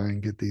DNA to try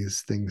and get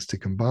these things to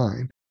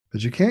combine.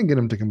 But you can't get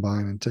them to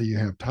combine until you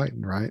have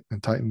Titan, right?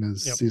 And Titan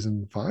is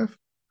season 5.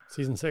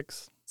 Season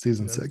 6.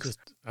 Season 6.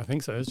 I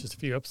think so. It's just a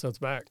few episodes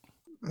back.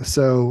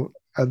 So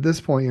at this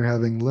point, you're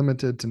having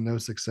limited to no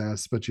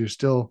success, but you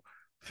still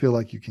feel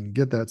like you can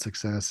get that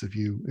success if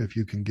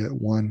you can get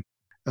one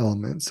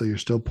element. So you're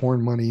still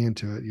pouring money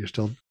into it. You're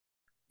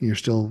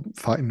still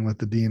fighting with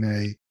the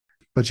DNA,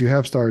 but you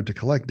have started to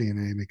collect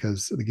DNA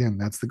because, again,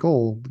 that's the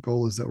goal. The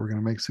goal is that we're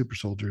going to make super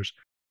soldiers.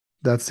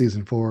 That's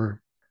season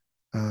 4,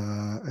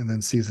 and then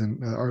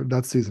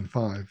that's season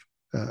 5,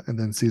 and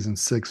then season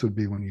 6 would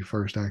be when you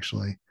first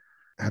actually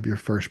have your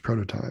first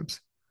prototypes.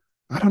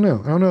 I don't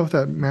know if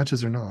that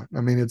matches or not.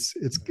 I mean,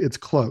 it's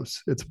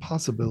close. It's a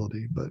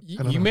possibility, but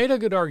you made a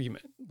good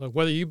argument. Like,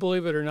 whether you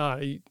believe it or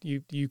not,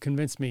 you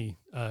convinced me.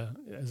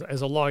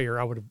 As a lawyer,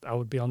 I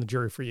would be on the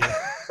jury for you.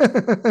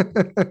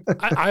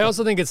 I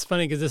also think it's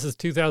funny because this is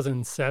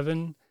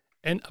 2007,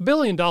 and $1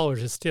 billion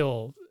is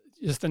still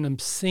just an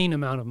obscene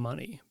amount of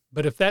money.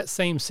 But if that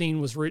same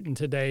scene was written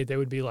today, they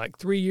would be like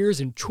 3 years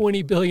and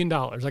 $20 billion.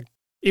 Like,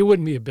 it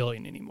wouldn't be $1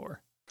 billion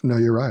anymore. No,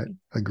 you're right.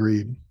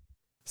 Agreed.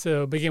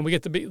 So again, we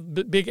get the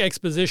big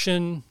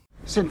exposition.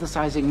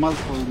 Synthesizing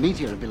multiple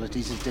meteor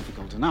abilities is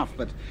difficult enough,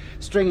 but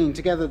stringing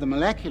together the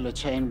molecular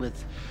chain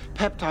with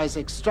peptides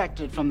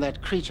extracted from that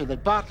creature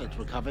that Bartlett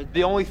recovered.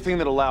 The only thing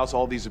that allows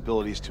all these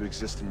abilities to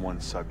exist in one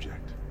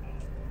subject.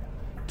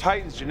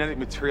 Titan's genetic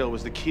material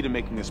was the key to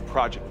making this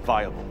project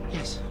viable.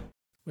 Yes.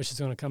 Which is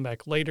going to come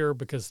back later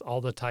because all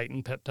the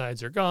Titan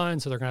peptides are gone,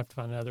 so they're going to have to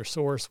find another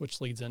source,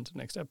 which leads into the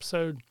next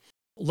episode.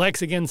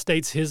 Lex again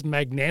states his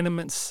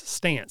magnanimous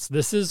stance.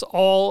 This is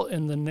all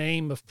in the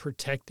name of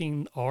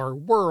protecting our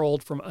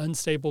world from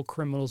unstable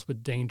criminals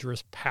with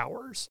dangerous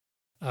powers,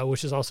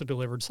 which is also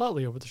delivered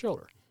slightly over the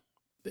shoulder.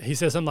 He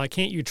says something like,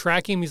 can't you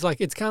track him? He's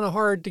like, it's kind of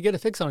hard to get a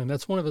fix on him.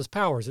 That's one of his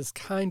powers. It's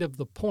kind of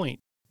the point.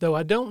 Though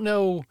I don't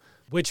know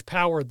which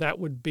power that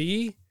would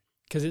be,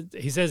 because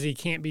he says he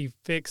can't be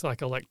fixed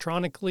like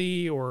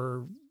electronically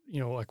or,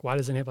 like why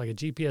doesn't he have like a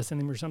GPS in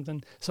him or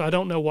something? So I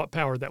don't know what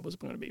power that was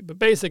going to be. But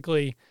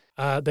basically,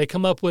 they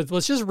come up with,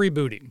 let's just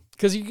reboot him.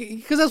 Because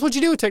that's what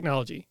you do with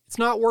technology. It's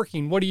not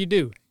working. What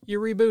do? You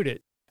reboot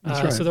it.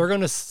 Right. So they're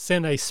going to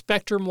send a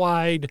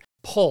spectrum-wide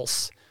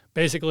pulse,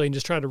 basically, and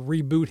just try to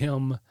reboot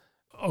him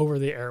over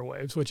the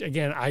airwaves, which,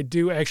 again, I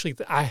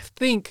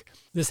think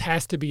this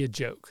has to be a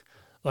joke.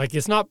 Like,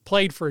 it's not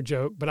played for a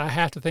joke, but I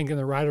have to think in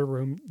the writer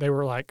room, they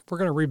were like, we're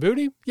going to reboot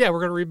him? Yeah,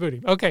 we're going to reboot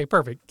him. Okay,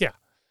 perfect. Yeah.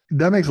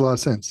 That makes a lot of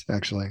sense,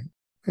 actually,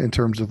 in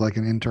terms of like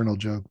an internal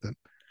joke that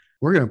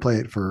we're going to play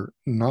it for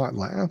not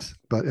laughs,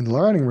 but in the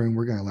writing room,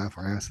 we're going to laugh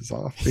our asses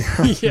off.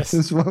 Yes. This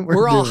is what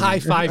we're all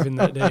high-fiving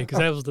that day because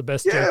that was the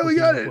best joke. Yeah, we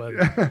got it.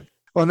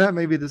 Well, and that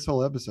may be this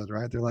whole episode,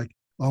 right? They're like,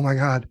 oh my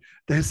God,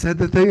 they said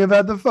the thing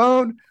about the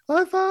phone.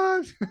 High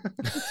five.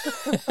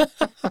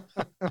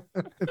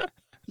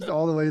 Just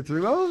all the way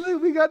through. Oh,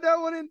 we got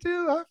that one in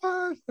too. High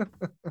five.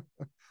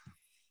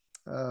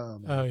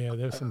 Oh yeah,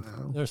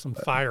 there's some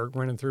fire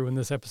running through when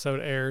this episode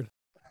aired.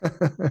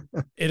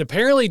 It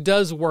apparently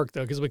does work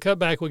though, because we cut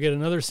back, we get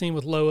another scene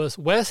with Lois.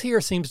 Wes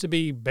here seems to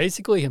be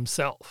basically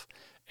himself,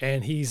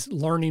 and he's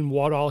learning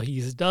what all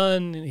he's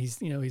done, and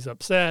he's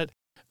upset.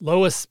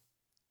 Lois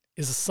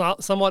is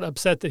somewhat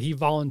upset that he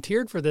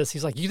volunteered for this.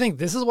 He's like, you think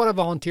this is what I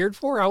volunteered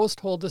for? I was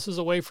told this is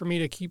a way for me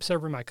to keep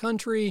serving my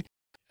country.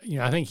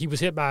 I think he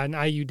was hit by an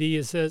IUD,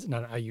 it says.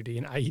 Not an IUD,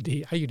 an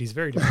IED. IUD is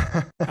very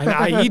different. An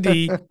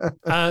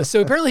IED.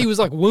 So apparently he was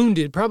like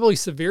wounded, probably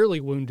severely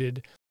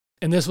wounded.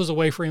 And this was a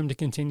way for him to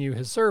continue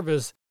his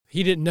service.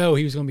 He didn't know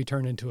he was going to be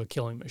turned into a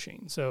killing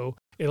machine. So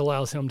it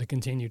allows him to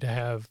continue to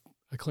have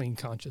a clean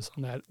conscience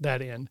on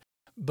that end.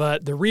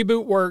 But the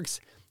reboot works.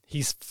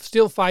 He's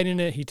still fighting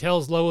it. He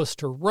tells Lois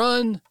to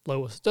run.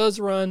 Lois does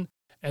run.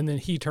 And then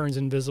he turns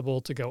invisible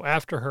to go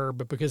after her.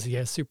 But because he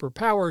has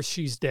superpowers,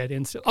 she's dead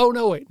instantly. Oh,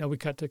 no, wait. No, we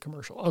cut to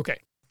commercial.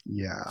 Okay.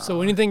 Yeah. So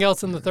anything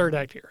else in the third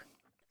act here?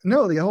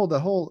 No, the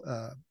whole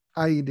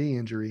IED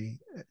injury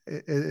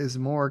is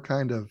more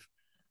kind of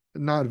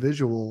not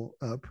visual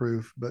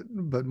proof,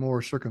 but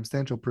more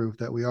circumstantial proof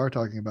that we are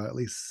talking about at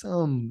least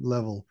some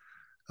level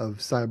of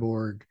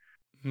cyborg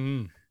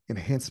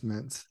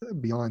enhancements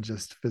beyond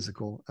just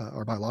physical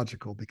or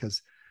biological,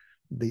 because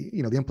the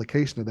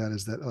implication of that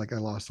is that, like, I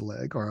lost a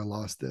leg or I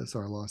lost this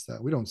or I lost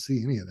that. We don't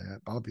see any of that,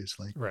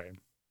 obviously. Right.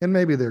 And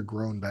maybe they're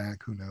grown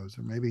back, who knows?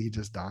 Or maybe he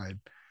just died.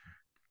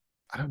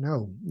 I don't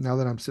know. Now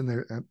that I'm sitting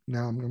there,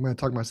 now I'm going to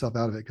talk myself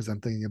out of it because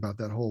I'm thinking about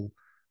that whole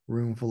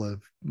room full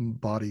of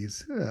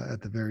bodies at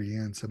the very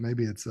end. So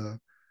maybe it's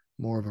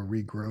more of a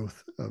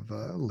regrowth of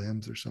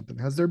limbs or something.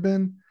 Has there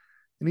been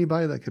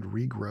anybody that could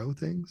regrow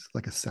things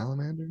like a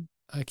salamander?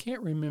 I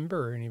can't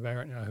remember anybody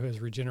right now who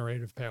has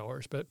regenerative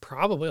powers, but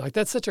probably, like,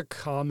 that's such a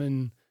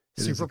common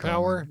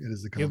superpower. It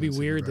is a common. It'll be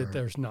weird that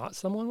there's not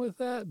someone with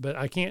that, but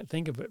I can't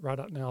think of it right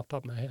now off the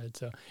top of my head.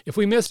 So if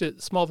we missed it,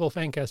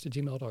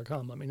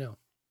 smallvillefancast@gmail.com, let me know.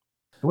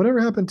 Whatever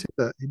happened to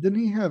that?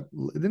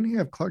 Didn't he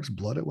have Clark's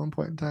blood at one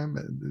point in time?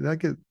 Did that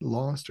get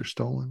lost or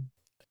stolen?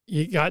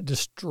 It got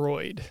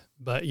destroyed,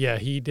 but yeah,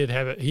 he did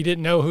have it. He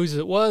didn't know whose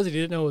it was. He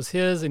didn't know it was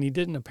his, and he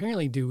didn't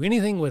apparently do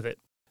anything with it,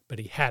 but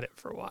he had it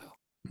for a while.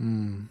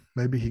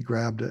 Maybe he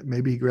grabbed it.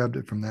 Maybe he grabbed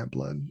it from that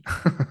blood.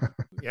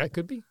 Yeah, it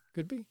could be.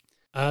 Could be.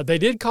 They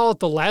did call it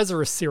the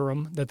Lazarus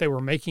serum that they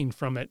were making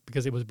from it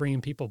because it was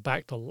bringing people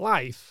back to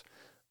life,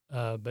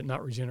 but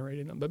not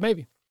regenerating them. But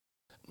maybe.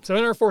 So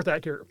in our fourth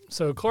act here,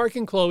 so Clark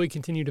and Chloe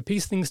continue to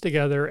piece things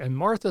together, and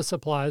Martha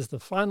supplies the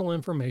final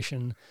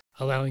information,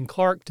 allowing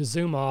Clark to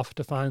zoom off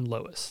to find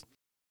Lois.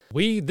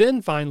 We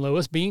then find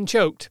Lois being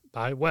choked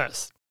by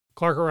Wes.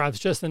 Clark arrives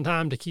just in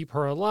time to keep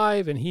her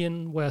alive, and he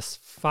and Wes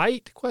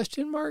fight, ?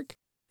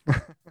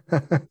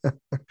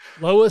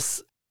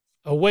 Lois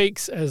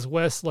awakes as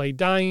Wes lay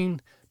dying,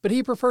 but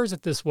he prefers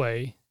it this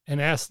way and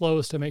asks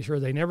Lois to make sure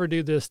they never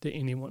do this to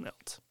anyone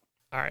else.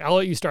 All right, I'll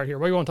let you start here.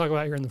 What do you want to talk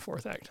about here in the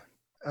fourth act?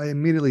 I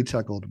immediately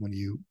chuckled when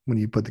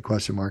you put the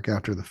question mark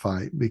after the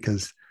fight,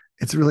 because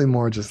it's really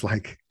more just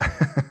like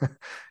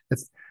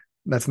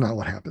that's not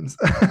what happens.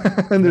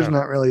 And there's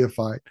not really a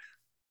fight.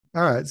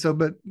 All right,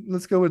 but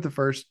let's go with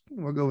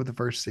we'll go with the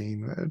first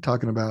scene,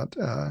 talking about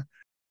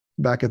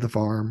back at the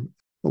farm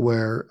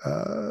where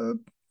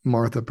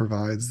Martha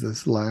provides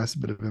this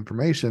last bit of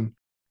information,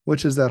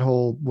 which is that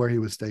whole where he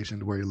was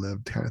stationed, where he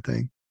lived kind of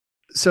thing.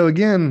 So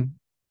again,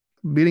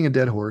 beating a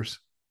dead horse,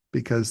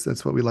 because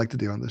that's what we like to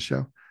do on this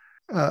show.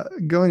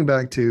 Going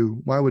back to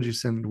why would you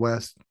send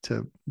Wes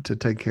to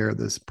take care of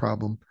this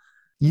problem?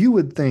 You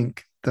would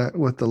think that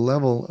with the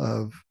level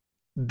of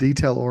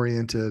detail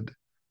oriented,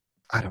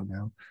 I don't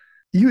know,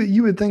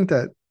 you would think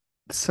that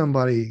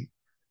somebody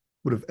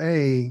would have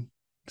A,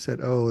 said,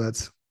 oh,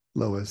 that's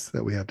Lois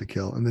that we have to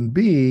kill, and then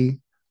B,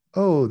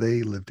 oh,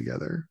 they lived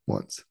together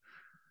once.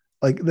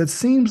 Like, that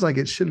seems like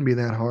it shouldn't be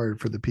that hard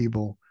for the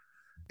people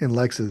in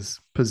Lex's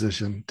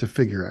position to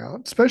figure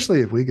out,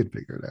 especially if we could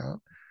figure it out.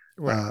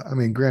 Right. I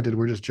mean, granted,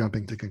 we're just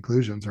jumping to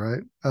conclusions,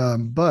 right?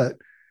 But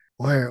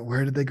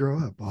where did they grow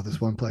up? Oh,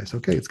 this one place.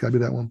 Okay, it's got to be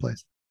that one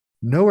place.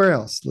 Nowhere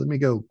else. Let me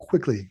go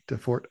quickly to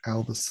Fort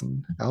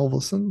Alvison.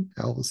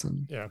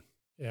 Alvison. Yeah,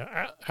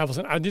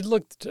 Alvison. I did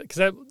look because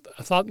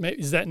I thought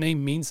maybe does that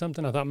name mean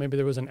something? I thought maybe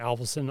there was an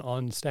Alvison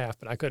on staff,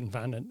 but I couldn't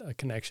find a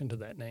connection to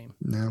that name.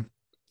 No.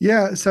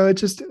 Yeah. So it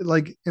just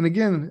like, and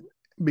again,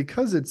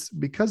 because of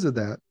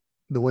that,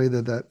 the way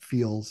that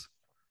feels,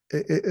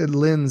 it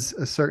lends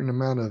a certain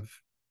amount of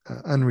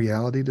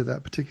unreality to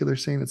that particular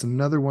scene. It's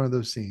another one of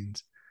those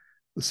scenes,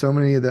 so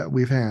many that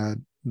we've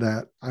had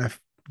that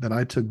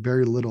I took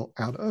very little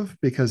out of,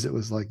 because it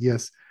was like,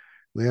 yes,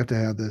 we have to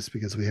have this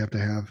because we have to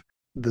have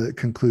the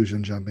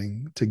conclusion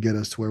jumping to get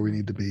us to where we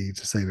need to be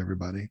to save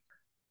everybody.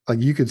 Like,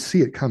 you could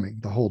see it coming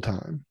the whole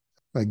time,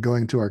 like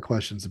going to our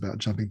questions about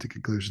jumping to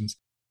conclusions.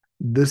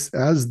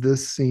 As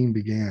this scene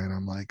began,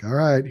 I'm like, all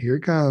right, here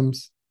it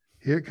comes.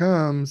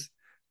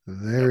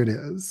 There it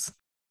is.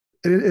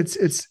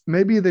 It's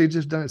maybe they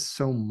just done it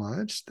so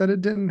much that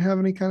it didn't have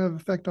any kind of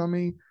effect on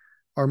me,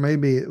 or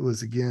maybe it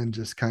was, again,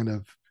 just kind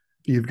of,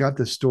 you've got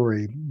this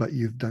story, but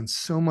you've done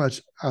so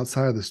much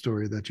outside of the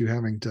story that you're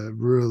having to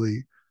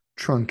really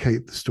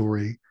truncate the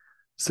story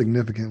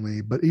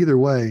significantly. But either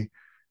way,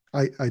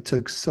 I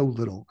took so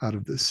little out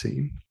of this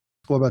scene.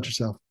 What about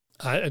yourself?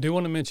 I do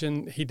want to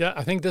mention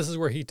I think this is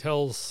where he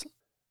tells,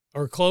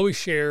 or Chloe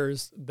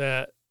shares,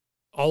 that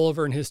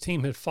Oliver and his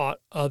team had fought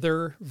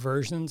other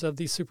versions of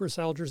these super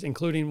soldiers,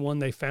 including one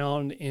they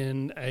found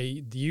in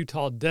the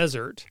Utah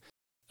desert,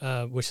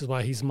 which is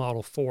why he's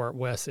Model 4,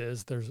 Wes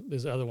is.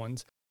 There's other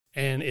ones.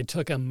 And it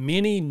took a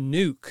mini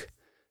nuke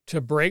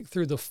to break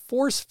through the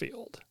force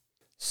field.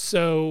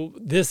 So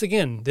this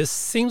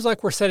seems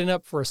like we're setting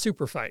up for a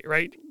super fight,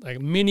 right?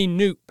 Like mini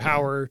nuke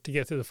power to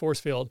get through the force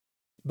field.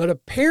 But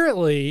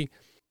apparently,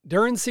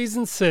 during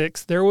season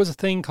 6, there was a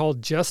thing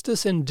called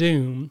Justice and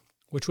Doom,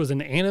 which was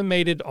an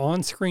animated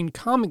on-screen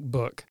comic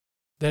book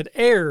that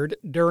aired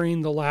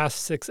during the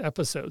last 6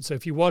 episodes. So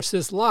if you watch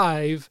this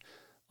live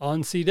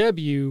on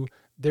CW,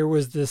 there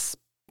was this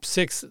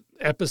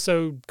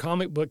 6-episode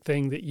comic book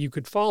thing that you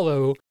could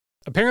follow.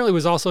 Apparently it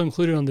was also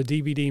included on the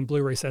DVD and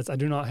Blu-ray sets. I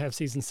do not have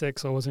season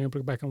 6, so I wasn't able to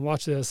go back and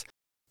watch this.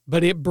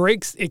 But it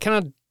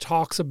kind of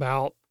talks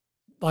about,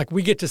 like,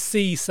 we get to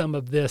see some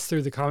of this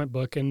through the comic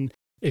book. And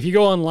if you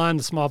go online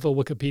to Smallville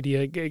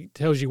Wikipedia, it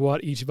tells you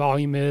what each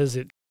volume is.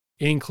 It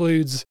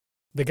includes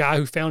the guy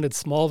who founded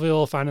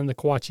Smallville, finding the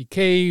Kawatche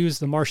Caves,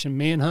 the Martian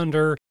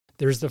Manhunter.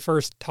 There's the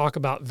first talk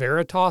about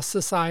Veritas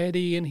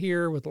Society in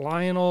here with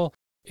Lionel.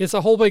 It's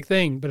a whole big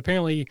thing, but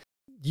apparently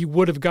you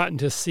would have gotten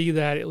to see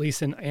that, at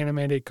least in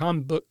animated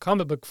comic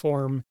book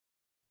form,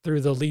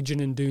 through the Legion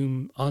and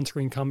Doom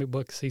on-screen comic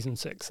book season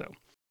 6. So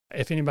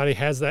if anybody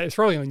has that, it's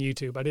probably on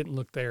YouTube. I didn't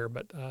look there,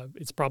 but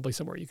it's probably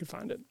somewhere you could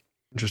find it.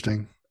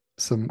 Interesting.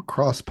 Some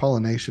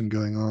cross-pollination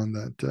going on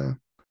that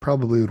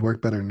probably would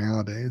work better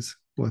nowadays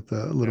with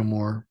a little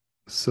more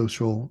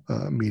social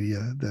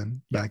media than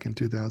back in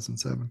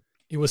 2007.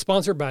 It was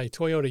sponsored by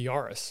Toyota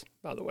Yaris,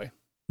 by the way.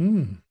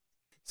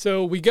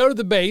 So we go to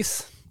the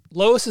base.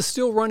 Lois is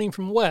still running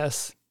from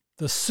Wes.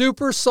 The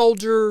super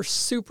soldier,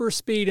 super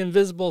speed,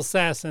 invisible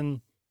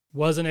assassin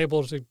wasn't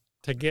able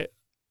to get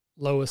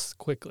Lois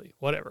quickly,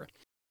 whatever.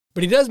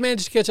 But he does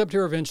manage to catch up to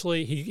her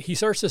eventually. He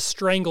starts to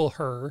strangle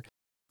her.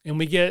 And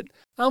we get,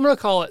 I'm going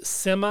to call it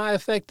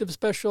semi-effective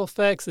special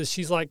effects, as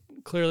she's like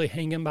clearly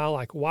hanging by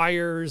like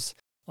wires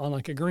on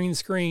like a green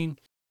screen.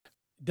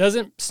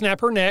 Doesn't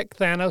snap her neck,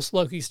 Thanos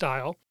Loki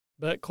style,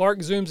 but Clark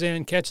zooms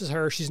in, catches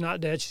her. She's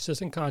not dead. She's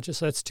just unconscious.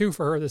 So that's 2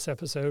 for her this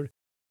episode.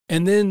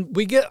 And then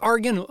we get our,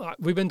 again,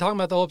 we've been talking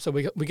about the whole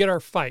episode. We get our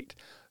fight.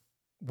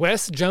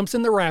 Wes jumps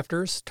in the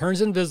rafters, turns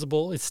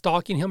invisible. It's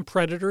stalking him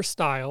Predator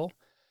style.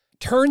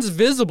 Turns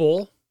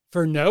visible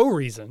for no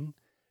reason.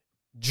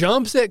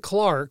 Jumps at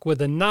Clark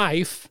with a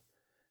knife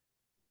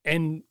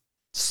and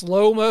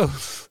slow-mo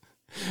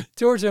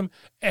towards him.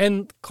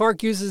 And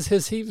Clark uses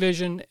his heat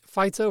vision,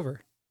 fights over.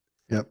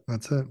 Yep,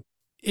 that's it.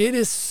 It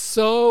is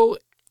so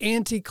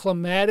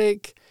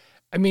anticlimactic.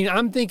 I mean,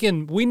 I'm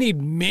thinking we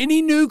need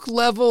mini nuke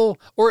level,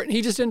 or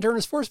he just didn't turn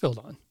his force field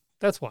on.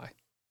 That's why.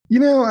 You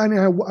know,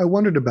 I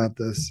wondered about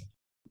this.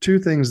 2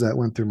 things that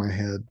went through my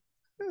head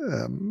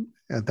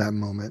at that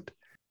moment.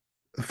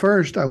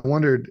 First, I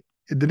wondered,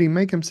 did he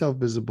make himself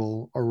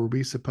visible, or were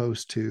we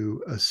supposed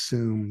to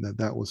assume that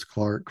that was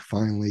Clark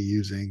finally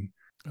using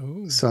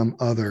some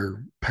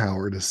other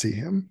power to see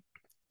him?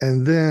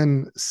 And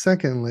then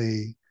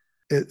secondly,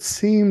 it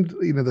seemed,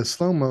 the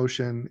slow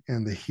motion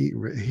and the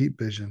heat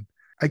vision,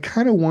 I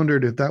kind of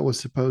wondered if that was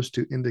supposed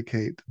to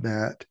indicate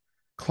that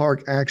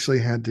Clark actually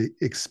had to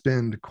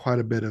expend quite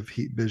a bit of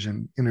heat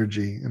vision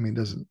energy. I mean, it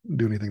doesn't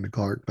do anything to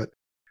Clark, but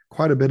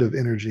quite a bit of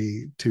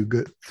energy to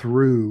get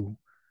through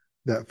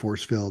that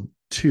force field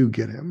to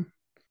get him,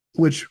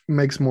 which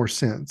makes more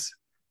sense.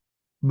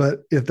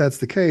 But if that's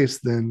the case,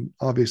 then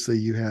obviously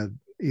you had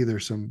either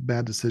some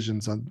bad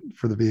decisions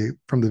from the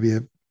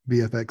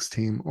VFX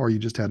team, or you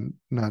just had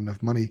not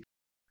enough money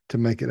to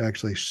make it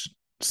actually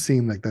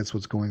seem like that's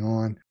what's going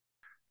on.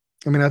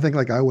 I mean, I think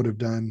like I would have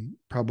done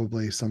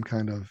probably some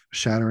kind of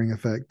shattering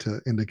effect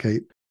to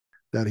indicate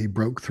that he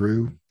broke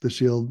through the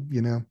shield,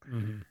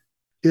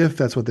 if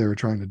that's what they were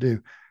trying to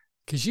do.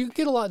 Because you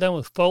get a lot done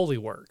with Foley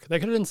work. They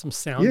could have done some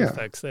sound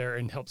effects there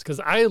and helps. Because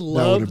I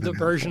love the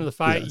version of the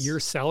fight you're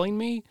selling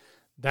me.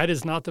 That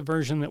is not the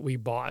version that we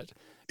bought.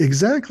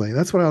 Exactly.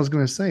 That's what I was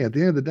going to say. At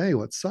the end of the day,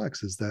 what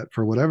sucks is that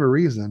for whatever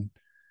reason,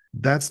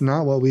 that's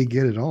not what we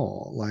get at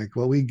all. Like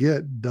what we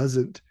get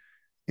doesn't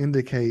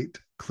indicate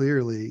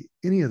clearly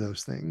any of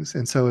those things.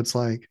 And so it's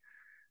like,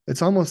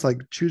 it's almost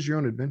like choose your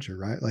own adventure,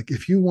 right? Like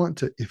if you want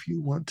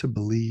to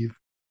believe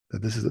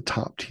that this is a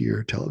top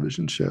tier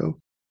television show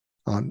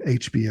on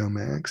HBO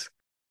Max,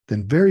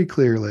 then very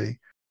clearly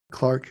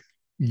Clark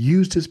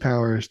used his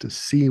powers to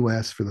see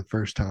Wes for the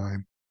first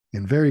time.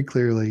 And very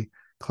clearly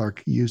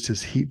Clark used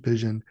his heat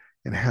vision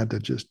and had to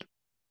just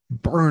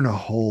burn a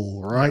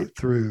hole right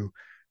through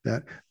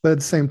that. But at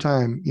the same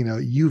time,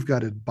 you've got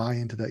to buy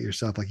into that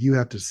yourself. Like you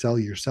have to sell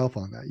yourself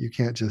on that. You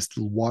can't just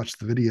watch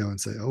the video and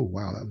say, oh,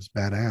 wow, that was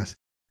badass.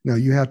 No,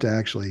 you have to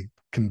actually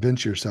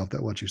convince yourself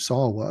that what you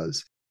saw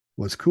was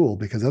cool,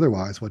 because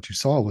otherwise what you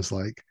saw was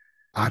like,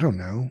 I don't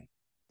know.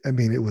 I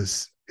mean, it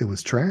was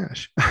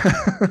trash.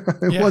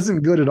 It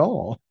wasn't good at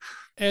all.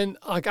 And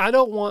like, I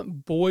don't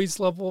want boys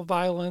level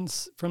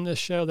violence from this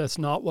show. That's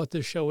not what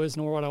this show is,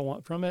 nor what I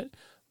want from it.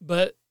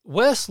 But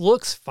Wes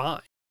looks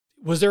fine.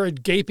 Was there a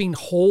gaping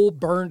hole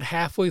burned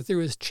halfway through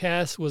his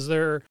chest? Was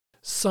there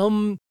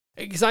some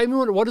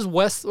excitement? What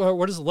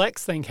does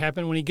Lex think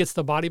happened when he gets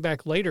the body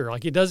back later?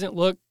 Like it doesn't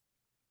look,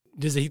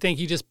 does he think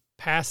he just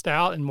passed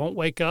out and won't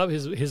wake up?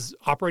 His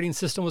operating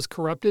system was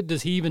corrupted.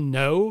 Does he even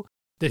know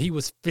that he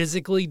was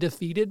physically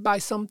defeated by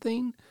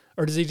something?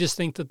 Or does he just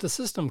think that the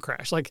system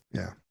crashed? Like,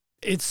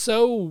 it's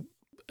so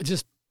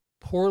just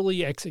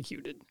poorly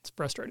executed. It's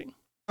frustrating.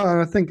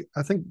 I think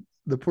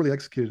the poorly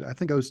executed, I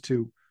think goes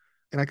to,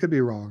 and I could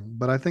be wrong,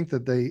 but I think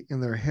that they,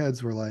 in their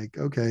heads, were like,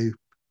 okay,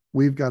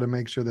 we've got to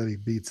make sure that he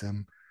beats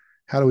him.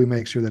 How do we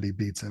make sure that he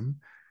beats him?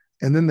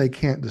 And then they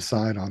can't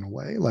decide on a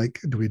way.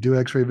 Like, do we do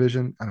X-ray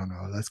vision? I don't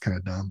know. That's kind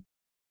of dumb.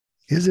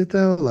 Is it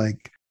though?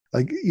 Like,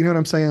 you know what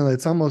I'm saying?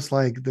 It's almost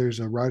like there's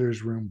a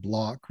writer's room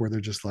block where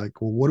they're just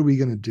like, well, what are we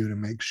going to do to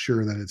make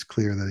sure that it's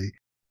clear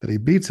that he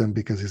beats him,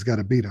 because he's got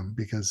to beat him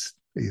because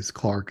he's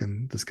Clark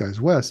and this guy's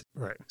Wes.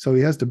 Right. So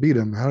he has to beat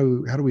him. How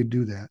do we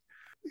do that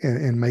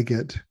and make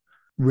it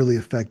really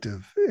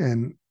effective?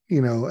 And,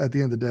 at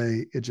the end of the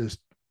day, it just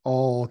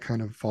all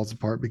kind of falls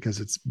apart because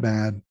it's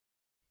bad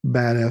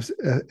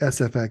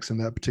SFX in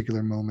that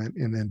particular moment.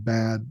 And then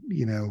bad,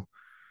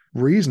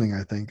 reasoning,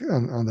 I think,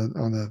 on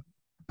the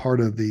part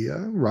of the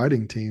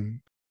writing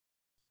team,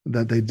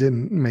 that they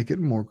didn't make it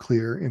more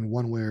clear in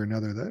one way or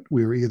another that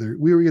we were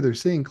either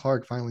seeing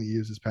Clark finally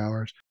use his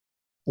powers,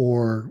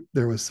 or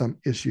there was some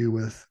issue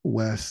with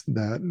Wes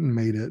that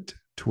made it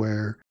to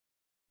where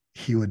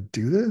he would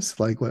do this.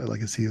 Like what?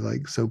 Like, is he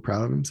like so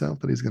proud of himself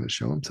that he's going to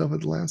show himself at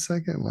the last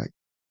second? Like,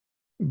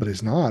 but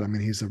he's not. I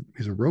mean, he's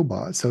a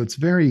robot. So it's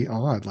very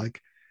odd.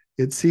 Like,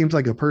 it seems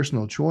like a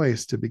personal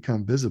choice to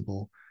become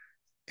visible,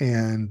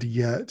 and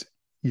yet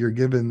you're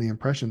given the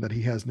impression that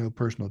he has no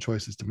personal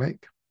choices to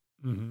make.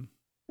 Mm-hmm.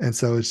 And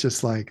so it's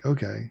just like,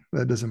 okay,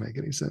 that doesn't make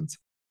any sense.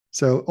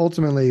 So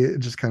ultimately, it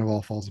just kind of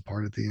all falls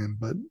apart at the end.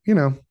 But,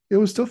 it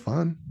was still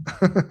fun.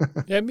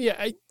 Yeah,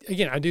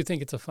 I do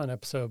think it's a fun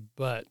episode,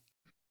 but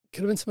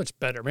could have been so much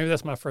better. Maybe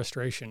that's my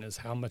frustration, is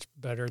how much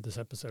better this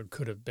episode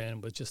could have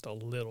been with just a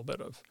little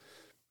bit of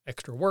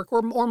extra work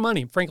or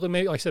money. Frankly,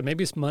 maybe, like I said,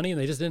 maybe it's money and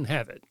they just didn't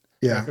have it.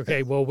 Yeah. Like,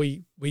 okay, well,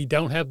 we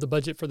don't have the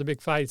budget for the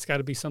big fight. It's got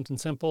to be something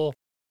simple.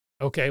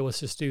 Okay, let's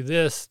just do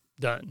this.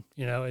 Done.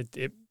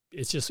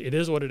 It's just, it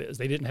is what it is.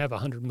 They didn't have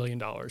 $100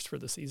 million for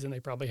the season.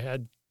 They probably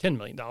had $10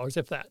 million,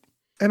 if that.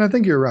 And I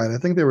think you're right. I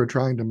think they were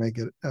trying to make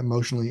it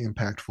emotionally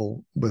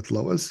impactful with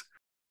Lois.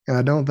 And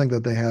I don't think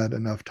that they had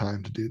enough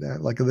time to do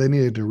that. Like, they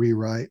needed to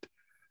rewrite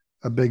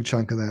a big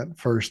chunk of that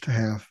first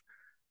half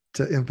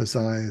to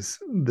emphasize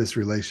this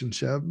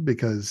relationship,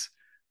 because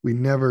we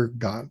never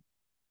got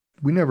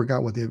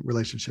what the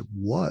relationship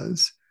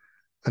was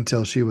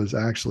until she was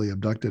actually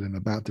abducted and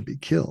about to be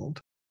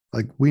killed.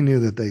 Like, we knew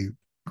that they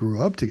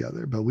grew up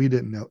together, but we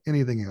didn't know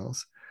anything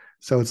else.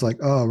 So it's like,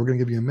 oh, we're going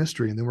to give you a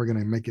mystery and then we're going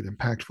to make it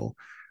impactful.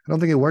 I don't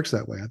think it works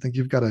that way. I think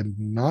you've got to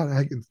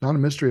it's not a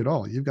mystery at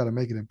all. You've got to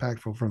make it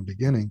impactful from the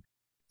beginning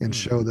and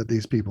show that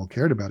these people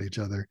cared about each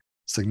other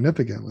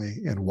significantly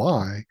and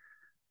why,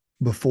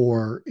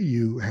 before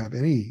you have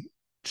any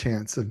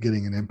chance of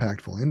getting an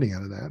impactful ending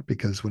out of that.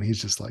 Because when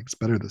he's just like, it's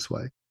better this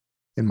way,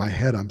 in my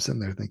head, I'm sitting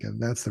there thinking,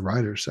 that's the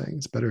writer saying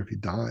it's better if he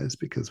dies,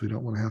 because we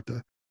don't want to have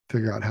to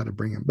figure out how to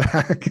bring him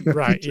back.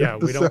 Right. Yeah.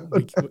 We're not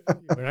going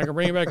to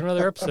bring him back in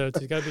another episode.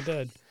 So he's got to be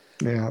dead.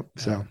 Yeah.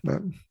 So,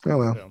 but, oh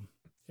well. So,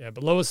 yeah.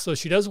 But Lois, so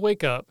she does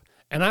wake up,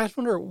 and I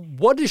wonder,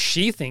 what does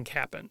she think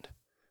happened?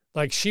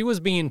 Like, she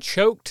was being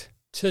choked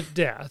to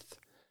death.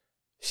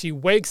 She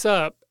wakes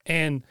up,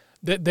 and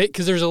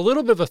because there's a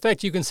little bit of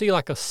effect, you can see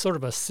like a sort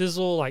of a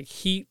sizzle, like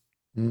heat,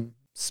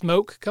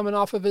 smoke coming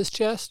off of his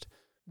chest.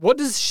 What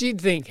does she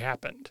think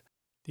happened?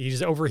 Did he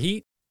just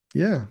overheat?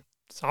 Yeah.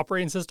 It's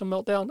operating system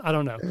meltdown? I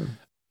don't know. Yeah.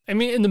 I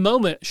mean, in the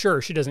moment,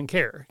 sure, she doesn't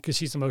care because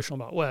she's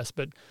emotional about Wes.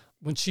 But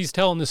when she's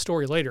telling this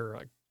story later,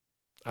 like,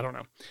 I don't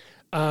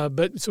know.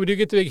 But so we do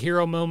get the big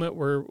hero moment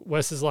where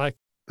Wes is like,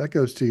 that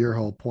goes to your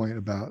whole point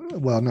about,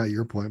 well, not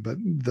your point, but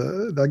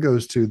that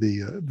goes to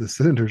the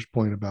senator's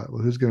point about,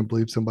 well, who's going to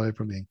believe somebody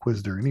from the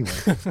Inquisitor anyway?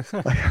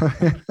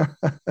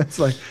 It's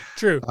like,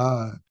 true.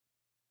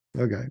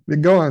 Okay,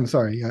 go on.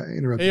 Sorry, I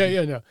interrupted.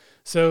 Yeah, no.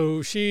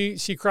 So she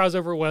cries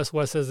over Wes.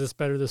 Wes says it's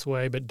better this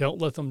way, but don't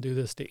let them do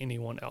this to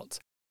anyone else.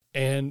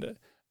 And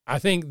I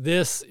think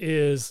this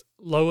is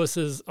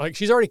Lois's, like,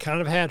 she's already kind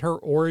of had her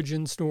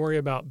origin story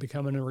about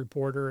becoming a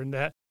reporter and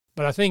that,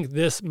 but I think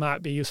this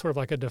might be sort of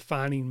like a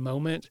defining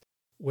moment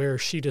where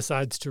she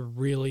decides to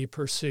really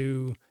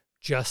pursue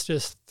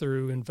justice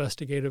through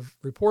investigative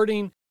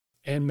reporting,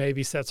 and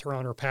maybe sets her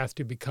on her path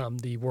to become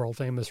the world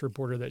famous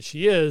reporter that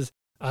she is.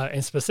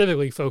 And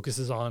specifically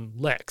focuses on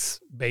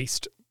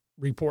Lex-based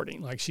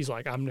reporting. Like, she's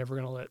like, I'm never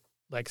going to let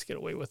Lex get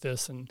away with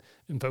this, and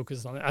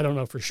focuses on it. I don't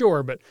know for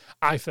sure, but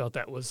I felt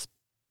that was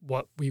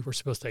what we were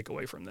supposed to take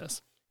away from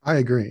this. I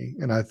agree.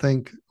 And I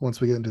think once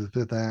we get into the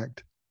fifth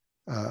act,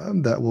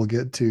 that we'll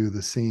get to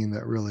the scene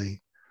that really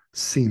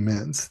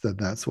cements that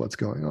that's what's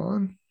going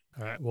on.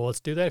 All right. Well, let's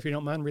do that. If you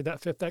don't mind, read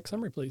that fifth act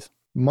summary, please.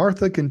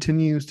 Martha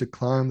continues to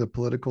climb the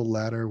political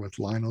ladder with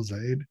Lionel's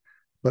aid,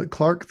 but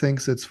Clark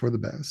thinks it's for the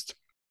best.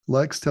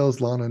 Lex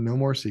tells Lana no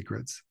more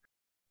secrets,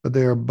 but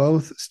they are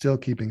both still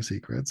keeping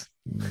secrets.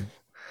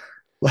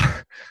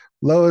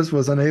 Lois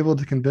was unable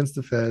to convince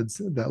the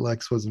feds that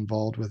Lex was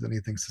involved with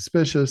anything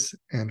suspicious,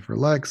 and for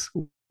Lex,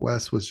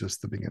 Wes was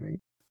just the beginning.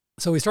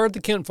 So we start at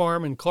the Kent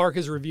farm, and Clark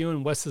is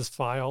reviewing Wes's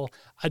file.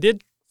 I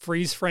did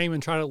freeze frame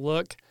and try to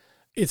look.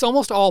 It's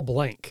almost all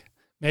blank.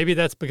 Maybe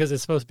that's because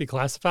it's supposed to be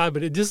classified,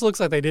 but it just looks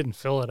like they didn't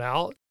fill it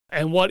out.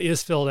 And what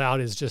is filled out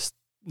is just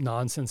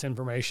nonsense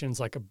information. It's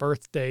like a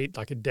birth date,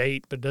 like a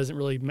date, but it doesn't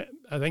really,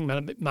 I think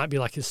it might be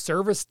like his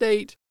service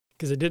date,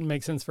 because it didn't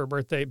make sense for a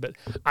birth date, but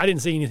I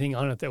didn't see anything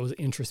on it that was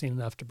interesting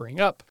enough to bring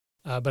up.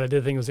 But I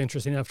did think it was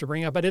interesting enough to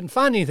bring up. I didn't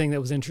find anything that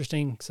was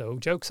interesting, so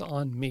joke's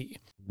on me.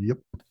 Yep.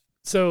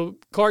 So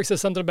Clark says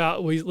something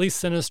about, well, at least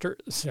Senator,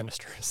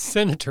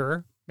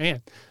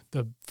 man,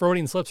 the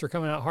Freudian slips are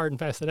coming out hard and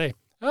fast today.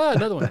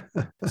 Another one.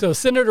 So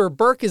Senator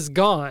Burke is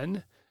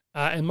gone,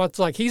 and much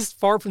like he's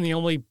far from the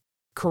only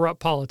corrupt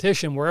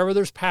politician. Wherever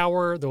there's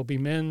power, there'll be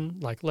men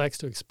like Lex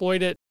to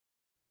exploit it.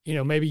 You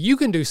know, maybe you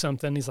can do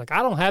something. He's like,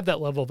 I don't have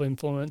that level of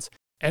influence.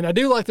 And I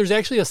do like, there's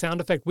actually a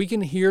sound effect. We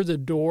can hear the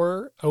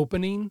door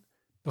opening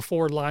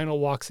before Lionel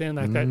walks in,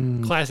 like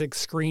that classic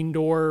screen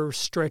door,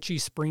 stretchy,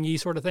 springy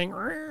sort of thing,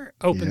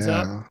 opens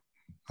up.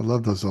 I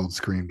love those old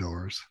screen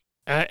doors.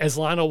 As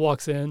Lionel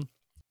walks in.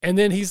 And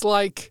then he's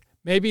like,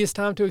 maybe it's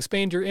time to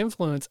expand your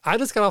influence. I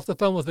just got off the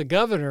phone with the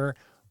governor.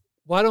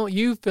 Why don't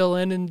you fill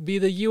in and be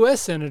the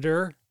U.S.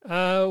 senator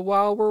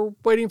while we're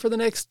waiting for the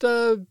next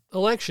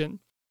election?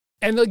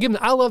 And again,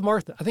 I love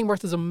Martha. I think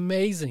Martha's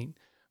amazing.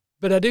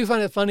 But I do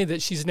find it funny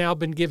that she's now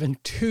been given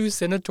 2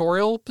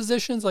 senatorial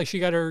positions. Like, she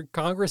got her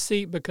Congress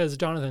seat because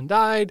Jonathan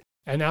died,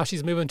 and now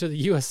she's moving to the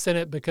U.S.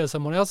 Senate because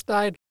someone else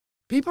died.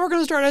 People are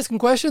going to start asking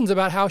questions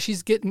about how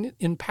she's getting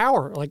in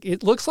power. Like,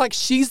 it looks like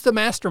she's the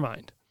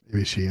mastermind.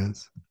 Maybe she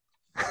is.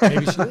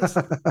 Maybe she is.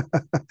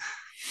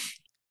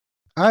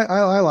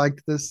 I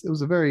liked this. It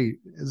was a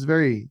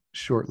very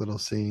short little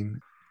scene.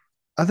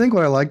 I think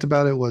what I liked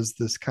about it was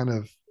this kind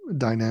of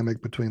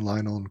dynamic between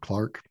Lionel and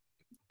Clark.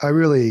 I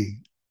really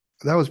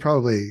that was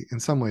probably in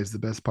some ways the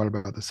best part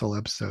about this whole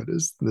episode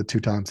is the two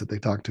times that they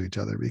talk to each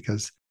other,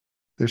 because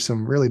there's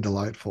some really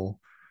delightful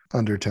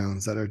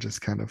undertones that are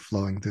just kind of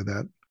flowing through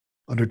that,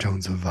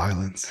 undertones of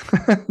violence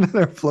that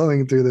are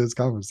flowing through those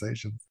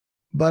conversations.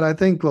 But I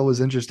think what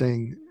was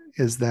interesting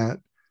is that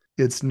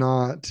it's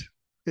not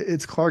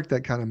it's Clark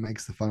that kind of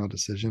makes the final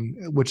decision,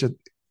 which it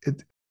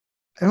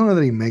I don't know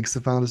that he makes the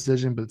final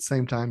decision, but at the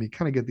same time, you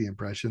kind of get the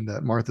impression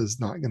that Martha's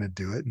not going to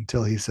do it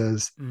until he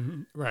says,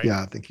 Right.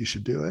 "Yeah, I think you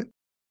should do it."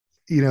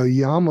 You know,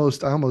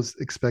 I almost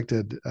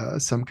expected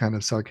some kind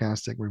of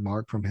sarcastic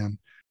remark from him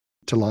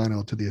to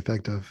Lionel to the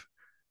effect of,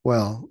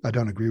 "Well, I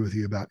don't agree with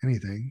you about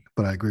anything,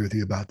 but I agree with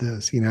you about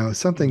this." You know,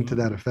 something to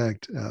that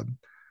effect.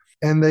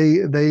 And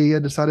they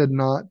decided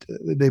not.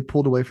 They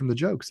pulled away from the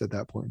jokes at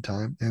that point in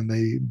time, and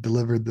they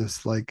delivered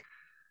this like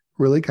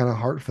really kind of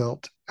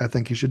heartfelt, "I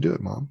think you should do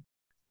it, Mom."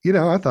 You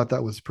know, I thought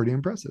that was pretty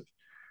impressive.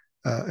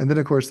 And then,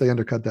 of course, they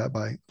undercut that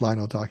by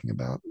Lionel talking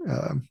about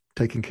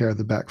taking care of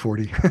the back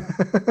 40.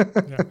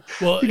 Yeah.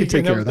 Well, you can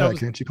take care of that, was,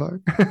 can't you, Clark?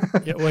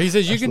 Yeah. Well, he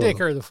says you can take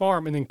care of the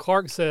farm. And then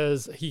Clark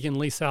says he can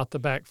lease out the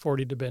back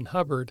 40 to Ben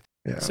Hubbard.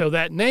 Yeah. So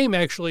that name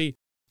actually,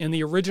 in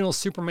the original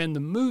Superman, the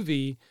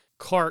movie,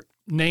 Clark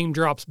name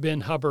drops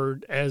Ben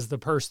Hubbard as the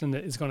person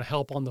that is going to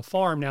help on the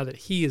farm now that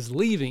he is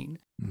leaving.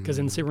 Because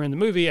in Superman the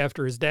movie,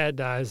 after his dad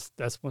dies,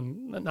 that's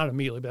when, not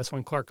immediately, but that's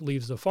when Clark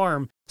leaves the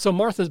farm. So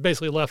Martha's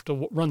basically left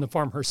to run the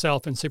farm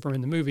herself in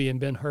Superman the movie, and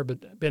Ben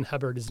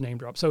Hubbard is name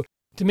dropped. So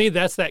to me,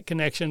 that's that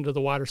connection to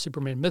the wider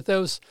Superman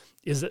mythos,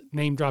 is it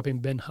name dropping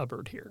Ben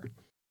Hubbard here.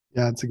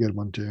 Yeah, it's a good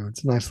one too.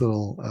 It's a nice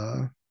little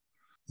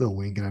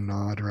wink and a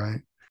nod,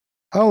 right?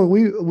 Oh,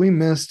 we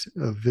missed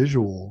a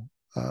visual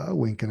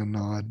wink and a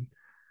nod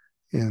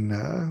in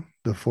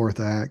the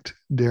fourth act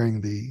during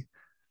the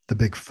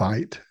big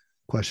fight ?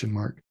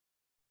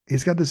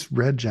 He's got this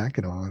red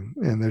jacket on,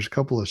 and there's a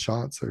couple of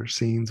shots or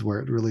scenes where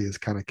it really is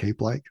kind of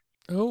cape-like.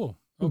 Oh,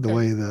 okay. The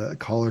way the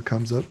collar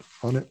comes up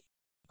on it.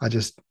 I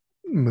just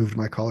moved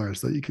my collar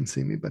so that you can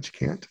see me, but you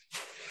can't,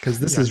 because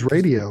this is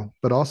radio,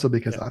 but also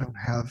because I don't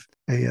have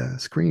a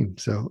screen.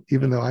 So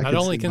even though I not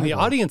only can the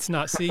audience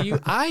not see you,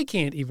 I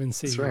can't even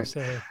see you. Right.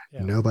 So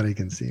nobody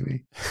can see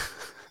me.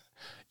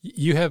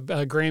 You have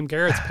Graham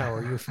Garrett's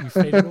power. You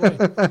faded away.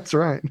 That's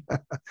right.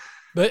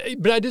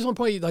 But I just want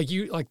to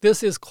point like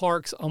this is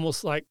Clark's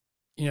almost like,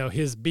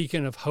 his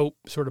beacon of hope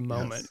sort of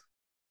moment. Yes.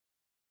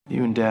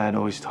 You and Dad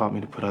always taught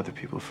me to put other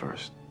people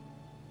first,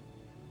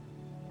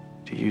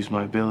 to use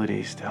my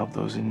abilities to help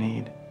those in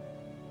need.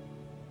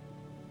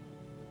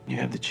 You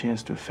have the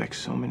chance to affect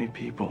so many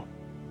people,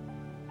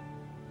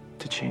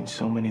 to change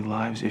so many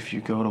lives if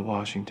you go to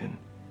Washington.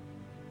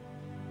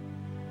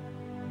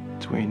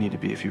 It's where you need to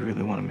be if you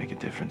really want to make a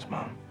difference,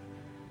 Mom.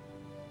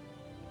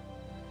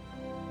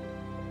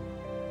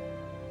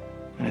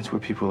 And it's where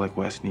people like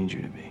Wes need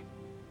you to be.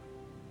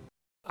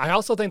 I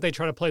also think they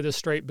try to play this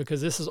straight because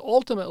this is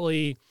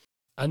ultimately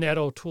Annette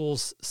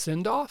O'Toole's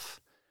send-off.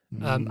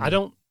 I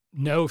don't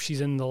know if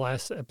she's in the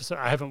last episode.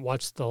 I haven't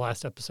watched the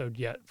last episode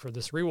yet for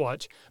this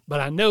rewatch, but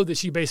I know that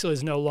she basically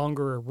is no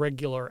longer a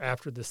regular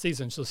after this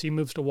season. So she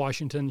moves to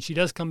Washington. She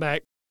does come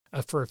back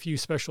for a few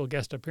special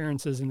guest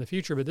appearances in the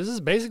future, but this is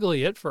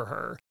basically it for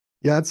her.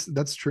 Yeah,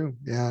 that's true.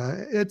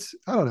 Yeah,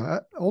 I don't know.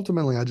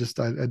 Ultimately, I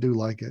do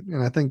like it.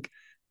 And I think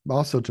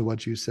also to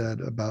what you said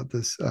about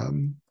this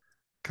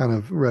kind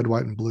of red,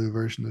 white, and blue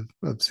version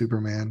of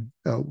Superman.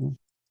 Oh,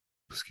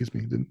 excuse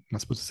me,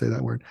 not supposed to say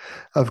that word.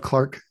 Of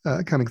Clark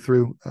coming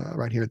through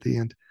right here at the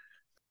end.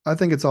 I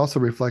think it's also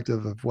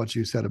reflective of what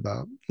you said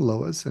about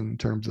Lois in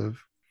terms of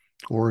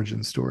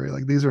origin story.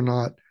 Like these are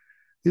not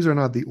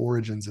the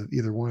origins of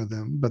either one of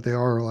them, but they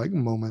are like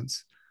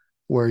moments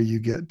where you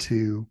get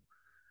to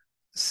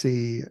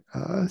see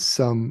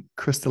some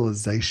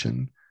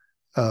crystallization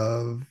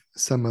of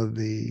some of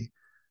the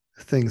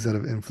things that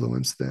have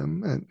influenced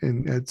them,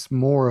 and it's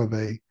more of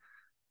a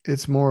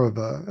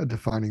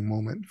defining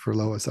moment for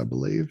Lois, I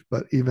believe.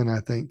 But even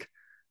I think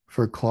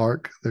for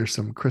Clark, there's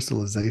some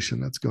crystallization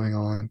that's going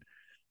on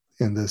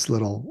in this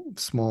little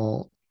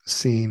small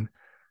scene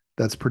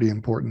that's pretty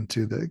important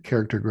to the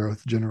character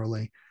growth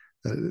generally.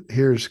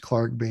 Here's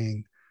Clark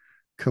being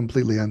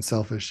completely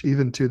unselfish,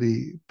 even to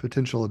the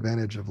potential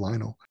advantage of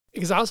Lionel.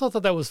 Because I also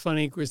thought that was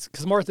funny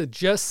because Martha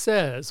just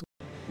says,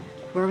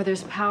 wherever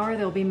there's power,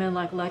 there'll be men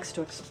like Lex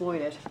to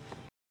exploit it.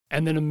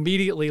 And then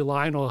immediately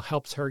Lionel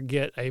helps her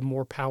get a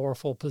more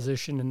powerful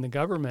position in the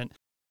government.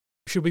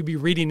 Should we be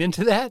reading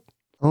into that?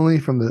 Only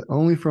from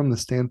the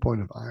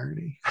standpoint of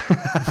irony.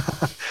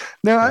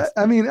 No,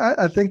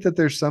 I think that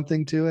there's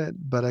something to it,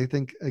 but I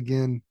think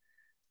again,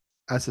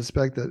 I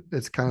suspect that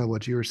it's kind of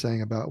what you were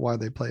saying about why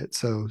they play it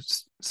so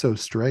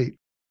straight.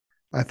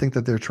 I think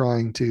that they're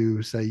trying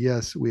to say,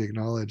 yes, we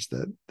acknowledge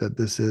that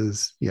this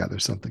is,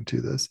 there's something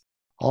to this.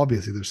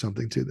 Obviously, there's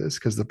something to this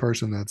because the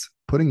person that's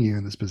putting you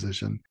in this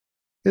position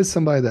is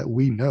somebody that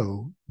we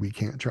know we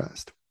can't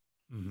trust.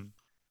 Mm-hmm.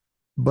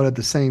 But at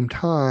the same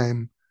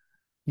time,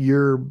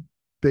 you're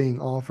being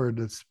offered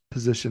this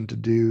position to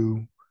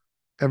do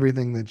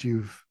everything that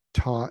you've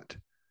taught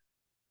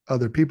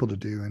other people to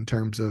do in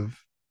terms of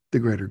the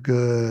greater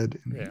good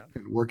and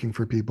working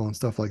for people and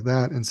stuff like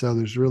that. And so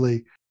there's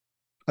really,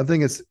 I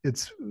think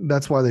it's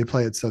that's why they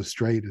play it so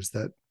straight, is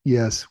that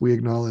yes, we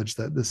acknowledge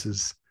that this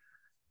is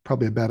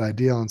probably a bad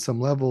idea on some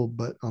level,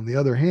 but on the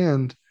other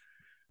hand,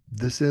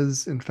 this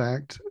is in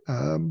fact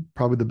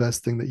probably the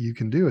best thing that you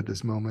can do at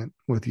this moment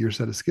with your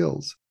set of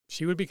skills.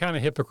 She would be kind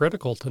of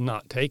hypocritical to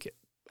not take it.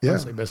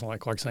 Honestly, based on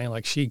like Clark's saying,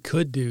 like she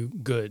could do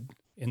good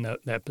in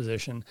that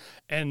position.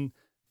 And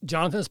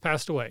Jonathan has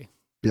passed away.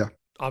 Yeah.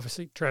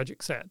 Obviously,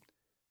 tragic, sad.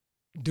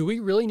 Do we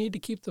really need to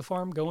keep the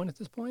farm going at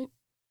this point?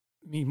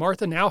 I mean,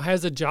 Martha now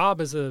has a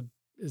job as a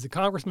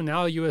congressman,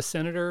 now a U.S.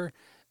 senator.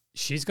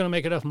 She's going to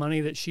make enough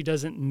money that she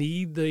doesn't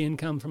need the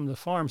income from the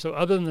farm. So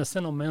other than the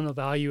sentimental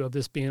value of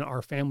this being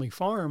our family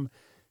farm,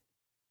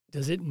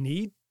 does it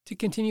need to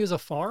continue as a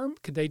farm?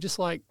 Could they just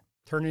like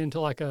turn it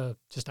into like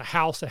just a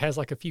house that has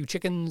like a few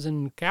chickens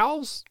and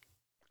cows?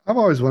 I've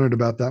always wondered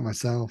about that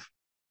myself.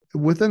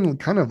 Within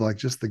kind of like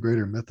just the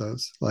greater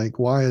mythos, like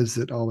why is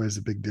it always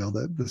a big deal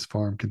that this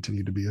farm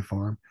continued to be a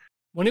farm?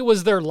 When it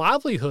was their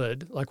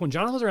livelihood, like when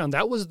Jonathan was around,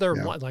 that was their,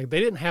 like they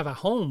didn't have a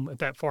home if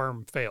that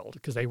farm failed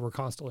because they were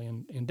constantly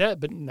in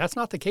debt, but that's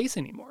not the case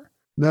anymore.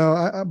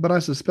 No, but I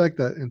suspect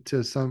that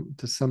to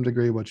some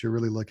degree, what you're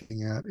really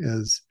looking at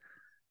is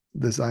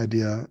this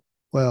idea,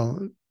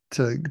 well,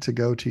 to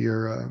go to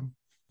your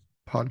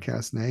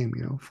podcast name,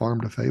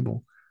 Farm to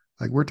Fable.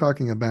 Like we're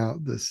talking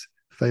about this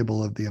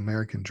fable of the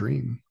American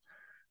dream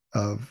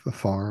of a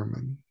farm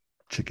and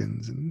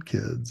chickens and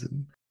kids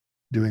and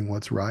doing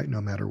what's right no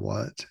matter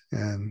what.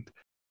 And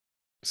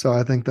so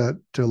I think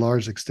that to a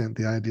large extent,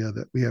 the idea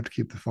that we have to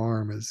keep the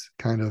farm is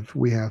kind of,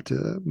 we have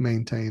to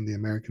maintain the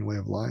American way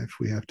of life.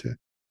 We have to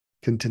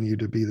continue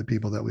to be the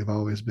people that we've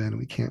always been.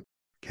 We can't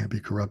be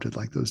corrupted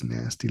like those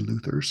nasty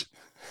Luthers.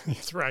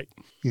 That's right.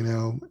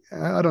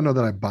 I don't know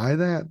that I buy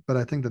that, but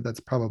I think that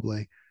that's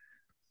probably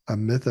a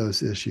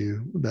mythos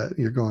issue that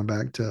you're going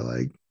back to,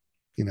 like,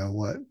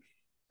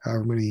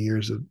 however many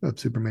years of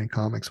Superman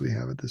comics we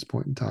have at this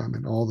point in time,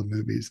 and all the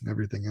movies and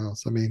everything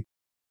else. I mean,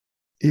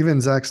 even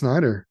Zack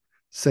Snyder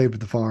saved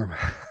the farm.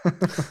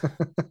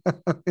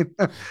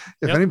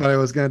 If anybody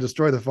was going to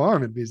destroy the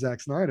farm, it'd be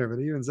Zack Snyder,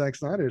 but even Zack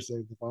Snyder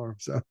saved the farm.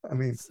 So, I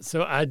mean.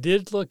 So I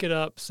did look it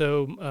up.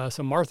 So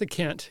Martha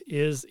Kent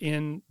is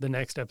in the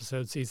next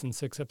episode, season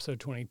 6, episode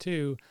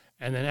 22.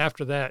 And then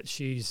after that,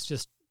 she's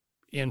just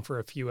in for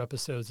a few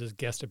episodes as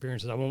guest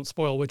appearances. I won't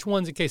spoil which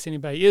ones in case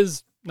anybody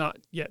is not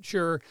yet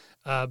sure.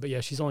 But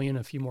yeah, she's only in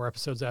a few more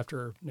episodes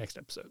after next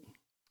episode.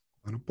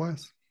 What a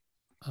bless.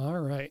 All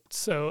right.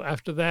 So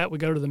after that, we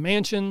go to the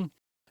mansion.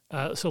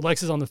 So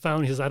Lex is on the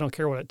phone. He says, I don't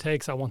care what it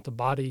takes. I want the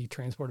body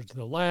transported to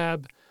the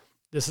lab.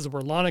 This is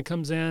where Lana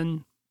comes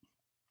in.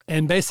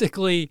 And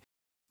basically,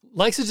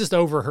 Lex is just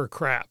over her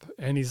crap.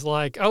 And he's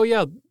like, oh,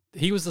 yeah,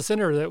 he was the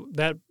center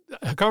that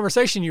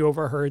conversation you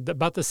overheard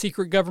about the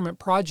secret government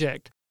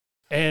project.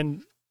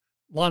 And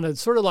Lana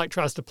sort of like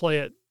tries to play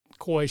it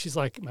coy. She's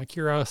like, my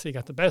curiosity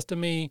got the best of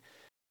me.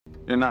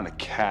 You're not a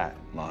cat,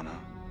 Lana.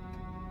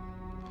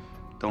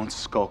 Don't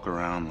skulk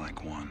around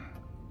like one.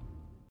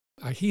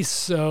 He's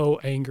so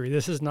angry.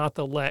 This is not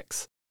the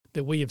Lex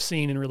that we have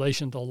seen in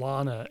relation to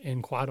Lana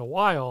in quite a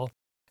while.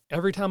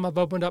 Every time I've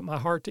opened up my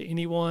heart to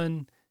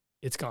anyone,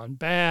 it's gone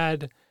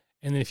bad.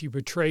 And then if you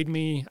betrayed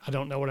me, I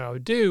don't know what I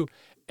would do.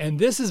 And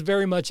this is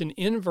very much an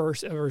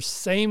inverse of our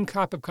same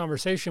type of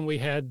conversation we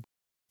had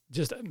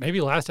just maybe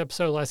last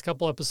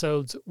couple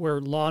episodes, where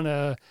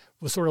Lana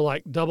was sort of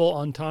like double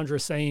entendre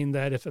saying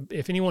that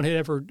if anyone had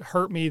ever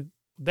hurt me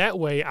that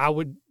way,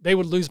 they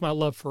would lose my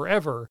love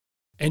forever.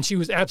 And she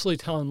was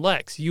absolutely telling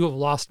Lex, you have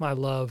lost my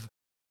love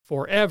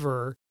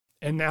forever.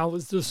 And now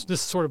it's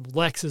this sort of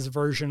Lex's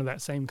version of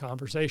that same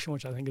conversation,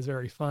 which I think is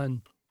very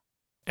fun.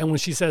 And when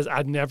she says,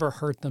 I'd never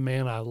hurt the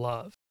man I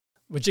love,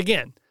 which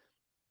again,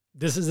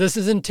 this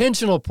is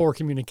intentional poor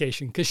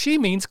communication because she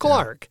means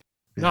Clark,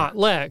 not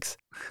Lex.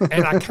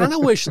 And I kind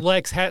of wish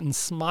Lex hadn't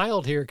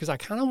smiled here because I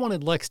kind of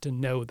wanted Lex to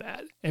know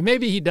that. And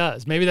maybe he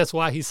does. Maybe that's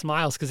why he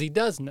smiles, because he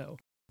does know.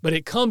 But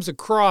it comes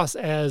across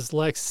as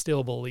Lex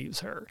still believes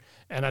her.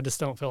 And I just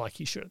don't feel like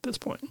he should at this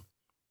point.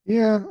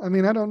 Yeah, I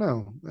mean, I don't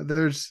know.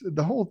 There's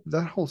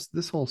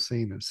this whole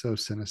scene is so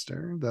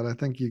sinister that I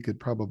think you could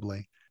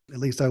probably, at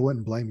least I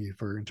wouldn't blame you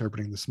for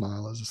interpreting the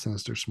smile as a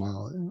sinister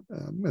smile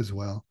as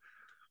well.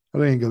 I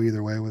think you can go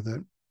either way with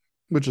it,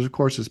 which of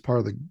course is part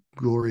of the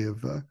glory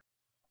of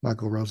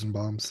Michael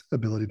Rosenbaum's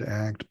ability to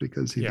act,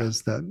 because he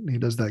does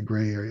that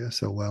gray area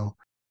so well.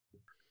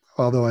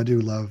 Although I do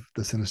love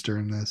the sinister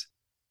in this.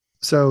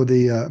 So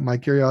the my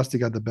curiosity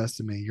got the best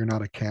of me. You're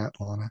not a cat,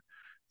 Lana.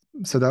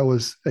 So that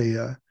was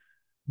a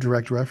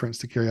direct reference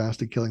to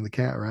Curiosity killing the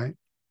cat, right?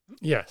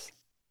 Yes.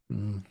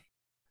 Mm.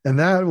 And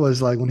that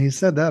was like, when he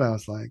said that, I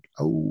was like,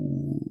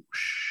 oh,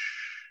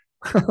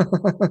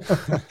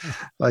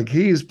 Like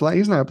he's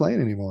not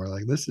playing anymore.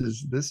 Like this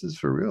is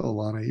for real,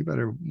 Lana. You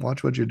better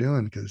watch what you're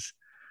doing because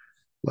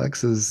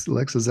Lex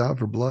is out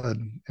for blood,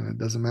 and it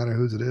doesn't matter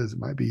whose it is. It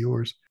might be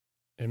yours.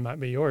 It might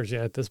be yours,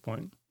 yeah, at this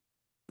point.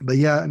 But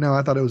yeah, no,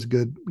 I thought it was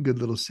good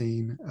little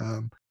scene.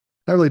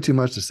 Not really too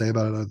much to say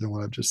about it other than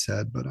what I've just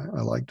said, but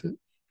I liked it.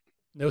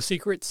 No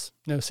secrets,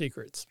 no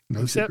secrets.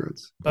 No Except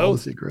secrets. Both, all the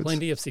secrets.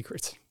 plenty of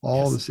secrets.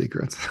 All Yes. the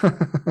secrets.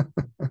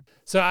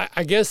 So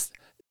I guess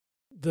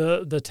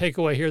the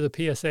takeaway here, the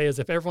PSA, is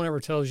if everyone ever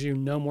tells you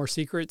no more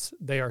secrets,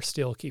 they are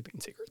still keeping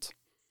secrets.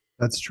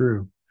 That's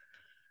true.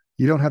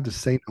 You don't have to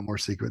say no more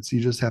secrets. You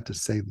just have to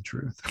say the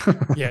truth.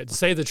 Yeah,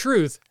 say the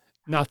truth,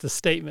 not the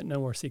statement, no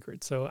more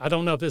secrets. So I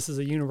don't know if this is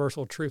a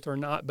universal truth or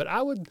not, but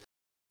I'd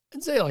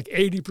say like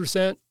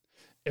 80%,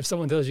 if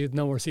someone tells you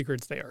no more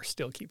secrets, they are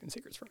still keeping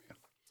secrets from you.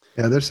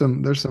 Yeah, there's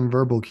some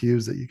verbal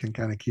cues that you can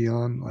kind of key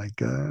on. Like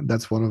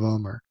that's one of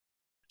them. Or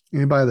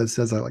anybody that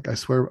says I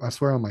swear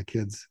on my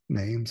kids'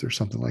 names or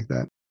something like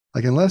that.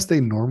 Like unless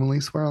they normally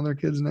swear on their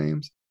kids'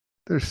 names,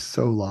 they're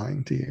so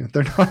lying to you.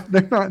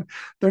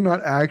 They're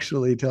not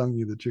actually telling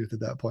you the truth at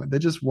that point. They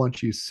just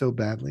want you so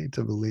badly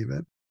to believe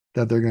it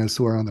that they're going to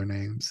swear on their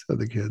names of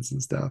the kids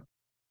and stuff.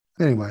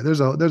 Anyway, there's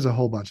a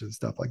whole bunch of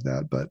stuff like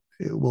that, but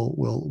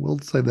we'll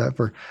save that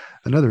for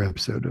another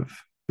episode of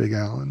Big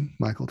Al and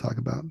Michael talk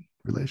about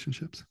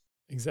relationships.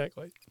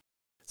 Exactly.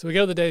 So we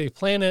go to the Daily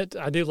Planet.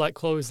 I do like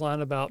Chloe's line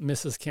about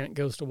Mrs. Kent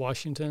goes to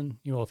Washington.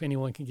 You know, if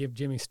anyone can give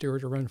Jimmy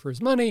Stewart a run for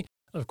his money,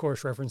 of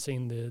course,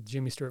 referencing the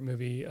Jimmy Stewart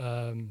movie,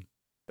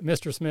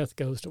 Mr. Smith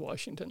Goes to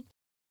Washington.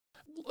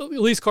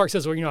 Elise Clark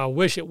says, well, you know, I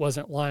wish it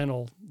wasn't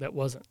Lionel that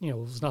wasn't, you know,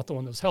 was not the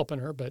one that was helping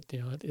her, but,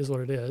 you know, it is what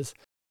it is.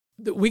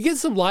 We get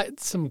some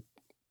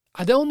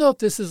I don't know if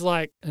this is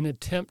like an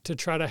attempt to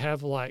try to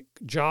have like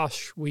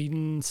Joss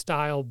Whedon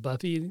style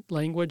Buffy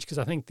language, because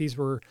I think these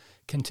were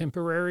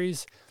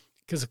contemporaries.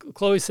 Because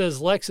Chloe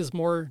says Lex is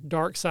more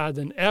dark side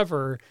than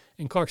ever,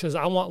 and Clark says,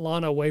 I want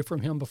Lana away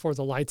from him before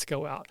the lights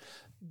go out.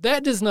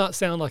 That does not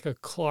sound like a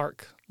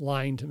Clark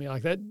line to me.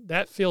 Like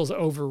that feels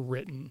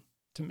overwritten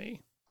to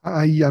me.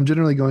 I'm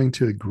generally going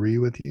to agree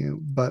with you,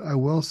 but I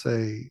will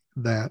say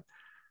that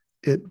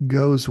it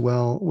goes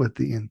well with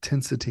the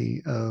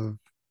intensity of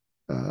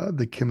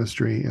the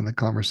chemistry and the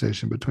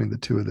conversation between the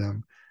two of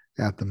them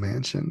at the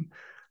mansion.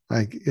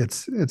 Like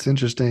it's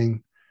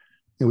interesting.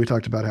 And we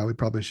talked about how we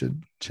probably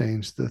should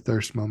change the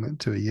thirst moment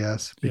to a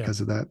yes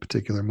because of that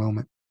particular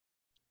moment.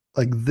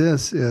 Like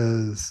this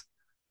is,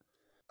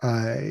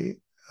 I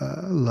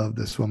love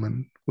this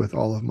woman with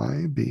all of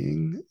my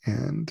being,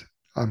 and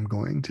I'm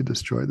going to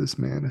destroy this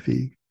man if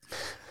he,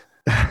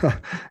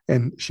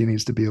 and she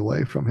needs to be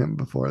away from him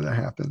before that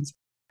happens.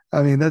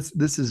 I mean,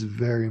 this is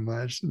very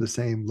much the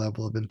same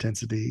level of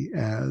intensity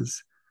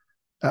as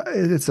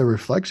it's a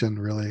reflection,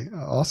 really,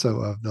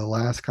 also of the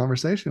last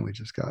conversation we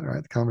just got,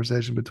 right? The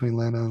conversation between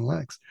Lana and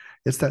Lex.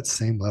 It's that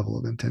same level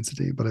of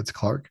intensity, but it's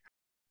Clark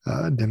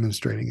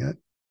demonstrating it,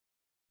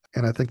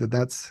 and I think that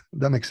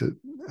makes it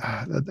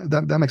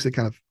that makes it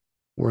kind of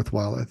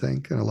worthwhile. I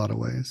think in a lot of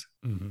ways,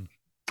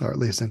 or at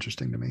least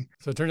interesting to me.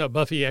 So it turned out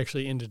Buffy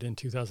actually ended in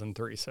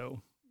 2003.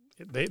 So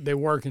they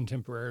were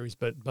contemporaries,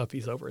 but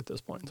Buffy's over at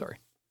this point. Sorry.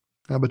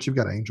 But you've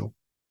got Angel.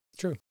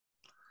 True.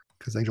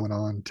 Because Angel went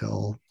on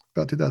till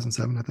about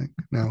 2007, I think.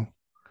 No,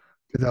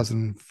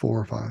 2004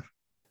 or 5.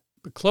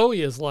 But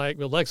Chloe is like,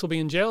 well, Lex will be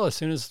in jail as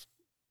soon as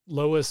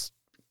Lois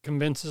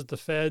convinces the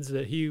feds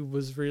that he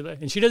was really,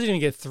 and she doesn't even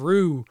get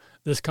through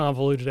this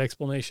convoluted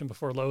explanation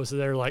before Lois is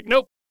there like,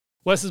 nope,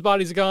 Wes's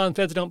body's gone.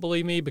 Feds don't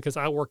believe me because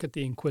I work at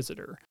the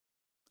Inquisitor.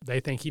 They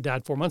think he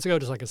died 4 months ago,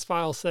 just like his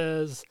file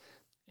says.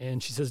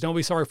 And she says, don't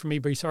be sorry for me,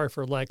 be sorry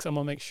for Lex. I'm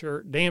going to make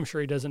sure, damn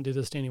sure he doesn't do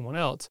this to anyone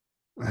else.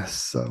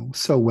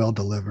 So well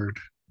delivered.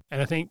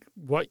 And I think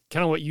what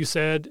you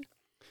said,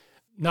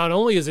 not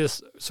only is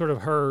this sort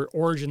of her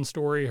origin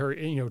story, her,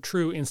 you know,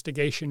 true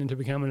instigation into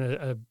becoming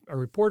a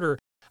reporter,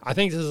 I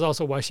think this is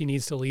also why she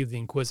needs to leave the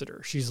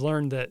Inquisitor. She's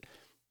learned that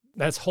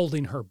that's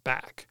holding her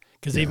back,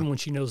 because even when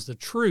she knows the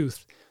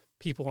truth,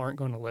 people aren't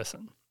going to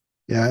listen.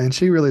 Yeah, and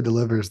she really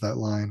delivers that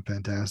line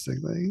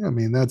fantastically. I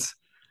mean, that's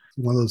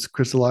one of those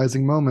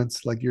crystallizing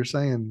moments, like you're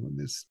saying,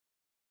 this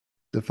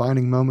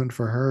defining moment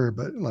for her.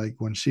 But like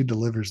when she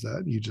delivers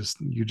that, you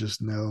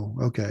just know,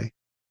 okay,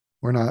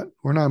 we're not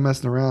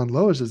messing around.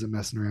 Lois isn't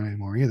messing around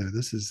anymore either.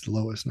 This is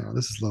Lois now.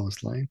 This is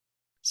Lois Lane.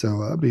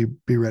 So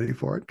be ready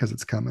for it because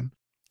it's coming.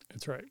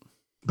 That's right.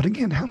 But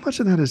again, how much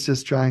of that is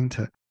just trying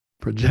to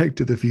project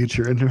to the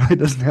future and really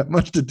doesn't have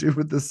much to do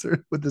with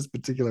this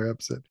particular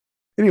episode?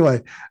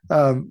 Anyway,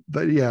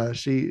 but yeah,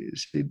 she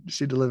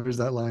delivers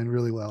that line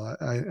really well.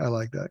 I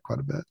like that quite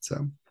a bit.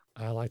 So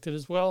I liked it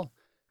as well.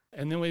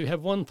 And then we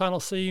have one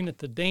final scene at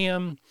the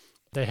dam.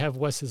 They have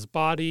Wes's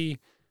body,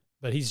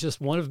 but he's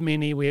just one of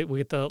many. We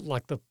get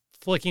the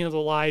flicking of the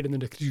light, and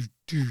then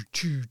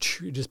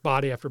just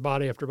body after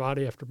body after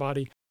body after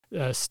body.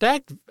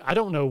 Stacked, I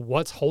don't know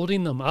what's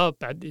holding them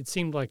up. It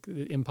seemed like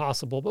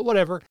impossible, but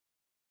whatever.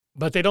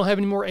 But they don't have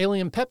any more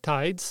alien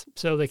peptides,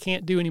 so they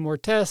can't do any more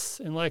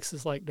tests. And Lex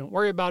is like, don't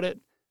worry about it.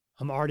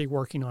 I'm already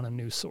working on a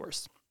new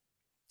source.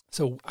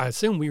 So I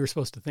assume we were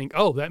supposed to think,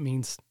 oh, that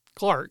means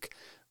Clark,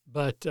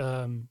 but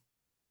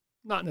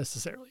not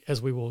necessarily,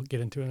 as we will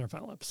get into in our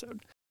final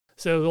episode.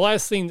 So the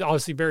last thing,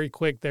 obviously very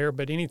quick there,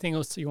 but anything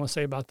else you want to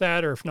say about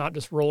that? Or if not,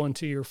 just roll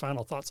into your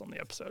final thoughts on the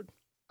episode.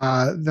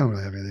 Don't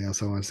really have anything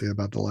else I want to say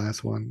about the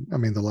last one. I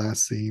mean, the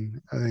last scene,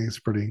 I think it's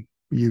pretty,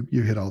 you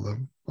hit all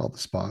the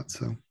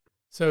spots.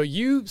 So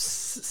you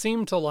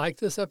seem to like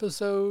this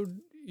episode.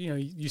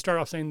 You start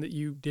off saying that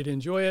you did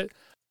enjoy it.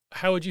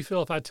 How would you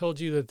feel if I told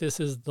you that this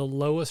is the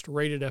lowest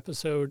rated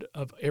episode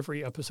of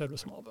every episode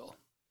of Smallville?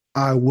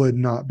 I would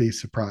not be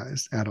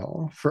surprised at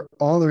all for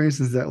all the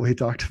reasons that we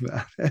talked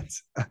about.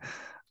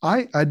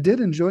 I did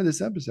enjoy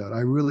this episode.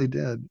 I really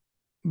did.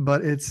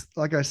 But it's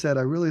like I said,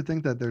 I really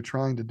think that they're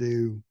trying to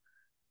do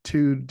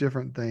two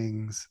different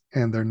things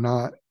and they're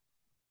not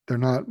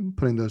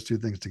putting those two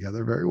things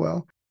together very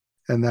well.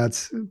 And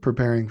that's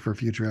preparing for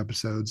future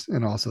episodes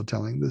and also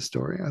telling this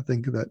story. I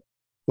think that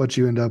what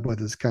you end up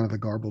with is kind of a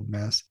garbled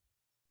mess.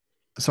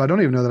 So I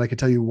don't even know that I could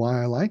tell you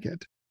why I like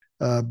it.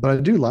 But I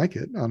do like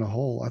it on a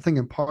whole. I think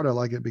in part I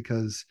like it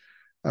because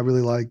I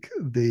really like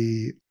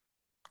the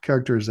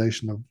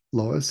characterization of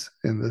Lois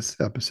in this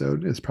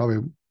episode. Is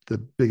probably the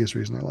biggest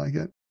reason I like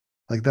it.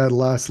 Like that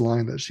last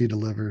line that she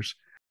delivers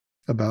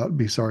about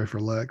be sorry for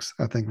Lex,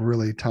 I think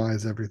really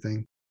ties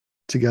everything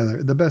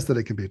together. The best that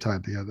it can be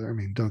tied together. I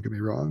mean, don't get me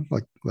wrong.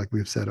 Like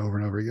we've said over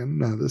and over again,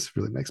 none of this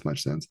really makes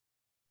much sense.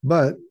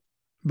 But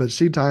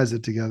she ties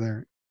it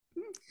together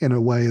in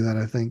a way that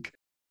I think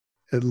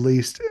at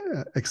least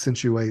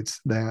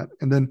accentuates that.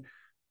 And then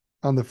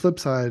on the flip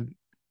side,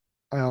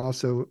 I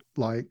also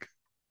like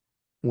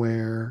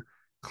where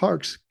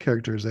Clark's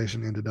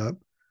characterization ended up,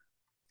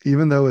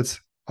 even though it's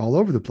all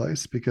over the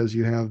place because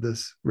you have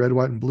this red,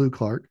 white, and blue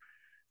Clark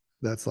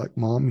that's like,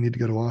 Mom, you need to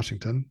go to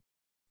Washington.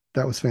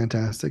 That was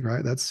fantastic,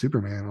 right? That's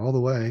Superman all the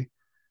way.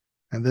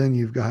 And then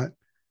you've got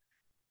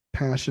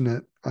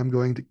passionate, I'm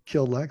going to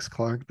kill Lex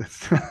Clark.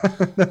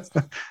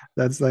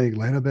 That's like,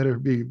 Lana better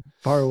be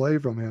far away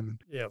from him.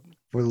 Yep.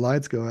 Before the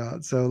lights go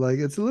out. So like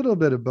it's a little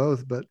bit of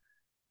both, but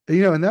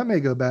and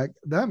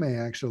that may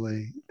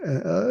actually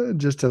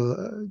just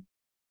to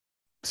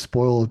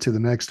spoil to the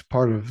next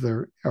part of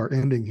our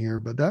ending here,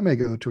 but that may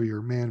go to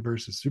your man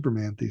versus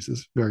Superman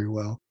thesis very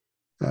well.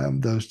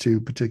 Those two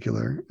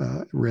particular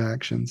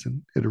reactions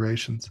and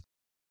iterations.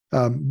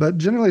 But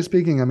generally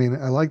speaking, I mean,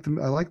 I like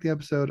the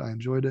episode. I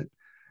enjoyed it.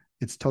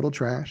 It's total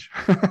trash.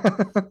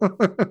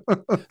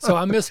 So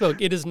I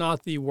misspoke. It is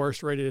not the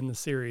worst rated in the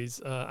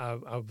series.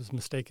 I was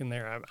mistaken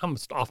there. I'm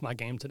off my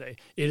game today.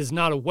 It is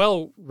not a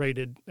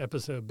well-rated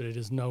episode, but it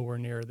is nowhere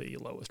near the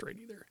lowest rate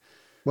either.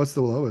 What's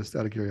the lowest,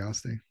 out of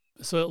curiosity?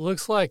 So it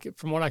looks like,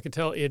 from what I could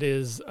tell, it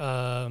is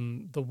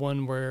the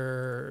one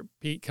where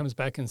Pete comes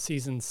back in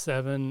season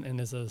 7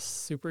 and is a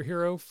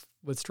superhero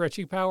with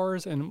stretchy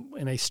powers and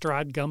in a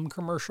Stride gum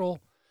commercial.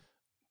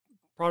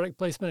 Product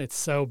placement, it's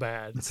so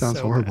bad. It sounds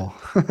so horrible.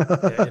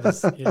 Yeah,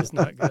 it is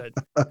not good.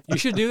 You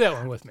should do that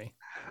one with me.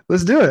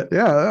 Let's do it.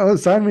 Yeah,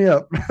 sign me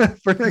up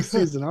for next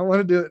season. I want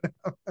to do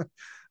it.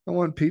 I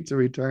want Pete to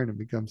return and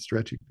become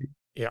Stretchy Pete.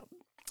 Yeah.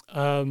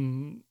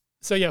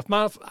 So yeah,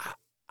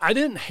 I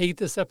didn't hate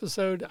this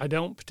episode. I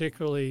don't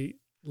particularly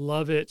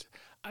love it.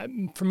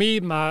 For me,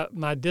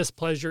 my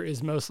displeasure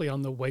is mostly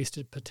on the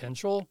wasted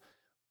potential.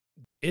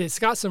 It's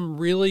got some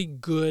really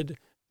good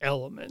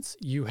elements.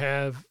 You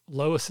have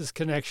Lois's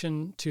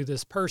connection to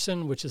this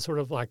person, which is sort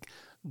of like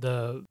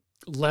the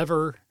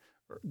lever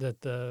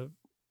that the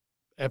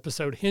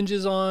episode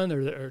hinges on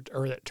or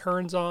that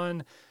turns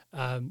on.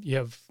 You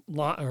have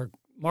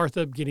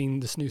Martha getting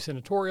this new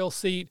senatorial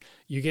seat.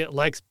 You get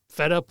Lex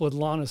fed up with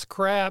Lana's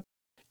crap.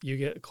 You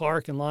get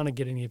Clark and Lana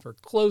getting even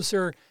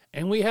closer.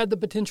 And we had the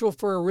potential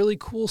for a really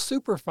cool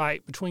super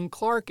fight between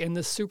Clark and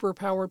this super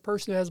powered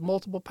person who has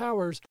multiple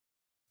powers.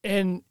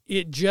 And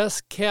it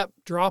just kept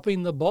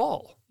dropping the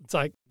ball. It's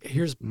like,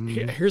 here's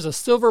a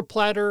silver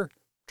platter,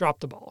 drop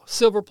the ball.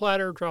 Silver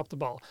platter, drop the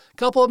ball. A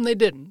couple of them they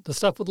didn't. The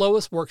stuff with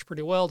Lois works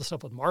pretty well. The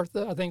stuff with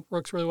Martha, I think,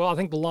 works really well. I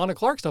think the Lana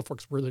Clark stuff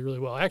works really, really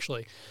well,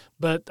 actually.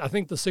 But I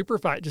think the super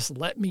fight just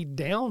let me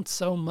down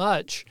so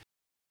much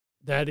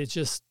that it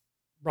just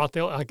brought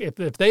the, like,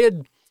 if they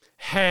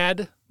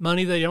had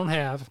money they don't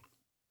have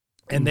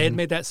and they had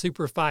made that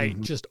super fight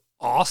just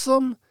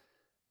awesome,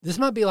 this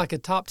might be like a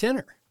top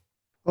 10er.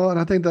 Well, and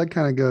I think that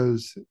kind of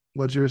goes,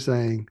 what you're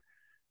saying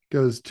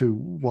goes to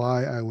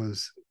why I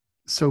was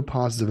so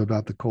positive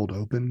about the cold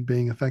open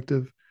being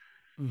effective,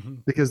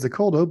 because the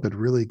cold open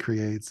really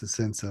creates a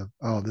sense of,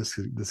 oh, this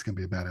is going to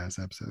be a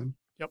badass episode.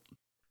 Yep.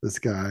 This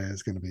guy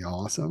is going to be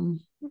awesome.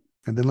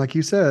 And then, like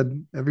you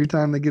said, every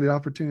time they get an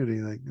opportunity,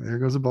 like, there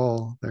goes a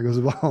ball, there goes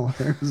a ball,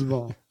 there goes a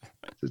ball.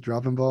 Just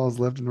dropping balls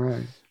left and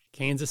right.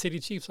 Kansas City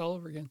Chiefs all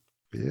over again.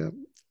 Yep.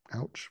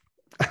 Ouch.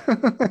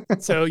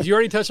 So you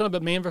already touched on it,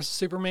 but Man versus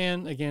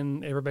Superman,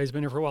 again, everybody's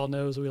been here for a while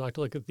knows we like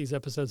to look at these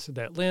episodes through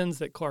that lens,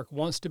 that Clark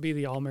wants to be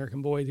the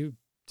all-American boy who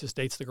just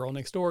dates the girl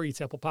next door, eats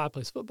apple pie,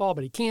 plays football,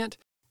 but he can't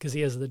because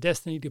he has the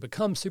destiny to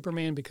become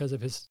Superman because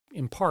of his,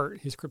 in part,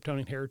 his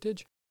Kryptonian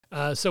heritage.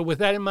 So with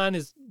that in mind,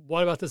 is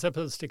what about this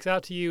episode sticks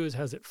out to you?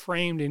 Has it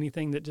framed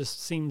anything that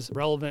just seems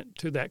relevant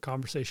to that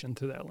conversation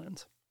through that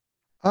lens?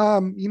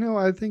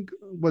 I think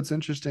what's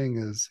interesting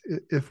is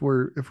if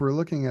we're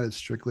looking at it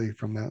strictly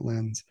from that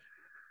lens,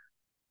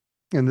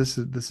 and this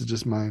is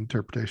just my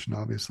interpretation,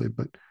 obviously,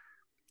 but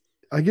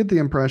I get the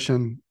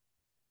impression,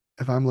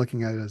 if I'm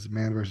looking at it as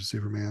man versus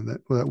Superman,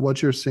 that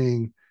what you're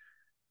seeing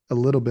a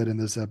little bit in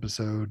this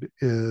episode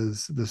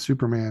is the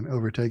Superman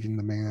overtaking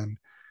the man,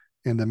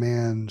 and the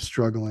man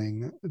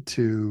struggling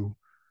to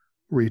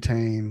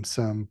retain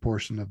some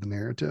portion of the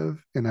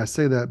narrative. And I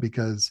say that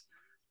because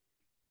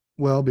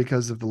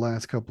of the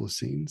last couple of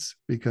scenes,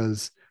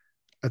 because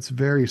it's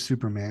very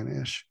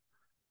Superman-ish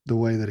the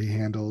way that he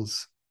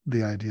handles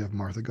the idea of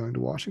Martha going to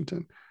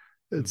Washington.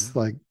 It's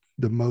like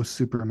the most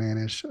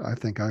Supermanish I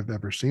think I've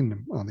ever seen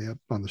him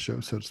on the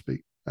show, so to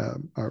speak,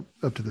 or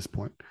up to this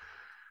point.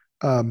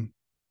 And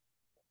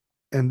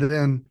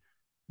then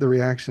the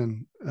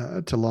reaction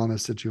to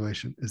Lana's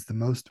situation is the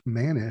most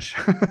mannish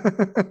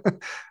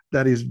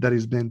that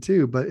he's been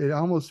to, but it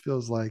almost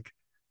feels like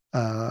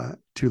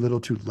too little,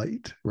 too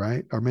late,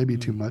 right? Or maybe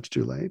too much,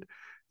 too late.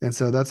 And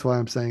so that's why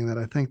I'm saying that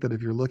I think that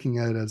if you're looking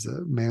at it as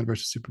a man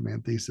versus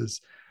Superman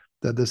thesis,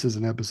 that this is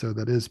an episode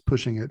that is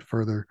pushing it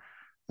further,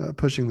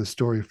 pushing the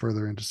story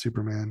further into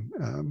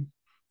Superman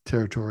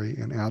territory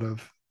and out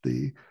of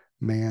the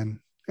man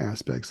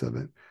aspects of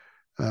it,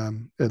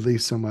 at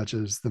least so much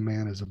as the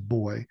man is a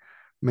boy.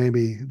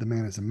 Maybe the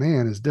man as a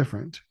man is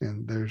different,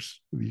 and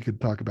you could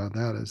talk about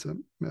that as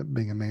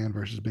being a man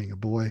versus being a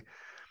boy.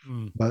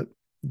 But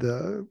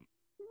the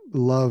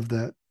love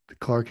that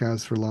Clark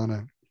has for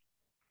Lana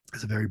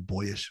is a very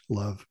boyish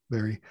love,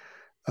 very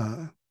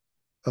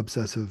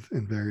obsessive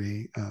and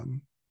very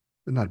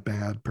not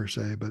bad per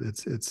se, but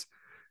it's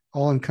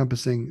all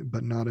encompassing,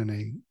 but not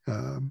in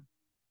a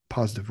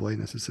positive way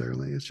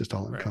necessarily. It's just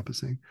all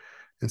encompassing.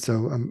 Right. And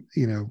so,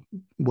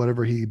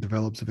 whatever he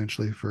develops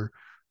eventually for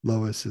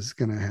Lois is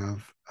going to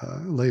have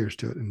layers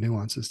to it and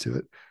nuances to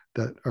it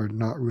that are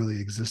not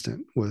really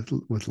existent with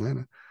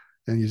Lana.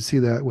 And you see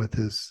that with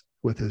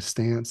his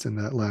stance in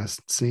that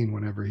last scene,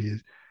 whenever he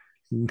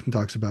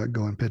talks about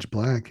going pitch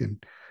black,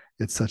 and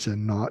it's such a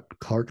not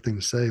Clark thing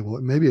to say.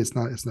 Well, maybe it's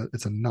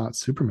a not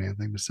Superman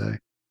thing to say,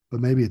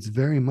 but maybe it's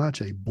very much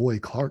a boy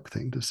Clark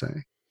thing to say.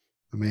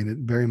 I mean, it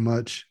very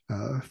much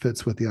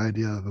fits with the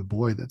idea of a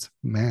boy that's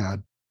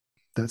mad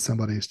that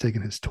somebody has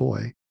taken his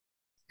toy.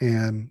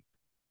 And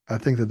I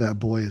think that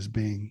boy is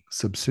being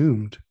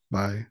subsumed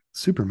by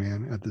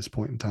Superman at this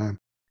point in time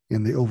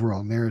in the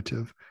overall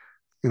narrative.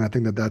 And I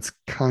think that that's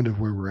kind of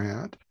where we're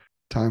at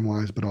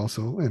time-wise, but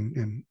also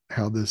in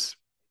how this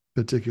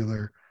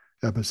particular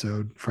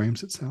episode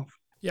frames itself.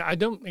 Yeah, I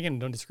don't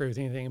disagree with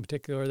anything in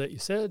particular that you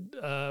said.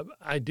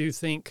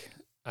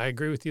 I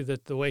agree with you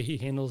that the way he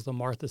handles the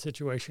Martha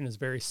situation is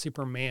very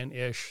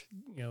Superman-ish,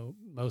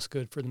 most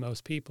good for the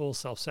most people,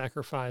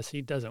 self-sacrifice.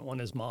 He doesn't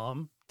want his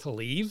mom to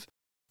leave,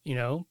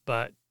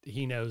 but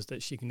he knows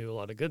that she can do a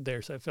lot of good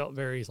there. So it felt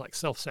very like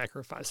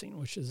self-sacrificing,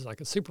 which is like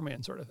a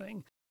Superman sort of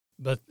thing.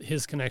 But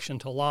his connection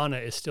to Lana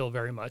is still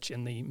very much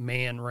in the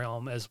man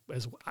realm, as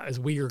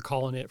we are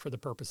calling it for the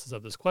purposes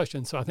of this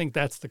question. So I think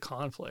that's the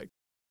conflict.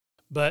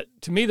 But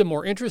to me, the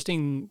more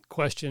interesting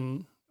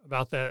question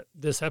about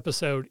this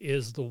episode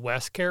is the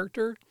Wes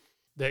character,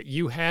 that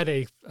you had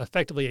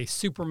effectively a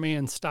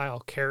Superman style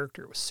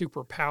character with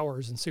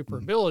superpowers and super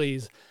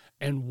abilities,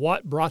 and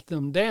what brought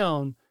them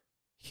down?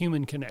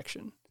 Human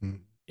connection.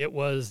 It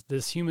was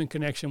this human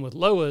connection with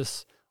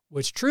Lois,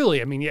 which truly,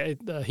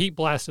 the heat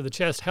blast to the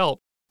chest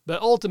helped,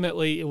 but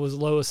ultimately it was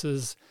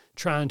Lois's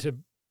trying to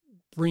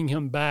bring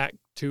him back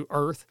to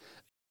Earth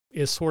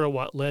is sort of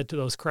what led to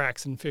those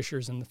cracks and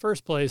fissures in the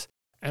first place.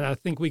 And I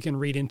think we can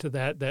read into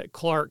that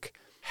Clark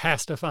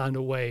has to find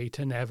a way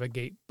to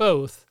navigate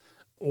both,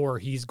 or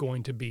he's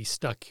going to be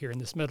stuck here in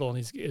this middle.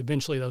 And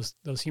eventually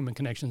those human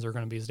connections are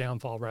going to be his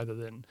downfall rather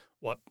than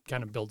what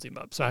kind of builds him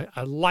up. So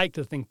I like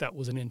to think that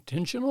was an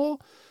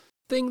intentional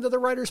thing that the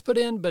writers put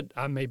in, but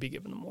I may be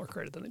giving them more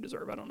credit than they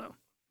deserve. I don't know.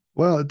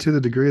 Well, to the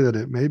degree that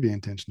it may be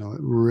intentional,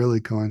 it really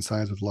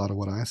coincides with a lot of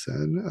what I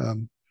said,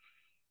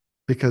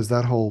 because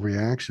that whole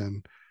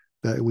reaction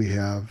that we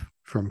have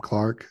from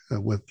Clark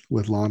with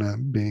Lana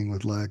being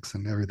with Lex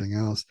and everything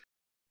else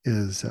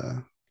is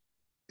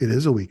it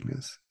is a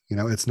weakness.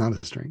 It's not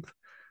a strength.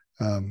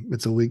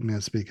 It's a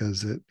weakness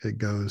because it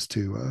goes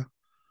to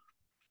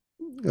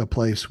a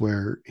place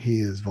where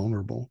he is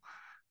vulnerable,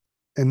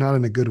 and not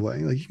in a good way.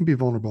 Like, you can be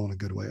vulnerable in a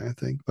good way, I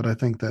think, but I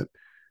think that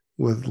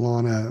with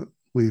Lana,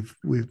 we've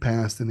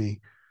passed any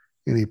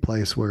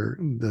place where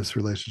this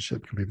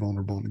relationship can be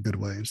vulnerable in a good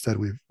way. Instead,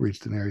 we've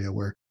reached an area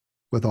where,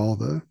 with all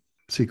the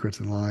secrets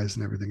and lies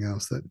and everything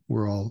else, that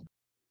we're all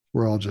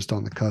just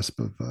on the cusp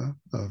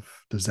of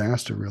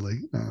disaster,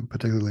 really.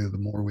 Particularly the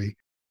more we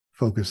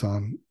focus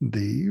on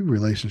the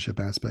relationship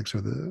aspects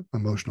or the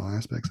emotional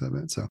aspects of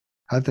it. So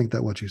I think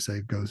that what you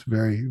say goes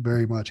very,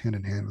 very much hand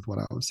in hand with what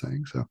I was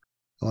saying. So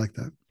I like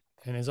that.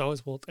 And as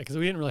always, because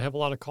we didn't really have a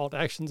lot of call to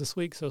actions this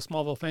week, so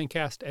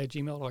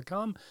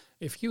smallvillefancast@gmail.com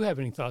if you have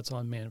any thoughts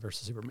on Man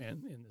vs.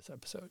 Superman in this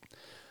episode.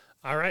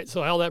 All right,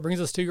 so Al, that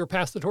brings us to your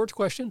Pass the Torch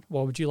question.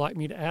 What would you like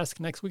me to ask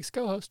next week's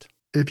co-host?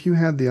 If you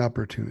had the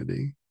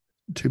opportunity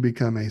to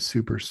become a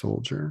super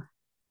soldier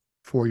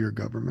for your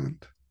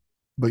government,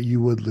 but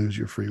you would lose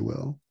your free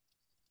will,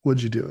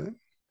 would you do it?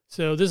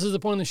 So this is the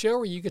point of the show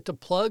where you get to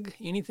plug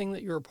anything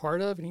that you're a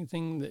part of,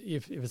 anything that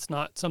if it's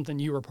not something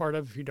you were a part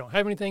of, if you don't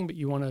have anything, but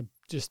you want to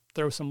just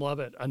throw some love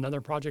at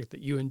another project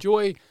that you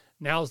enjoy,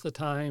 now's the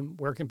time.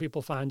 Where can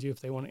people find you if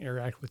they want to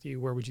interact with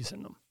you? Where would you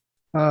send them?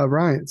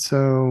 Right.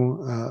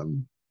 So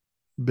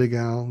Big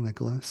Al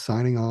Nicholas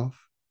signing off.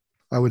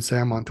 I would say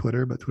I'm on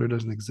Twitter, but Twitter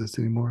doesn't exist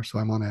anymore. So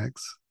I'm on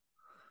X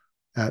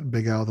at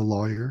Big Al the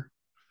Lawyer.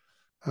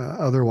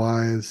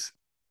 Otherwise,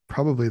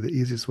 probably the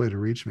easiest way to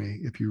reach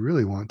me, if you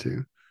really want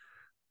to,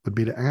 would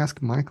be to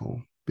ask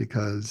Michael,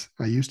 because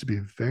I used to be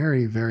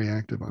very, very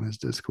active on his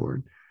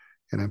Discord,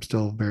 and I'm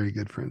still very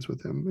good friends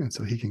with him. And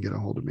so he can get a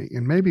hold of me.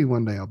 And maybe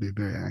one day I'll be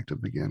very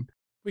active again.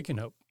 We can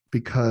hope.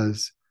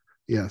 Because,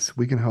 yes,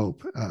 we can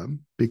hope,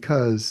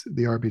 because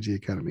the RPG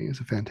Academy is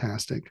a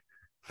fantastic,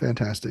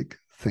 fantastic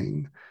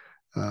thing,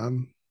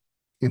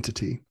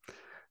 entity.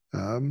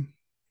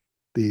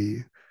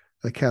 The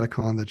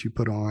catacon that you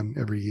put on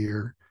every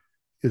year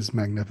is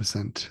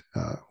magnificent.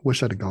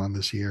 Wish I'd have gone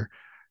this year.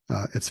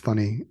 It's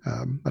funny.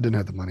 I didn't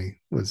have the money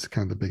was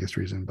kind of the biggest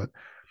reason. But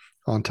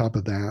on top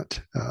of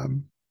that,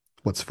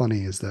 what's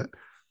funny is that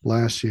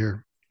last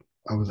year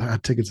I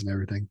had tickets and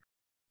everything,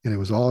 and it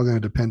was all going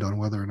to depend on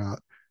whether or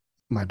not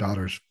my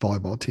daughter's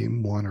volleyball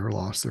team won or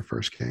lost their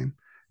first game,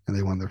 and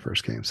they won their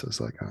first game. So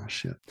it's like, oh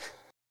shit.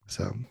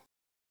 So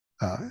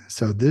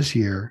this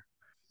year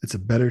it's a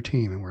better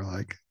team, and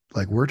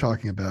we're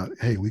talking about,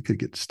 hey, we could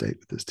get to state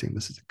with this team.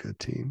 This is a good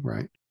team,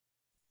 right?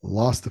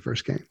 Lost the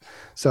first game.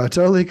 So I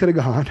totally could have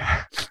gone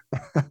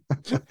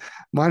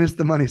minus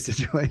the money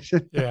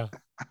situation. Yeah.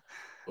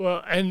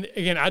 Well, and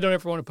again, I don't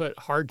ever want to put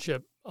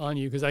hardship on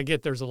you because I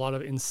get there's a lot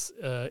of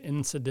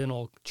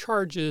incidental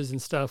charges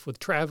and stuff with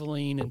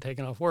traveling and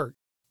taking off work.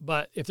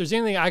 But if there's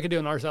anything I could do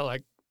on our side,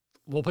 like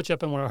we'll put you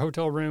up in one of our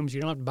hotel rooms.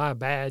 You don't have to buy a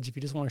badge if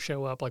you just want to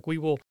show up. Like we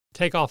will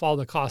take off all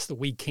the costs that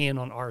we can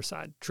on our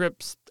side.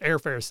 Trips,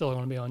 airfare is still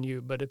going to be on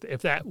you. But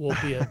if that will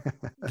be a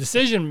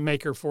decision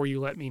maker for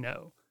you, let me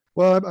know.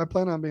 Well, I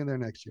plan on being there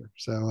next year.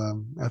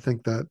 So I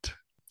think that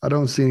I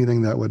don't see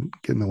anything that would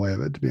get in the way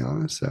of it, to be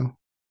honest. So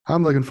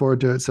I'm looking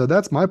forward to it. So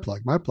that's my plug.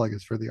 My plug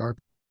is for the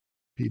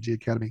RPG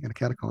Academy and a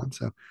Catacon.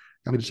 So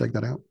I need to check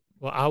that out.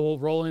 Well, I will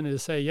roll in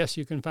and say, yes,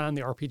 you can find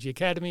the RPG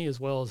Academy as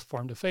well as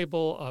Farm to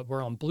Fable.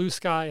 We're on Blue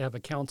Sky. I have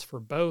accounts for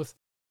both.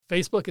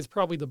 Facebook is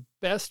probably the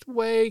best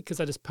way because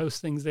I just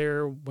post things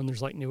there when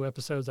there's like new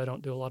episodes. I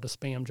don't do a lot of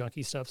spam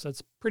junky stuff. So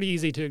it's pretty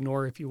easy to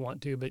ignore if you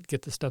want to, but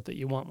get the stuff that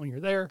you want when you're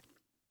there.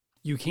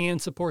 You can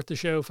support the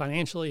show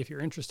financially if you're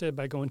interested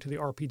by going to the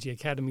RPG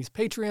Academy's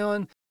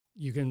Patreon.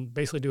 You can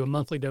basically do a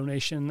monthly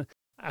donation.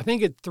 I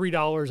think at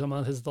 $3 a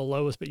month is the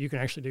lowest, but you can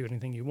actually do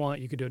anything you want.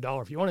 You could do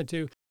 $1 if you wanted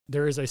to.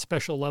 There is a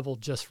special level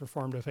just for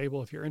Farm to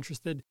Fable if you're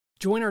interested.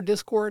 Join our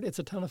Discord. It's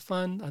a ton of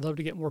fun. I'd love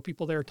to get more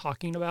people there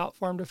talking about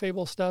Farm to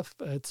Fable stuff.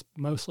 It's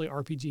mostly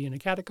RPG and a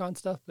Catacon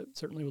stuff, but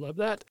certainly would love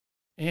that.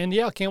 And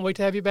yeah, can't wait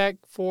to have you back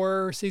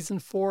for season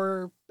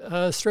 4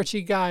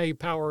 Stretchy Guy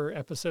Power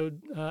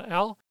episode,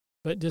 Al.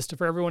 But just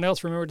for everyone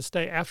else, remember to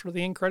stay after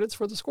the end credits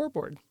for the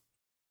scoreboard.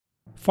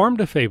 Farm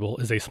to Fable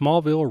is a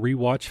Smallville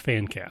rewatch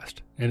fan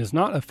cast and is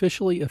not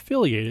officially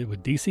affiliated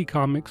with DC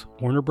Comics,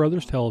 Warner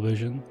Brothers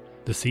Television,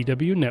 the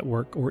CW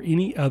Network, or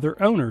any other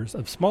owners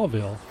of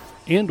Smallville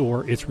and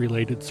or its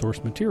related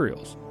source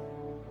materials.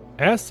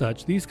 As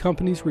such, these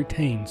companies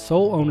retain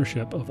sole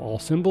ownership of all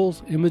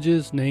symbols,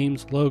 images,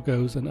 names,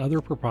 logos, and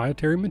other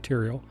proprietary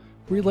material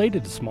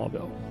related to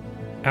Smallville.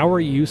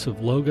 Our use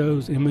of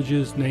logos,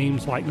 images,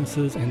 names,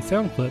 likenesses, and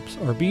sound clips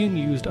are being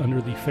used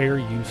under the Fair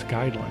Use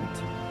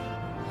Guidelines.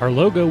 Our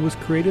logo was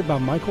created by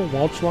Michael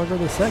Waldschlager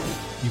II.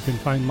 You can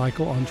find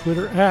Michael on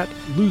Twitter at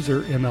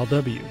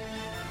LoserMLW.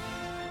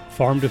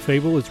 Farm to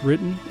Fable is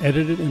written,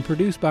 edited, and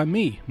produced by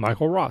me,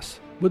 Michael Ross,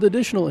 with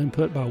additional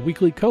input by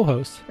weekly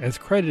co-hosts as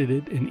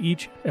credited in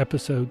each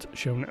episode's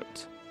show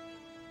notes.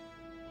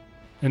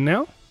 And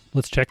now,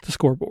 let's check the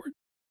scoreboard.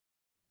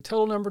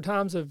 Total number of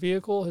times a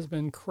vehicle has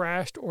been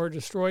crashed or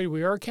destroyed.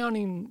 We are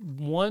counting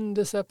 1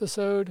 this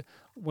episode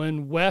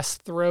when Wes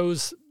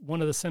throws one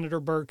of the Senator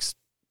Burke's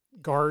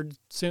guard,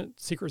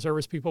 Secret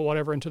Service people,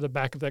 whatever, into the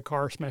back of that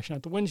car, smashing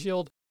out the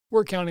windshield.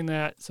 We're counting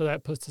that, so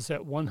that puts us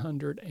at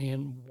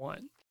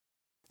 101.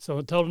 So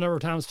the total number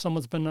of times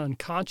someone's been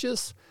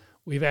unconscious,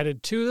 we've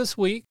added 2 this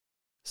week.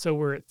 So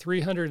we're at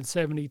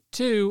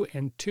 372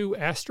 and 2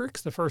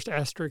 asterisks. The first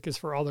asterisk is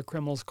for all the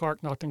criminals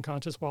Clark knocked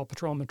unconscious while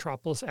patrolling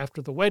Metropolis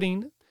after the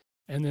wedding.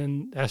 And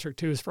then asterisk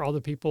 2 is for all the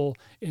people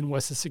in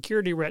Wes's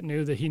security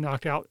retinue that he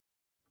knocked out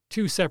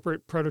 2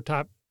 separate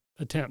prototype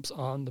attempts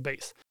on the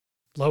base.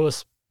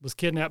 Lois was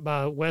kidnapped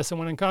by Wes and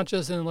went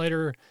unconscious, and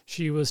later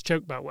she was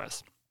choked by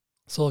Wes.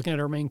 So looking at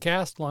our main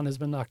cast, Lon has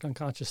been knocked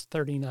unconscious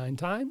 39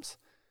 times.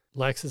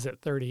 Lex is at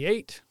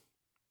 38.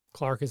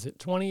 Clark is at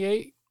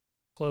 28.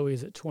 Chloe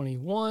is at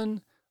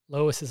 21.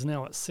 Lois is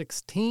now at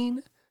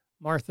 16.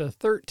 Martha,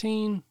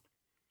 13.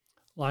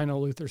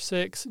 Lionel Luthor,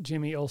 6.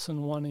 Jimmy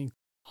Olsen, 1. And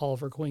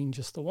Oliver Queen,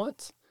 just the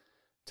once.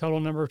 Total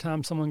number of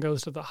times someone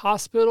goes to the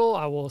hospital.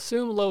 I will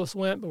assume Lois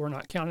went, but we're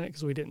not counting it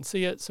because we didn't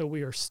see it. So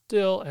we are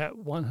still at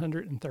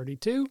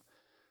 132.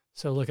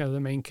 So looking at the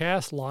main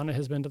cast, Lana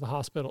has been to the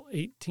hospital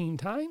 18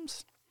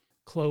 times.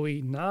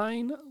 Chloe,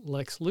 9.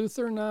 Lex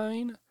Luthor,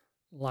 9.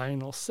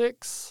 Lionel,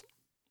 6.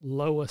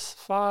 Lois,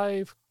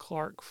 5.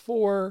 Clark,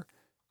 4.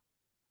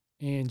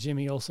 And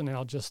Jimmy Olsen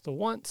now just the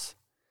once.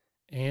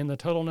 And the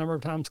total number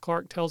of times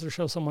Clark tells or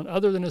shows someone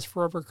other than his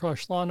forever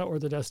crush Lana or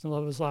the destined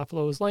love of his life,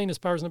 Lois Lane, his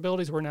powers and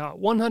abilities, we're now at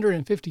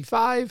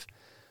 155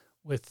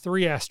 with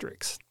 3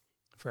 asterisks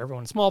for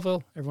everyone in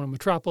Smallville, everyone in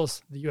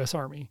Metropolis, the U.S.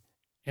 Army,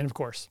 and of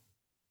course,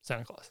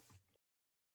 Santa Claus.